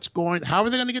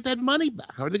going to get that money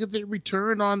back? How are they going to get the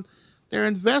return on their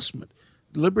investment?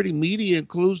 Liberty Media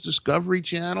includes Discovery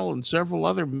Channel and several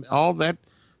other, all that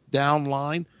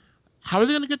downline. How are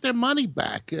they going to get their money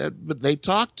back? But they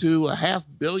talk to 500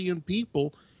 million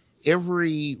people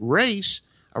every race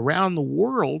around the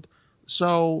world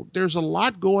So there's a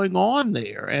lot going on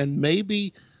there, and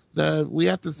maybe we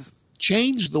have to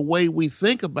change the way we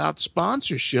think about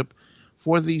sponsorship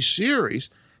for these series,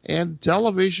 and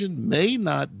television may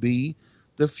not be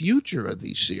the future of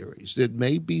these series. It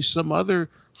may be some other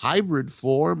hybrid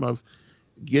form of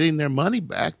getting their money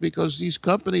back, because these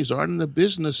companies aren't in the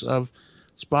business of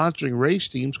sponsoring race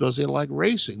teams because they like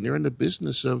racing. They're in the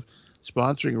business of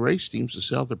sponsoring race teams to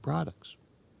sell their products.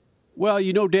 Well,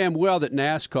 you know damn well that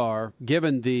NASCAR,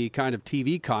 given the kind of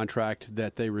TV contract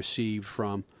that they received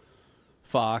from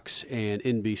Fox and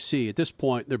NBC, at this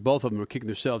point, both of them are kicking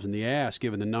themselves in the ass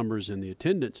given the numbers and the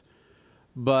attendance.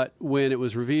 But when it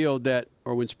was revealed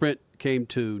when Sprint came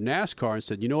to NASCAR and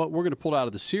said, you know what, we're going to pull out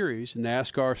of the series, and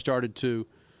NASCAR started to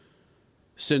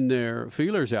send their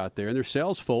feelers out there and their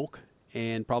sales folk,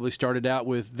 and probably started out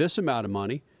with this amount of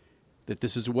money, that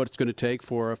this is what it's going to take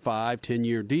for a 5-10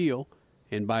 year deal.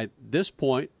 And by this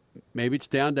point, maybe it's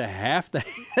down to half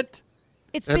that.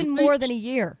 It's been more than a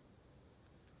year.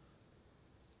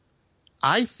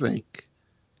 I think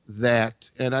that,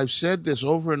 and I've said this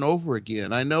over and over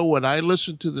again, I know when I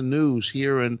listen to the news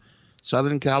here in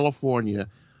Southern California,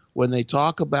 when they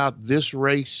talk about this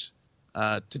race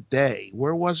today,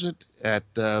 where was it? At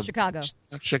Chicago.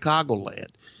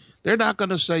 Chicagoland. They're not going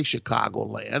to say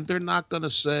Chicagoland. They're not going to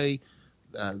say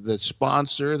the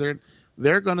sponsor.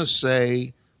 They're going to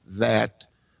say that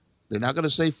they're not going to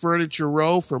say Furniture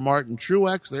Row for Martin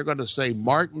Truex. They're going to say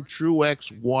Martin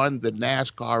Truex won the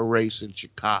NASCAR race in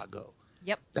Chicago.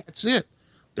 Yep. That's it.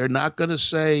 They're not going to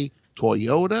say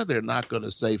Toyota. They're not going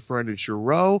to say Furniture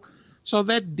Row. So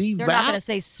that devalues. They're not going to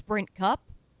say Sprint Cup.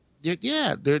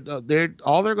 Yeah, they're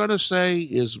all they're going to say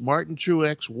is Martin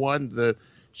Truex won the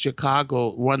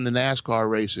NASCAR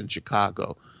race in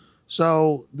Chicago.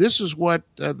 So this is what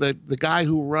the guy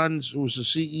who was the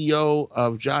CEO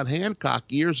of John Hancock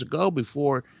years ago,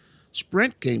 before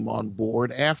Sprint came on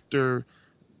board, after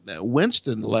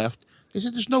Winston left, they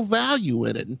said there's no value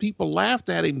in it. And people laughed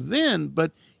at him then,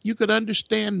 but you could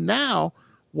understand now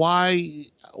why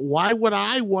would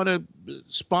I want to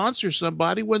sponsor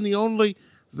somebody when the only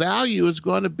value is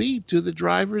going to be to the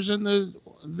drivers in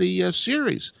the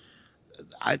series.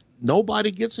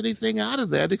 Nobody gets anything out of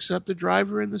that except the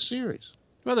driver in the series.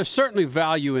 Well, there's certainly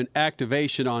value in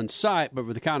activation on site, but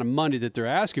with the kind of money that they're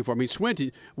asking for, I mean,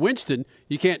 Winston,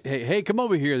 you can't. Hey, come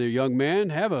over here, there, young man.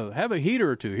 Have a heater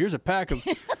or two. Here's a pack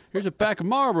of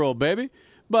Marlboro, baby.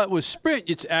 But with Sprint,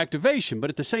 it's activation. But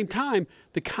at the same time,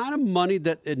 the kind of money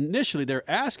that initially they're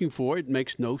asking for, it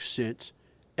makes no sense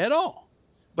at all.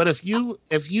 But if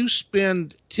you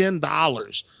spend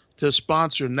 $10 to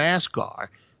sponsor NASCAR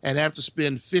and have to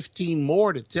spend $15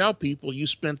 more to tell people you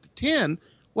spent the $10,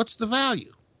 what's the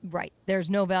value? Right. There's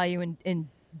no value in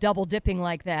double dipping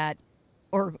like that,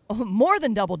 or more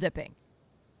than double dipping.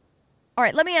 All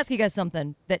right, let me ask you guys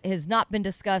something that has not been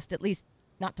discussed, at least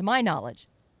not to my knowledge.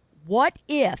 What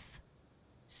if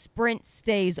Sprint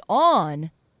stays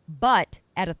on, but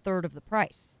at a third of the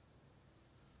price?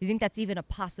 Do you think that's even a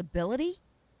possibility?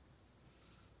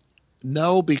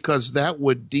 No, because that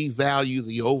would devalue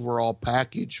the overall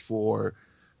package for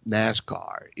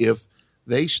NASCAR. If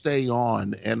they stay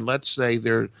on, and let's say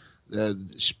their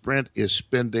Sprint is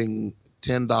spending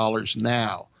 $10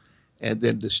 now, and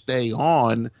then to stay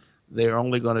on, they're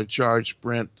only going to charge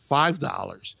Sprint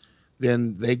 $5.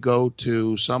 Then they go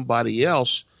to somebody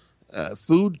else,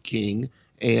 Food King,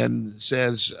 and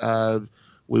says,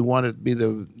 we want it to be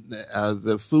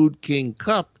the Food King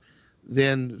Cup.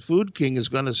 Then Food King is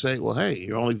going to say, well, hey,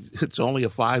 it's only a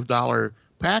 $5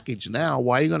 package now.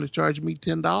 Why are you going to charge me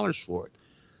 $10 for it?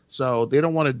 So they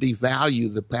don't want to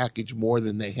devalue the package more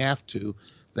than they have to.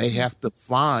 They have to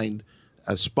find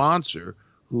a sponsor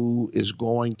who is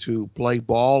going to play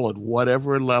ball at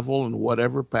whatever level and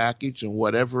whatever package and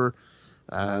whatever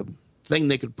thing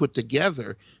they could put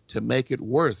together to make it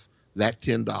worth that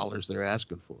 $10 they're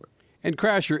asking for it. And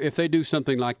Crasher, if they do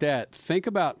something like that, think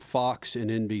about Fox and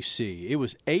NBC. It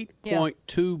was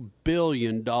 $8.2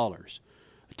 billion, a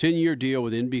 10-year deal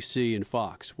with NBC and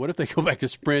Fox. What if they go back to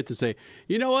Sprint and say,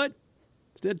 you know what,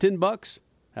 instead of $10,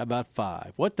 how about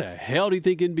 $5? What the hell do you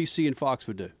think NBC and Fox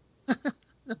would do?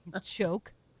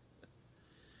 Choke.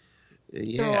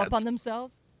 Yeah. Throw up on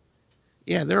themselves?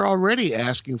 Yeah, they're already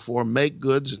asking for make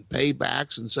goods and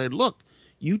paybacks and say, look,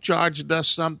 you charged us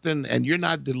something and you're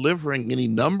not delivering any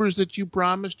numbers that you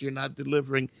promised. You're not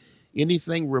delivering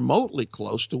anything remotely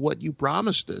close to what you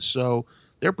promised us. So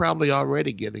they're probably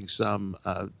already getting some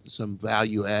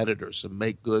value added or some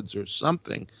make goods or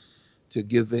something to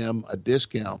give them a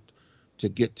discount to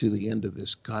get to the end of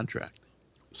this contract.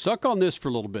 Suck on this for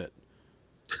a little bit.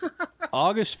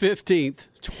 August 15th,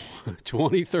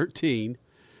 2013,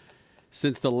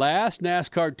 since the last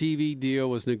NASCAR TV deal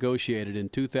was negotiated in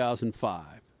 2005,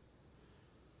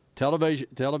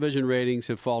 television ratings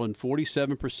have fallen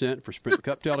 47% for Sprint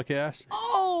Cup telecasts.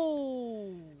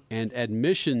 Oh! And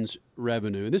admissions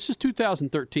revenue, and this is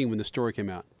 2013 when the story came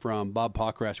out from Bob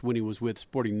Pockrass when he was with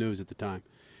Sporting News at the time,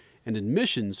 and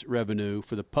admissions revenue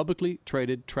for the publicly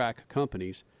traded track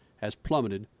companies has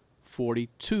plummeted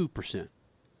 42%.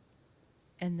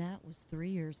 And that was 3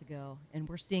 years ago, and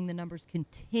we're seeing the numbers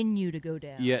continue to go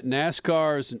down. Yet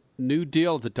NASCAR's new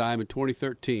deal at the time in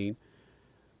 2013,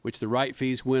 which the right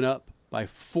fees went up by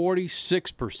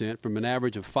 46% from an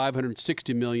average of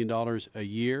 $560 million a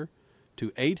year to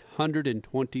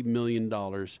 $820 million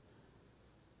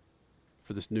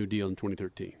for this new deal in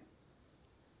 2013.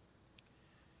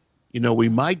 You know, we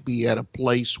might be at a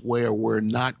place where we're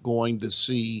not going to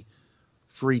see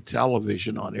free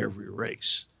television on every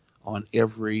race and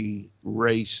every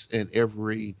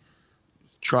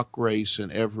truck race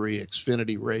and every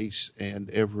Xfinity race and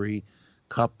every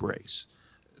Cup race.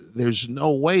 There's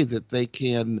no way that they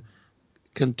can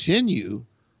continue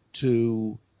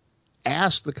to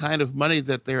ask the kind of money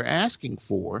that they're asking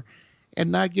for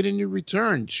and not get any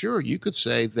return. Sure, you could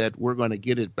say that we're going to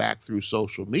get it back through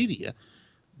social media,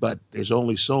 but there's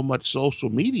only so much social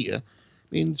media. I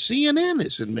mean, CNN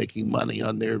isn't making money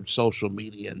on their social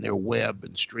media and their web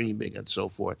and streaming and so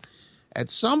forth. At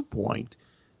some point,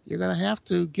 you're going to have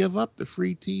to give up the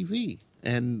free TV.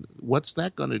 And what's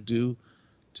that going to do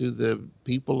to the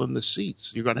people in the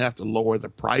seats? You're going to have to lower the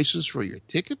prices for your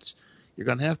tickets. You're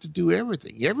going to have to do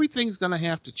everything. Everything's going to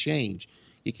have to change.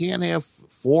 You can't have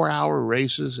 4-hour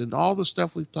races and all the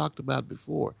stuff we've talked about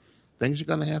before. Things are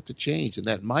going to have to change, and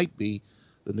that might be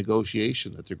the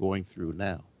negotiation that they're going through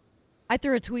now. I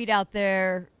threw a tweet out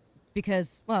there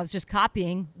because, well, I was just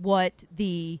copying what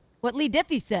Lee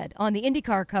Diffie said on the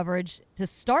IndyCar coverage to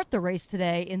start the race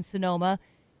today in Sonoma.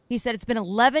 He said it's been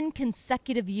 11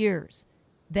 consecutive years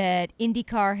that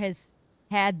IndyCar has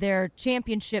had their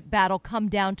championship battle come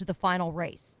down to the final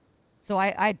race. So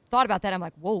I thought about that. I'm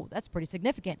like, whoa, that's pretty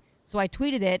significant. So I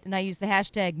tweeted it, and I used the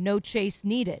hashtag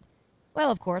 #NoChaseNeeded.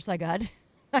 Well, of course, I got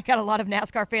a lot of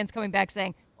NASCAR fans coming back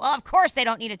saying, well, of course they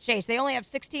don't need a chase. They only have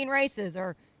 16 races,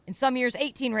 or in some years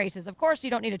 18 races. Of course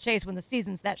you don't need a chase when the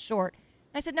season's that short.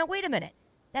 And I said, now, wait a minute.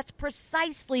 That's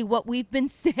precisely what we've been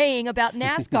saying about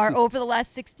NASCAR over the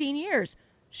last 16 years.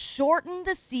 Shorten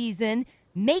the season.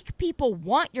 Make people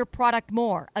want your product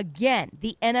more. Again,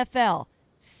 the NFL,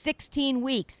 16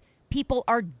 weeks. People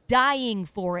are dying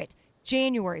for it.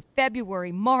 January,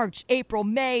 February, March, April,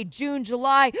 May, June,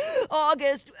 July,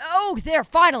 August. Oh, there,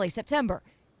 finally, September.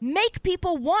 Make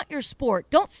people want your sport.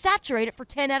 Don't saturate it for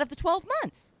 10 out of the 12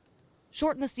 months.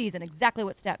 Shorten the season, exactly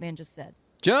what Statman just said.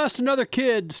 Just another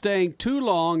kid staying too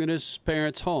long in his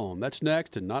parents' home. That's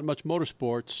next, and Not Much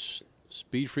Motorsports.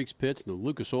 Speed Freaks Pits in the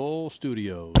Lucas Oil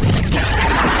Studios.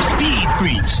 Speed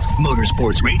Freaks,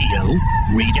 Motorsports Radio,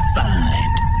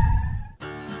 redefined.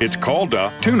 It's called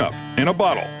a tune-up in a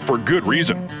bottle for good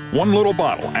reason. One little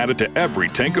bottle added to every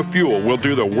tank of fuel will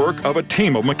do the work of a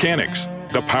team of mechanics.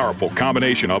 The powerful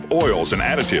combination of oils and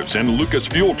additives in Lucas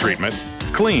Fuel Treatment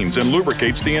cleans and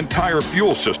lubricates the entire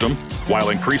fuel system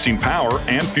while increasing power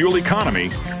and fuel economy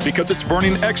because it's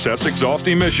burning excess exhaust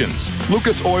emissions.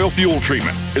 Lucas Oil Fuel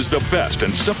Treatment is the best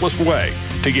and simplest way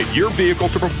to get your vehicle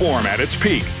to perform at its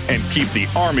peak and keep the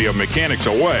army of mechanics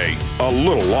away a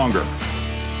little longer.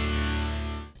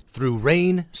 Through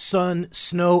rain, sun,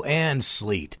 snow, and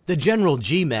sleet, the General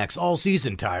G-Max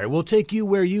all-season tire will take you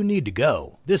where you need to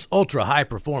go. This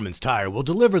ultra-high-performance tire will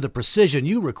deliver the precision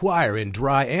you require in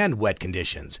dry and wet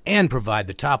conditions and provide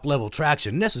the top-level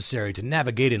traction necessary to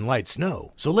navigate in light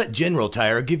snow. So let General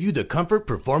Tire give you the comfort,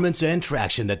 performance, and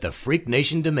traction that the Freak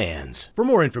Nation demands. For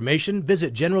more information,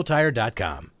 visit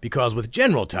GeneralTire.com. Because with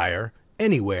General Tire,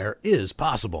 anywhere is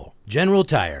possible. General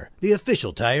Tire, the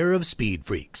official tire of Speed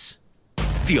Freaks.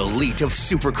 The elite of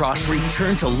Supercross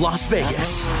return to Las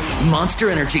Vegas.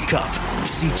 Monster Energy Cup.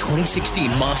 See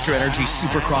 2016 Monster Energy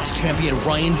Supercross champion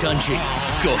Ryan Dungey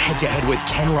go head-to-head with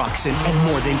Ken Roczen and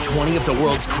more than 20 of the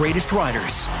world's greatest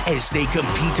riders as they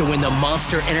compete to win the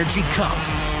Monster Energy Cup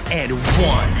and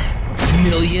 $1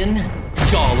 million.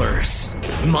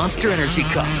 Monster Energy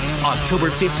Cup,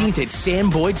 October 15th at Sam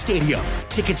Boyd Stadium.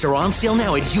 Tickets are on sale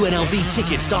now at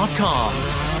UNLVtickets.com.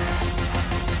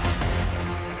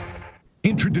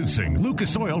 Introducing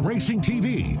Lucas Oil Racing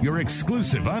TV, your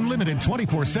exclusive unlimited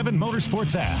 24/7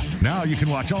 motorsports app. Now you can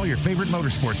watch all your favorite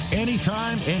motorsports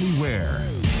anytime, anywhere.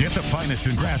 Get the finest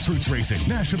in grassroots racing,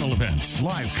 national events,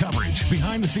 live coverage,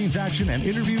 behind-the-scenes action, and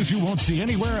interviews you won't see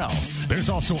anywhere else. There's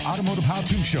also automotive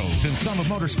how-to shows and some of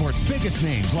motorsports' biggest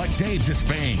names like Dave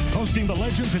Despain, hosting the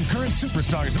legends and current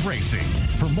superstars of racing.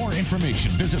 For more information,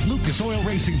 visit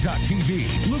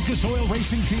lucasoilracing.tv. Lucas Oil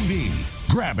Racing TV.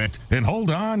 Grab it and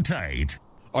hold on tight.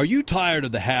 Are you tired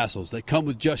of the hassles that come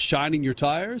with just shining your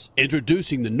tires?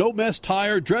 Introducing the No Mess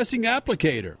Tire Dressing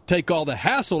Applicator. Take all the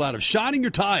hassle out of shining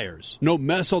your tires. No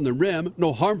mess on the rim,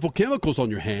 no harmful chemicals on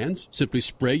your hands. Simply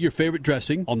spray your favorite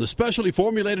dressing on the specially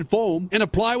formulated foam and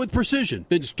apply with precision.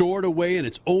 Then store it away in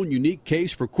its own unique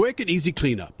case for quick and easy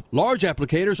cleanup. Large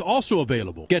applicators also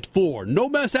available. Get 4 No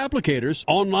Mess applicators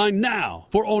online now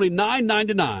for only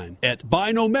 $9.99 at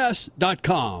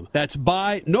buynomess.com. That's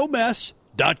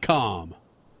buynomess.com.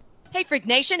 Hey, Freak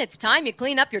Nation, it's time you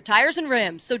clean up your tires and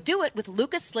rims, so do it with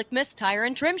Lucas Slick Mist Tire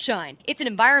and Trim Shine. It's an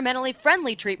environmentally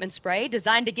friendly treatment spray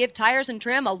designed to give tires and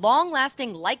trim a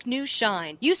long-lasting, like-new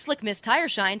shine. Use Slick Mist Tire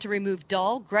Shine to remove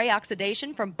dull, gray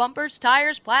oxidation from bumpers,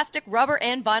 tires, plastic, rubber,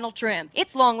 and vinyl trim.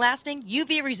 It's long-lasting,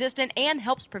 UV-resistant, and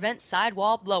helps prevent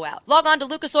sidewall blowout. Log on to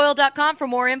lucasoil.com for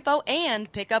more info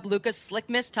and pick up Lucas Slick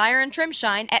Mist Tire and Trim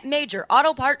Shine at major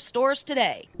auto parts stores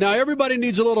today. Now, everybody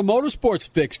needs a little motorsports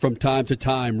fix from time to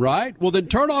time, right? Well, then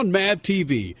turn on MAV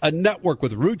TV, a network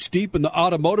with roots deep in the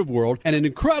automotive world and an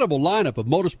incredible lineup of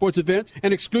motorsports events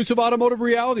and exclusive automotive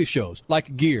reality shows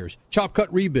like Gears, Chop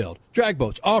Cut Rebuild, Drag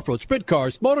Boats, Off-Road, Sprint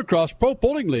Cars, Motocross, Pro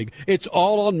Bowling League. It's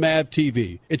all on MAV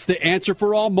TV. It's the answer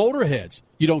for all motorheads.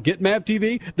 You don't get MAV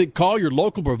TV? Then call your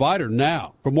local provider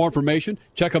now. For more information,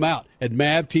 check them out at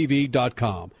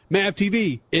mavtv.com. MAV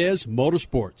TV is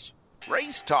motorsports.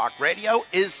 Race Talk Radio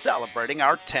is celebrating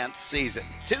our 10th season.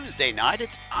 Tuesday night,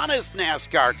 it's Honest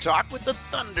NASCAR Talk with the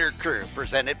Thunder Crew,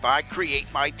 presented by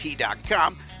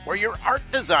CreateMyT.com, where your art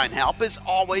design help is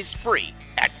always free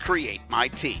at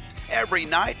CreateMyT. Every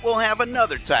night, we'll have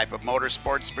another type of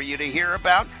motorsports for you to hear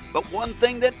about, but one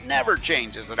thing that never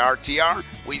changes at RTR,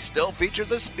 we still feature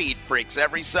the Speed Freaks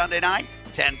every Sunday night,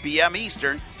 10 p.m.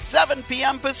 Eastern, 7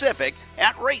 p.m. Pacific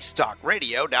at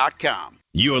RaceTalkRadio.com.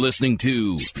 You're listening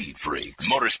to Speed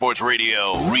Freaks Motorsports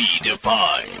Radio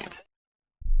Redefined.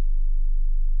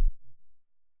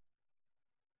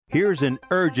 Here's an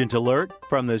urgent alert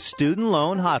from the Student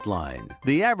Loan Hotline.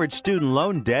 The average student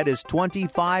loan debt is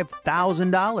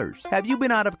 $25,000. Have you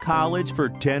been out of college for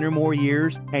 10 or more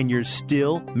years and you're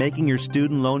still making your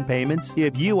student loan payments?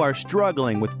 If you are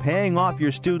struggling with paying off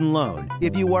your student loan,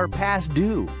 if you are past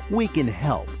due, we can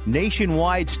help.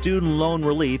 Nationwide Student Loan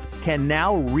Relief can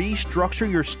now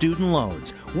restructure your student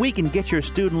loans. We can get your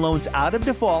student loans out of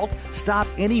default, stop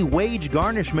any wage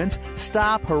garnishments,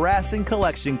 stop harassing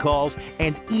collection calls,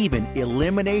 and even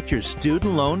eliminate your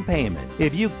student loan payment.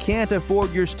 If you can't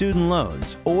afford your student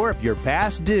loans, or if you're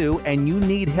past due and you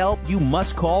need help, you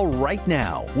must call right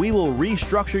now. We will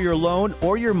restructure your loan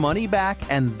or your money back,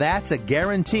 and that's a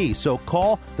guarantee. So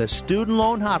call the Student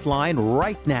Loan Hotline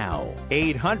right now.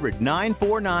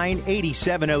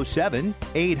 800-949-8707.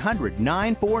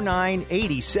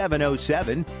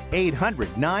 800-949-8707.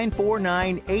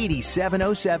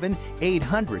 800-949-8707.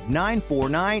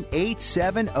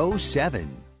 800-949-8707.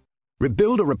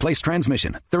 Rebuild or replace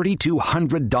transmission,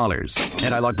 $3,200.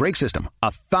 Anti-lock brake system,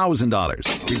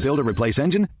 $1,000. Rebuild or replace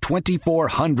engine,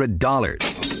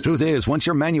 $2,400. Truth is, once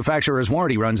your manufacturer's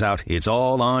warranty runs out, it's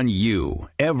all on you.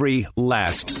 Every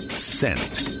last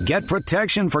cent. Get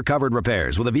protection for covered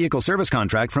repairs with a vehicle service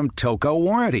contract from Toco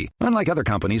Warranty. Unlike other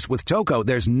companies, with Toco,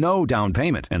 there's no down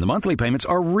payment, and the monthly payments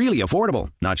are really affordable.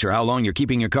 Not sure how long you're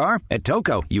keeping your car? At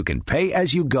Toco, you can pay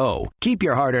as you go. Keep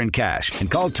your hard-earned cash and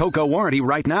call Toco Warranty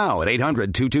right now at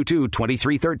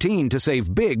 800-222-2313 to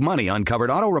save big money on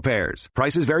covered auto repairs.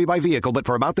 Prices vary by vehicle, but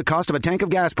for about the cost of a tank of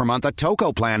gas per month, a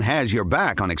Toco plan has your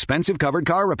back on expensive covered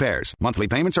car repairs. Monthly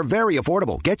payments are very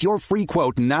affordable. Get your free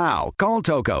quote now. Call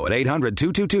Toco at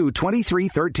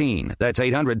 800-222-2313. That's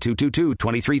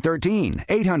 800-222-2313.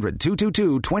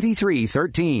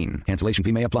 800-222-2313. Cancellation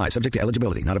fee may apply. Subject to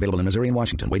eligibility. Not available in Missouri and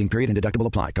Washington. Waiting period and deductible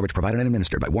apply. Coverage provided and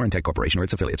administered by Warrantech Corporation or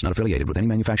its affiliates. Not affiliated with any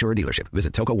manufacturer or dealership.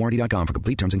 Visit TocoWarranty.com for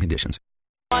complete terms and conditions.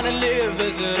 Wanna live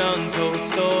as an untold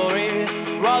story,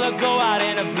 rather go out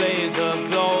in a blaze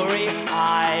of glory.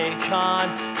 I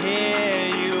can't hear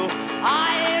you,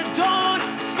 I don't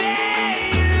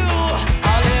fear you.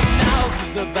 I live now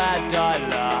cause the bad die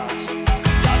last,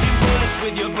 dodging bullets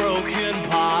with your broken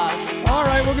past. All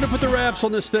right, we're going to put the wraps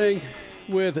on this thing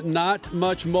with not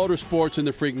much motorsports in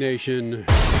the Freak Nation.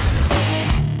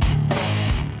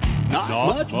 Not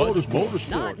much motorsport.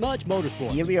 Not much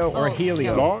motorsport. Helio or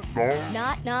Helio?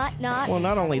 Not. Well,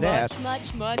 not only that.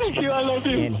 Much. Thank you, I love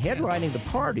you. And headlining the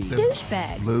party.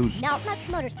 Douchebags. Loose. Not much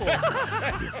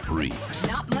motorsport. The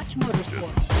freaks. Not much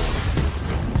motorsport.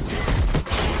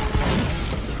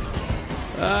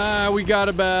 We got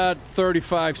about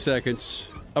 35 seconds.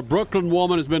 A Brooklyn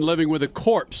woman has been living with a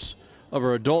corpse of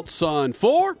her adult son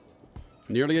for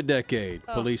nearly a decade,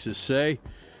 police say.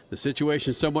 The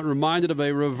situation somewhat reminded of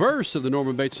a reverse of the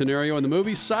Norman Bates scenario in the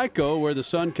movie Psycho, where the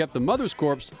son kept the mother's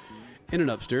corpse in an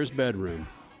upstairs bedroom.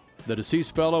 The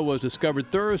deceased fellow was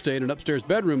discovered Thursday in an upstairs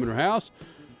bedroom in her house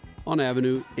on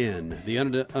Avenue N. The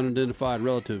unidentified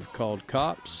relative called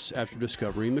cops after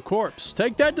discovering the corpse.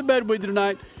 Take that to bed with you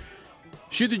tonight.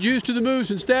 Shoot the juice to the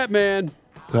moose and Statman.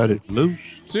 Cut it loose.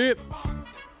 See it.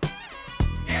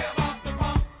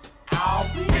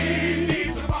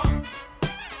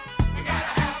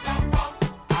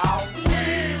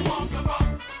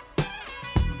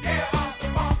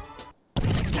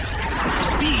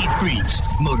 Speed Freaks,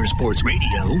 Motorsports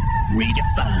Radio,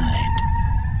 redefined.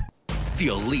 The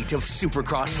elite of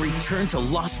Supercross return to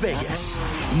Las Vegas.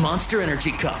 Monster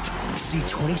Energy Cup. See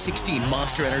 2016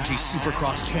 Monster Energy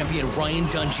Supercross champion Ryan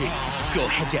Dungey go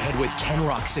head-to-head with Ken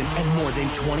Roczen and more than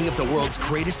 20 of the world's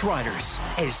greatest riders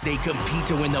as they compete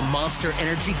to win the Monster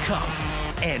Energy Cup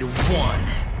and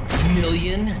 $1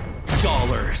 million.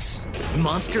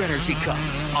 Monster Energy Cup,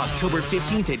 October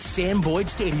 15th at Sam Boyd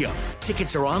Stadium.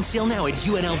 Tickets are on sale now at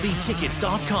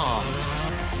UNLVtickets.com.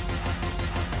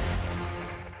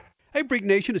 Hey, Freak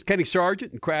Nation, it's Kenny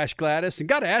Sargent and Crash Gladys, and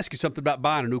got to ask you something about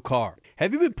buying a new car.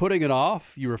 Have you been putting it off?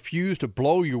 You refuse to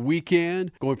blow your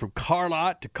weekend, going from car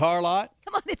lot to car lot?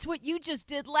 Come on, it's what you just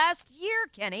did last year,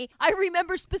 Kenny. I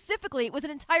remember specifically it was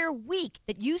an entire week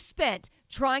that you spent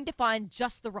trying to find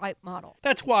just the right model.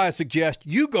 That's why I suggest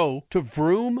you go to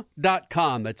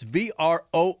Vroom.com. That's VROOM.com.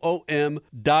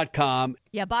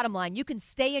 Yeah, bottom line, you can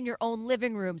stay in your own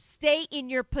living room, stay in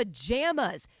your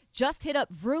pajamas. Just hit up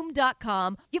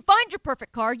Vroom.com. You find your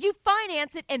perfect car, you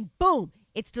finance it, and boom,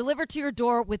 it's delivered to your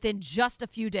door within just a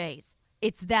few days.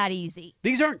 It's that easy.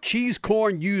 These aren't cheese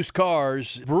corn used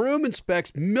cars. Vroom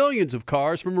inspects millions of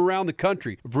cars from around the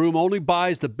country. Vroom only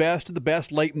buys the best of the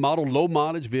best late model, low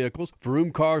mileage vehicles.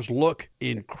 Vroom cars look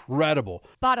incredible.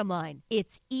 Bottom line,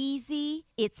 it's easy,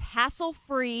 it's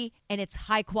hassle-free, and it's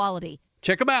high quality.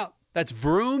 Check them out. That's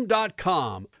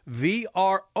Vroom.com.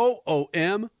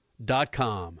 VROOM.com.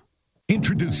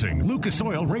 Introducing Lucas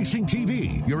Oil Racing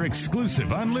TV, your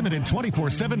exclusive unlimited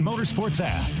 24/7 motorsports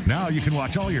app. Now you can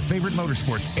watch all your favorite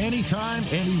motorsports anytime,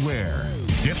 anywhere.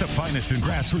 Get the finest in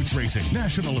grassroots racing,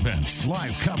 national events,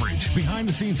 live coverage,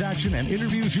 behind-the-scenes action, and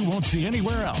interviews you won't see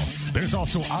anywhere else. There's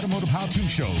also automotive how-to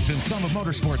shows and some of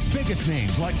motorsports' biggest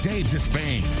names like Dave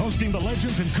Despain, hosting the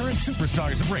legends and current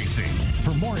superstars of racing.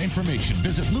 For more information,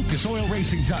 visit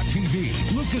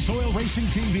lucasoilracing.tv. Lucas Oil Racing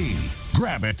TV.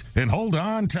 Grab it and hold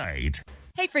on tight.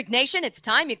 Hey, Freak Nation, it's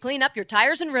time you clean up your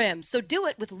tires and rims, so do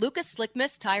it with Lucas Slick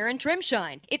Mist Tire and Trim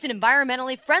Shine. It's an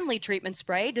environmentally friendly treatment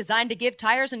spray designed to give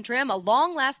tires and trim a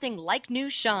long-lasting, like-new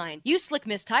shine. Use Slick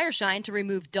Mist Tire Shine to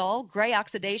remove dull, gray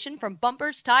oxidation from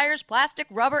bumpers, tires, plastic,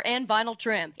 rubber, and vinyl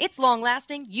trim. It's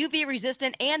long-lasting,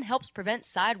 UV-resistant, and helps prevent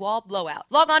sidewall blowout.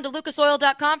 Log on to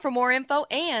lucasoil.com for more info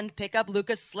and pick up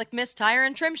Lucas Slick Mist Tire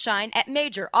and Trim Shine at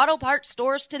major auto parts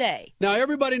stores today. Now,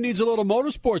 everybody needs a little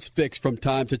motorsports fix from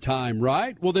time to time, right?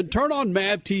 Well, then turn on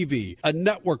MAV TV, a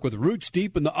network with roots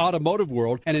deep in the automotive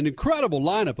world and an incredible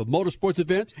lineup of motorsports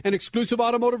events and exclusive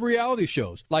automotive reality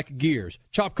shows like Gears,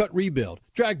 Chop Cut Rebuild,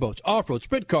 Drag Boats, Off-Road,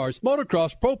 Sprint Cars,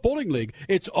 Motocross, Pro Bowling League.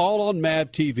 It's all on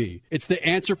MAV TV. It's the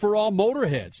answer for all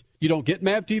motorheads. You don't get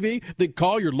MAV TV? Then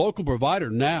call your local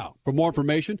provider now. For more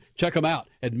information, check them out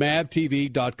at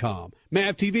mavtv.com.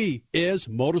 MAV TV is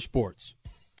motorsports.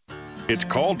 It's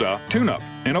called a tune-up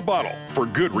in a bottle for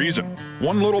good reason.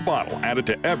 One little bottle added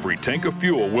to every tank of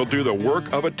fuel will do the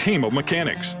work of a team of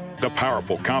mechanics. The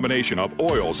powerful combination of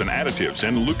oils and additives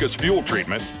in Lucas Fuel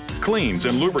Treatment cleans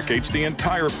and lubricates the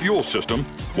entire fuel system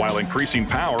while increasing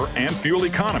power and fuel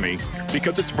economy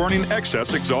because it's burning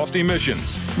excess exhaust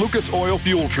emissions. Lucas Oil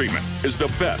Fuel Treatment is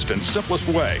the best and simplest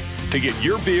way to get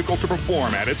your vehicle to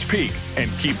perform at its peak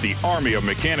and keep the army of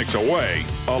mechanics away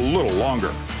a little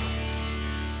longer.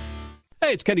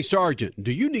 Hey, it's Kenny Sargent.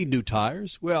 Do you need new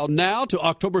tires? Well, now to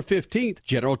October 15th,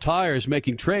 General Tire is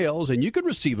making trails, and you can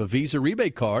receive a Visa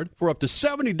rebate card for up to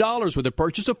 $70 with the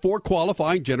purchase of 4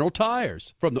 qualifying General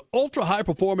tires. From the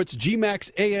ultra-high-performance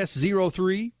G-Max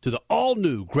AS03 to the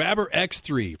all-new Grabber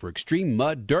X3 for extreme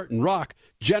mud, dirt, and rock,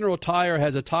 General Tire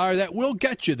has a tire that will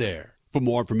get you there. For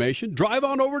more information, drive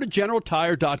on over to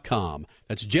GeneralTire.com.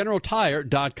 That's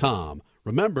GeneralTire.com.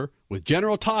 Remember, with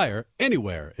General Tire,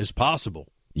 anywhere is possible.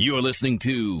 You're listening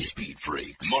to Speed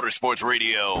Freaks Motorsports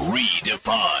Radio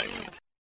Redefined.